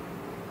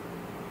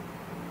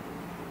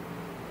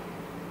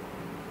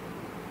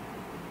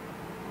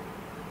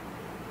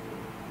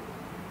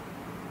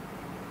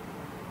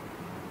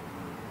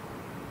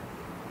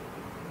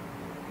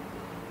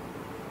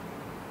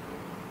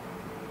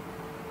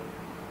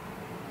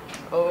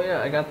 Oh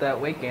yeah, I got that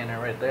weight gainer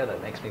right there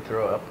that makes me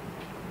throw up.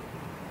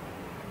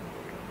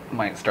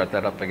 Might start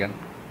that up again.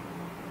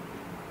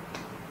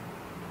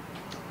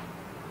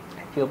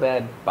 I feel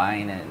bad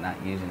buying it and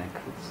not using it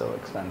because it's so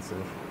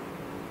expensive.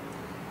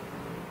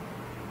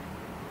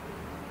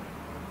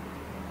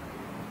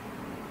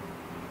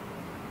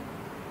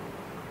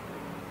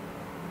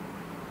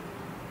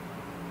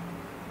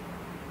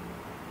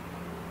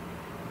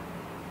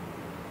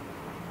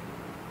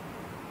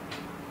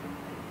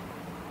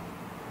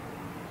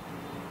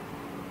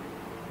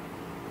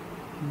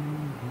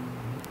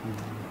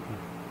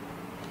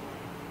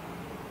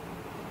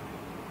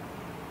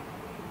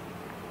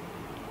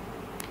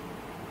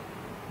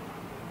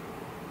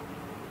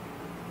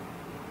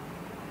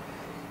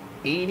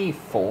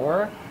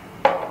 $84?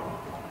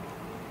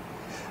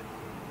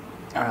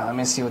 Alright, let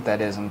me see what that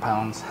is in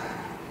pounds.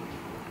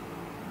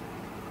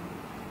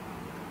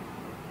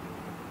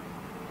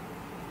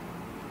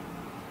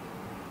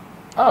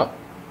 Oh.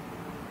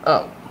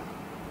 Oh.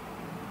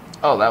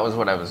 Oh, that was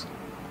what I was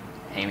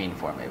aiming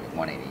for, maybe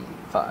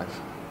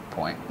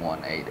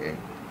 185.188.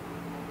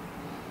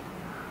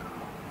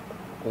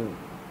 Ooh.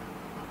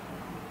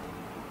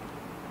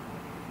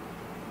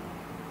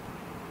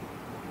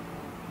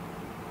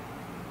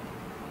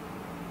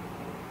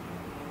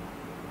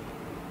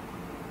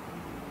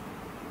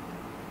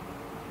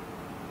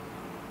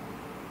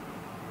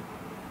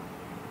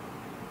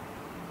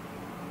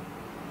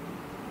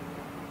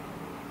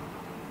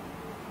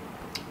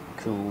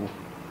 cool.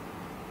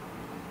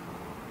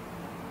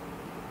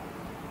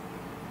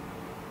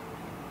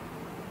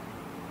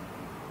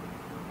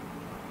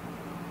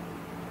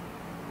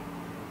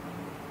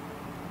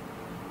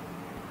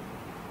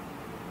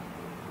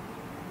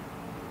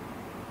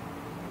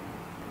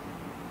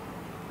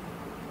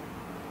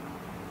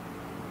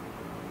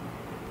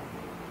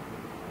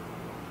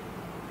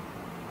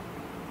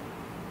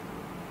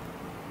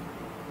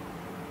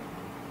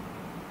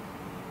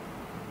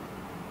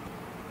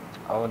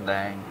 Oh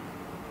dang.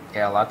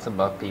 Yeah, lots of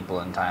buff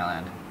people in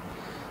Thailand.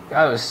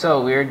 God, it was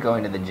so weird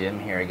going to the gym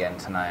here again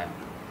tonight.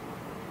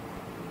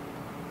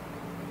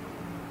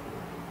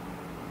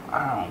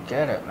 I don't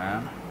get it,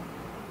 man.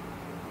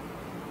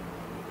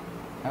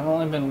 I've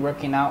only been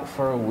working out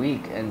for a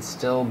week and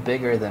still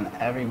bigger than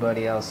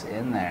everybody else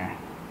in there.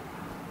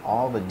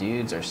 All the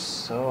dudes are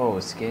so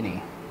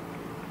skinny.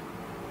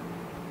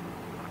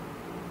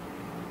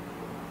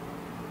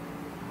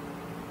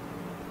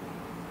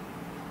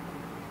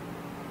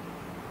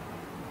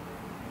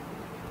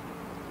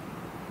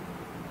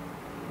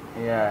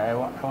 Yeah,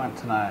 I went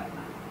tonight.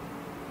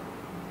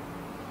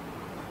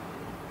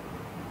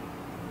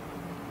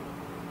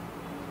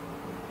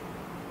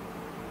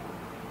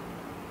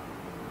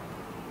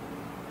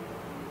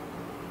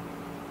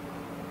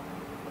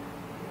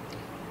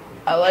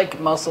 I like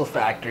Muscle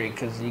Factory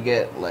because you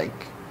get like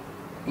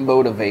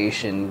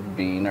motivation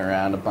being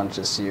around a bunch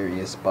of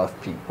serious buff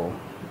people,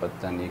 but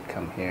then you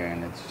come here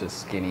and it's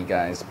just skinny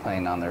guys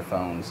playing on their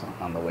phones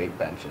on the weight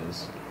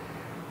benches,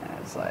 and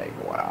it's like,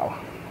 wow.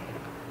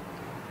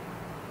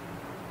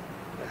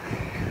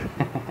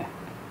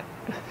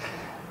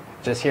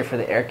 Just here for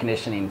the air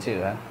conditioning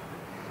too, huh?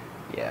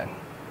 Yeah,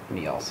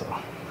 me also.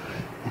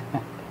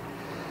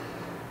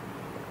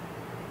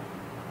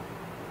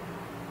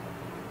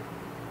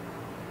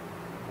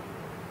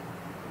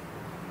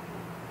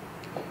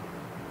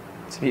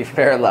 To be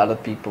fair, a lot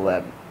of people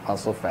at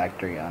Muscle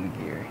Factory on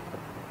gear.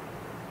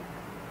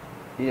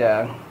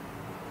 Yeah,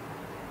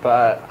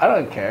 but I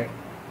don't care.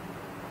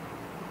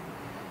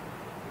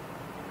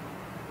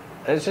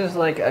 It's just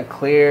like a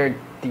clear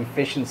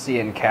deficiency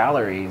in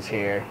calories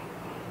here.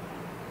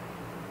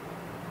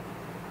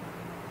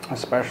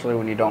 Especially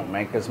when you don't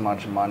make as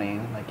much money.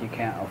 Like, you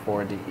can't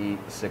afford to eat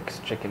 6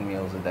 chicken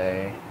meals a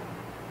day.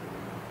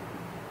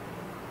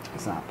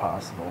 It's not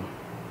possible.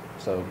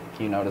 So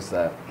you notice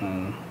that,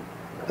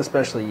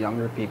 especially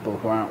younger people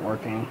who aren't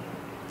working.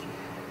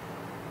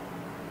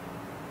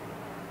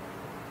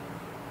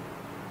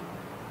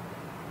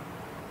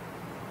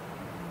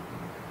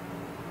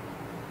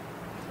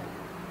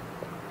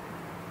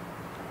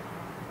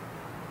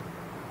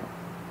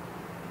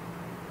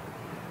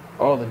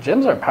 Oh, the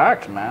gyms are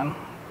packed, man.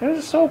 They're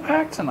just so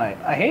packed tonight.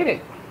 I hate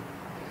it.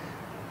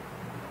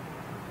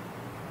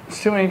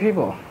 It's too many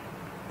people.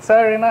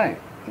 Saturday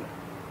night.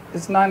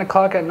 It's 9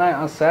 o'clock at night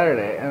on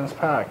Saturday and it's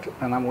packed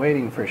and I'm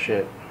waiting for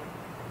shit.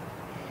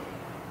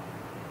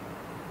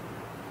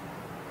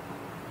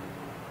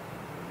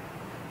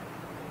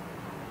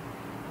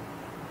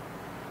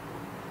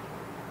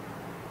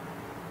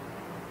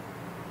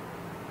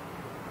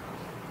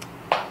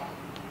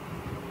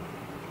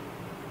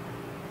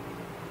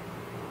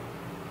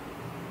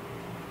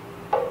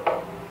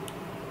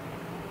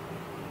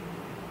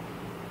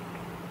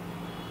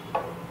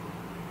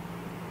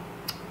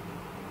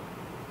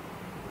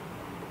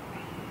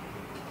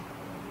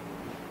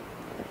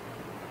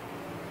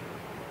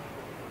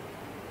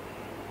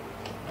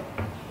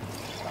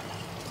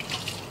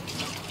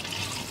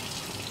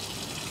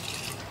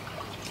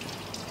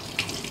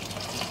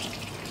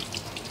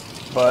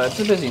 But it's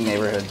a busy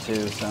neighborhood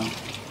too, so.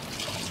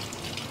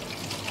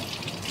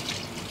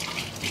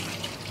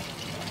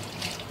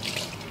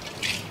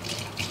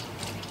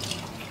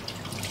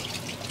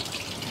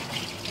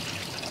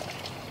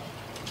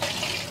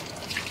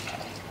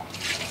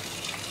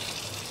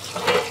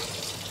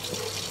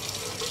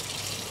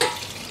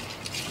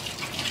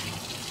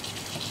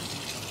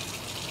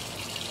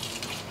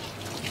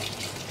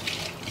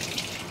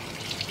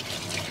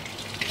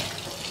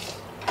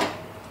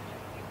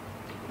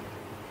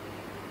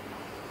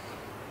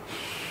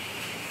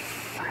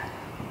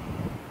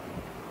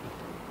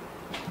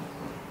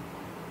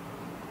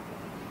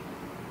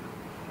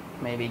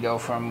 Maybe go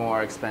for a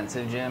more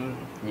expensive gym?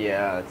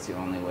 Yeah, that's the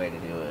only way to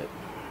do it.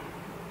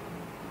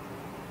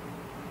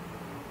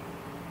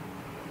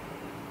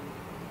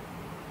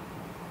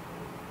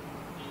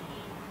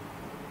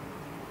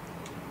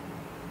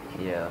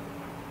 Yeah.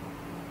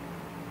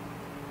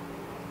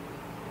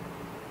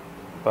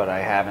 But I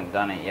haven't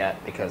done it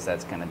yet because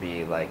that's going to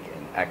be like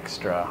an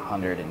extra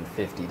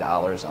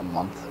 $150 a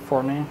month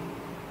for me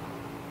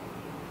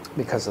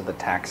because of the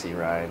taxi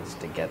rides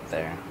to get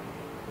there,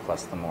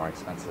 plus the more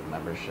expensive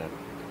membership.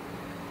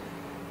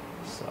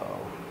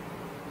 So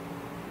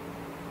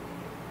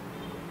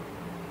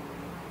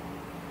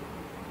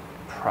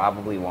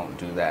probably won't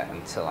do that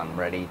until I'm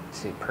ready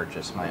to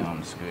purchase my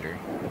own scooter,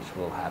 which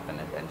will happen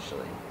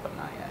eventually, but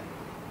not yet.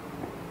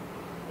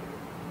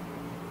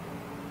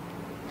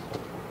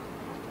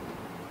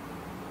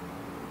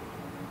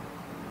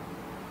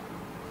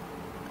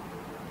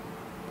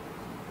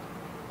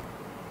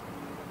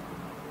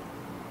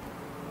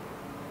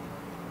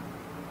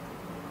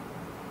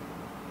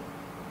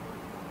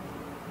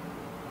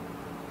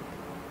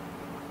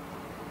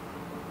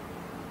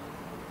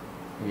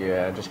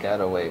 Yeah, just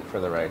gotta wait for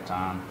the right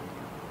time.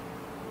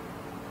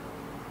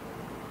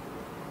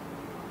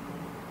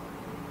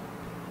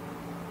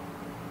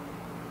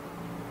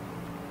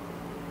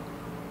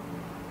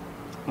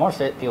 More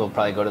fit people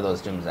probably go to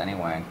those gyms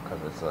anyway, because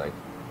it's like,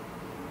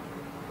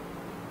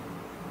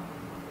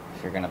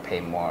 if you're gonna pay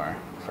more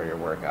for your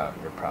workout,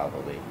 you're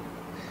probably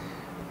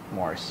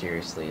more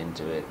seriously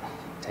into it.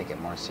 Take it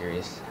more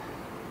serious.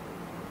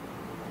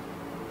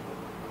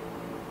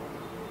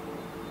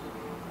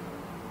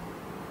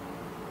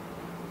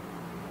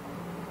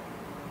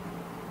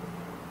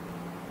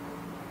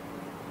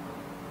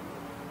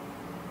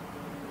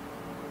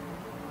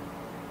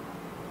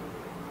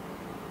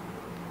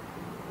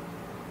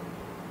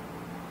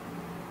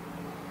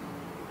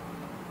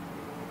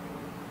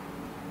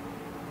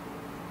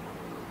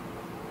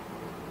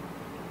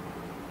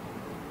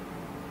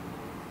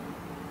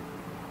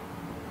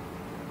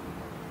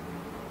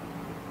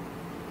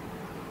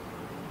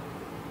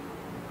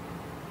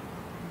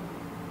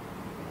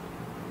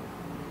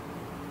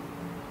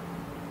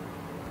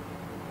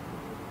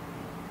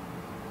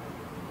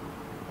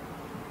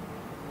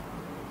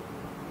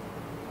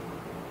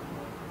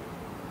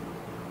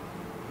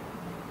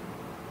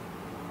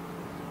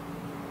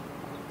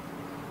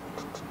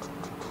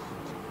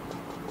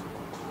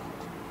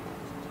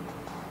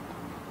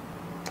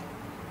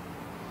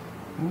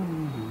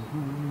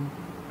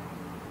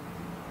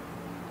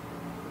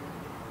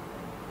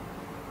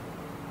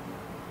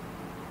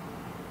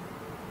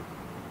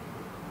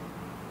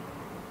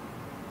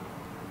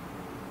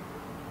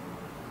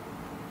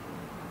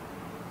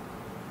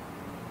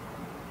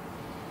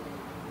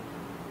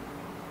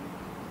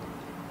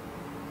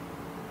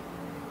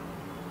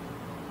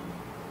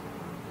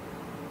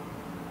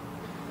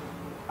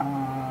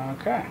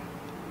 Okay.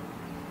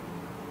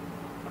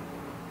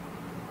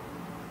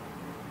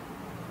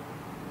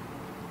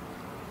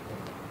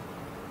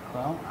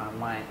 Well, I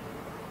might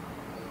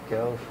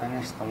go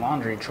finish the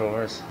laundry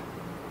chores.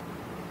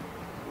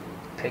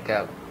 Pick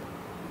up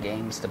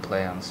games to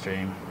play on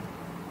stream.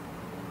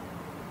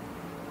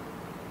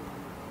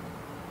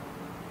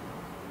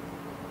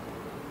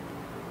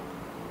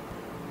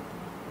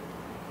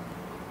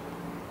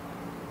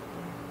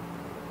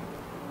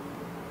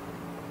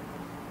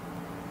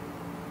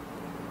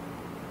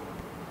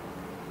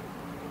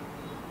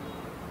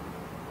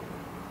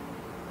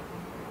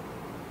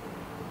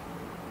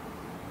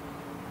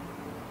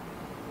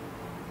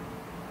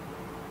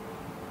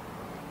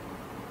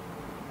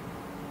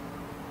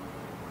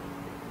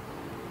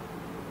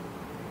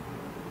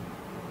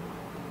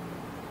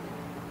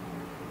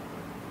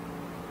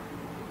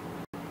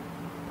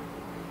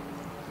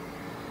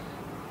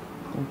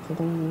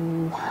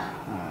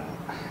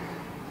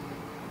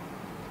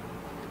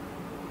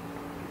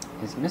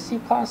 Is Missy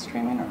Paw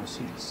streaming, or is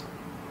she just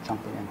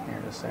jumping in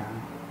here to say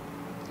hi?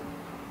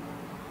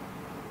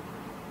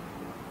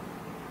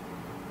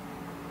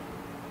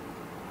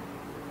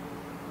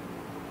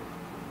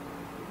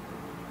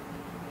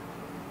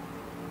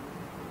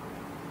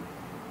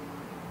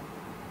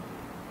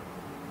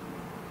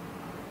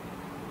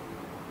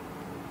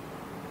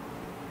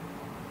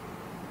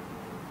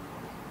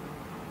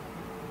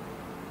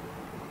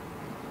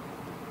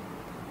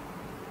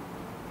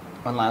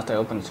 When last I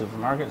opened a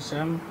supermarket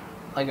sim?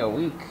 Like a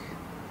week.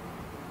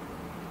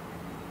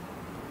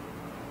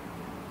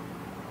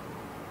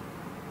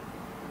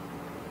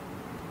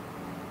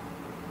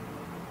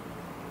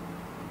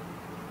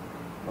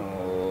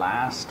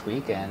 Last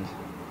weekend.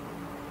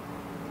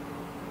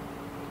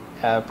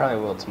 Probably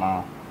will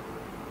tomorrow.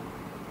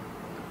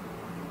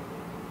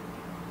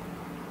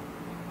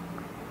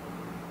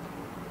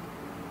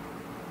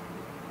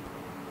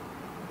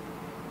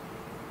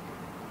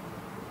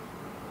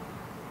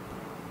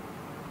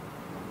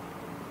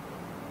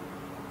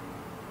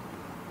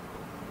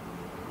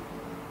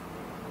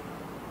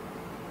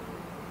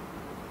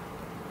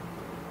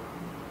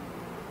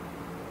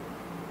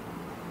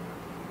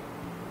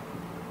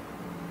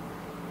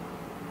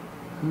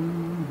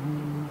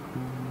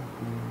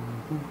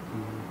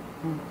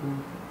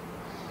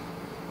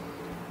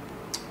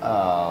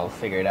 Oh,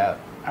 figure it out.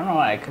 I don't know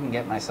why I couldn't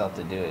get myself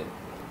to do it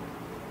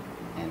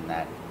in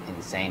that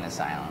insane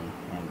asylum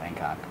in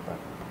Bangkok, but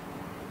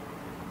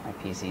my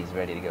PC is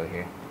ready to go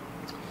here.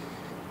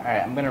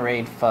 Alright, I'm gonna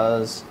raid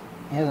Fuzz.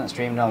 He hasn't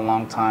streamed in a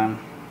long time.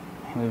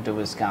 He moved to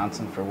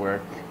Wisconsin for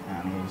work,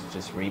 and he's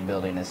just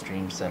rebuilding his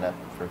stream setup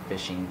for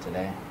fishing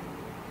today.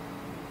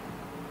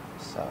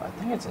 So I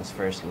think it's his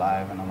first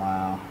live in a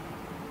while.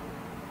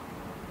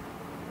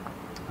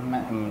 I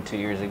met him 2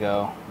 years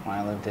ago when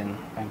I lived in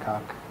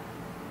Bangkok.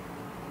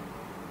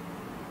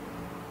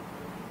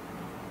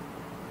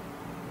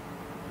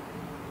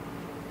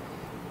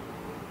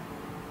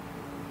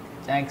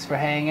 Thanks for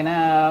hanging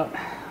out.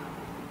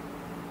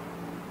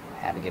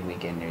 Have a good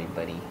weekend,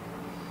 everybody.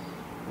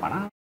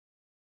 Bye.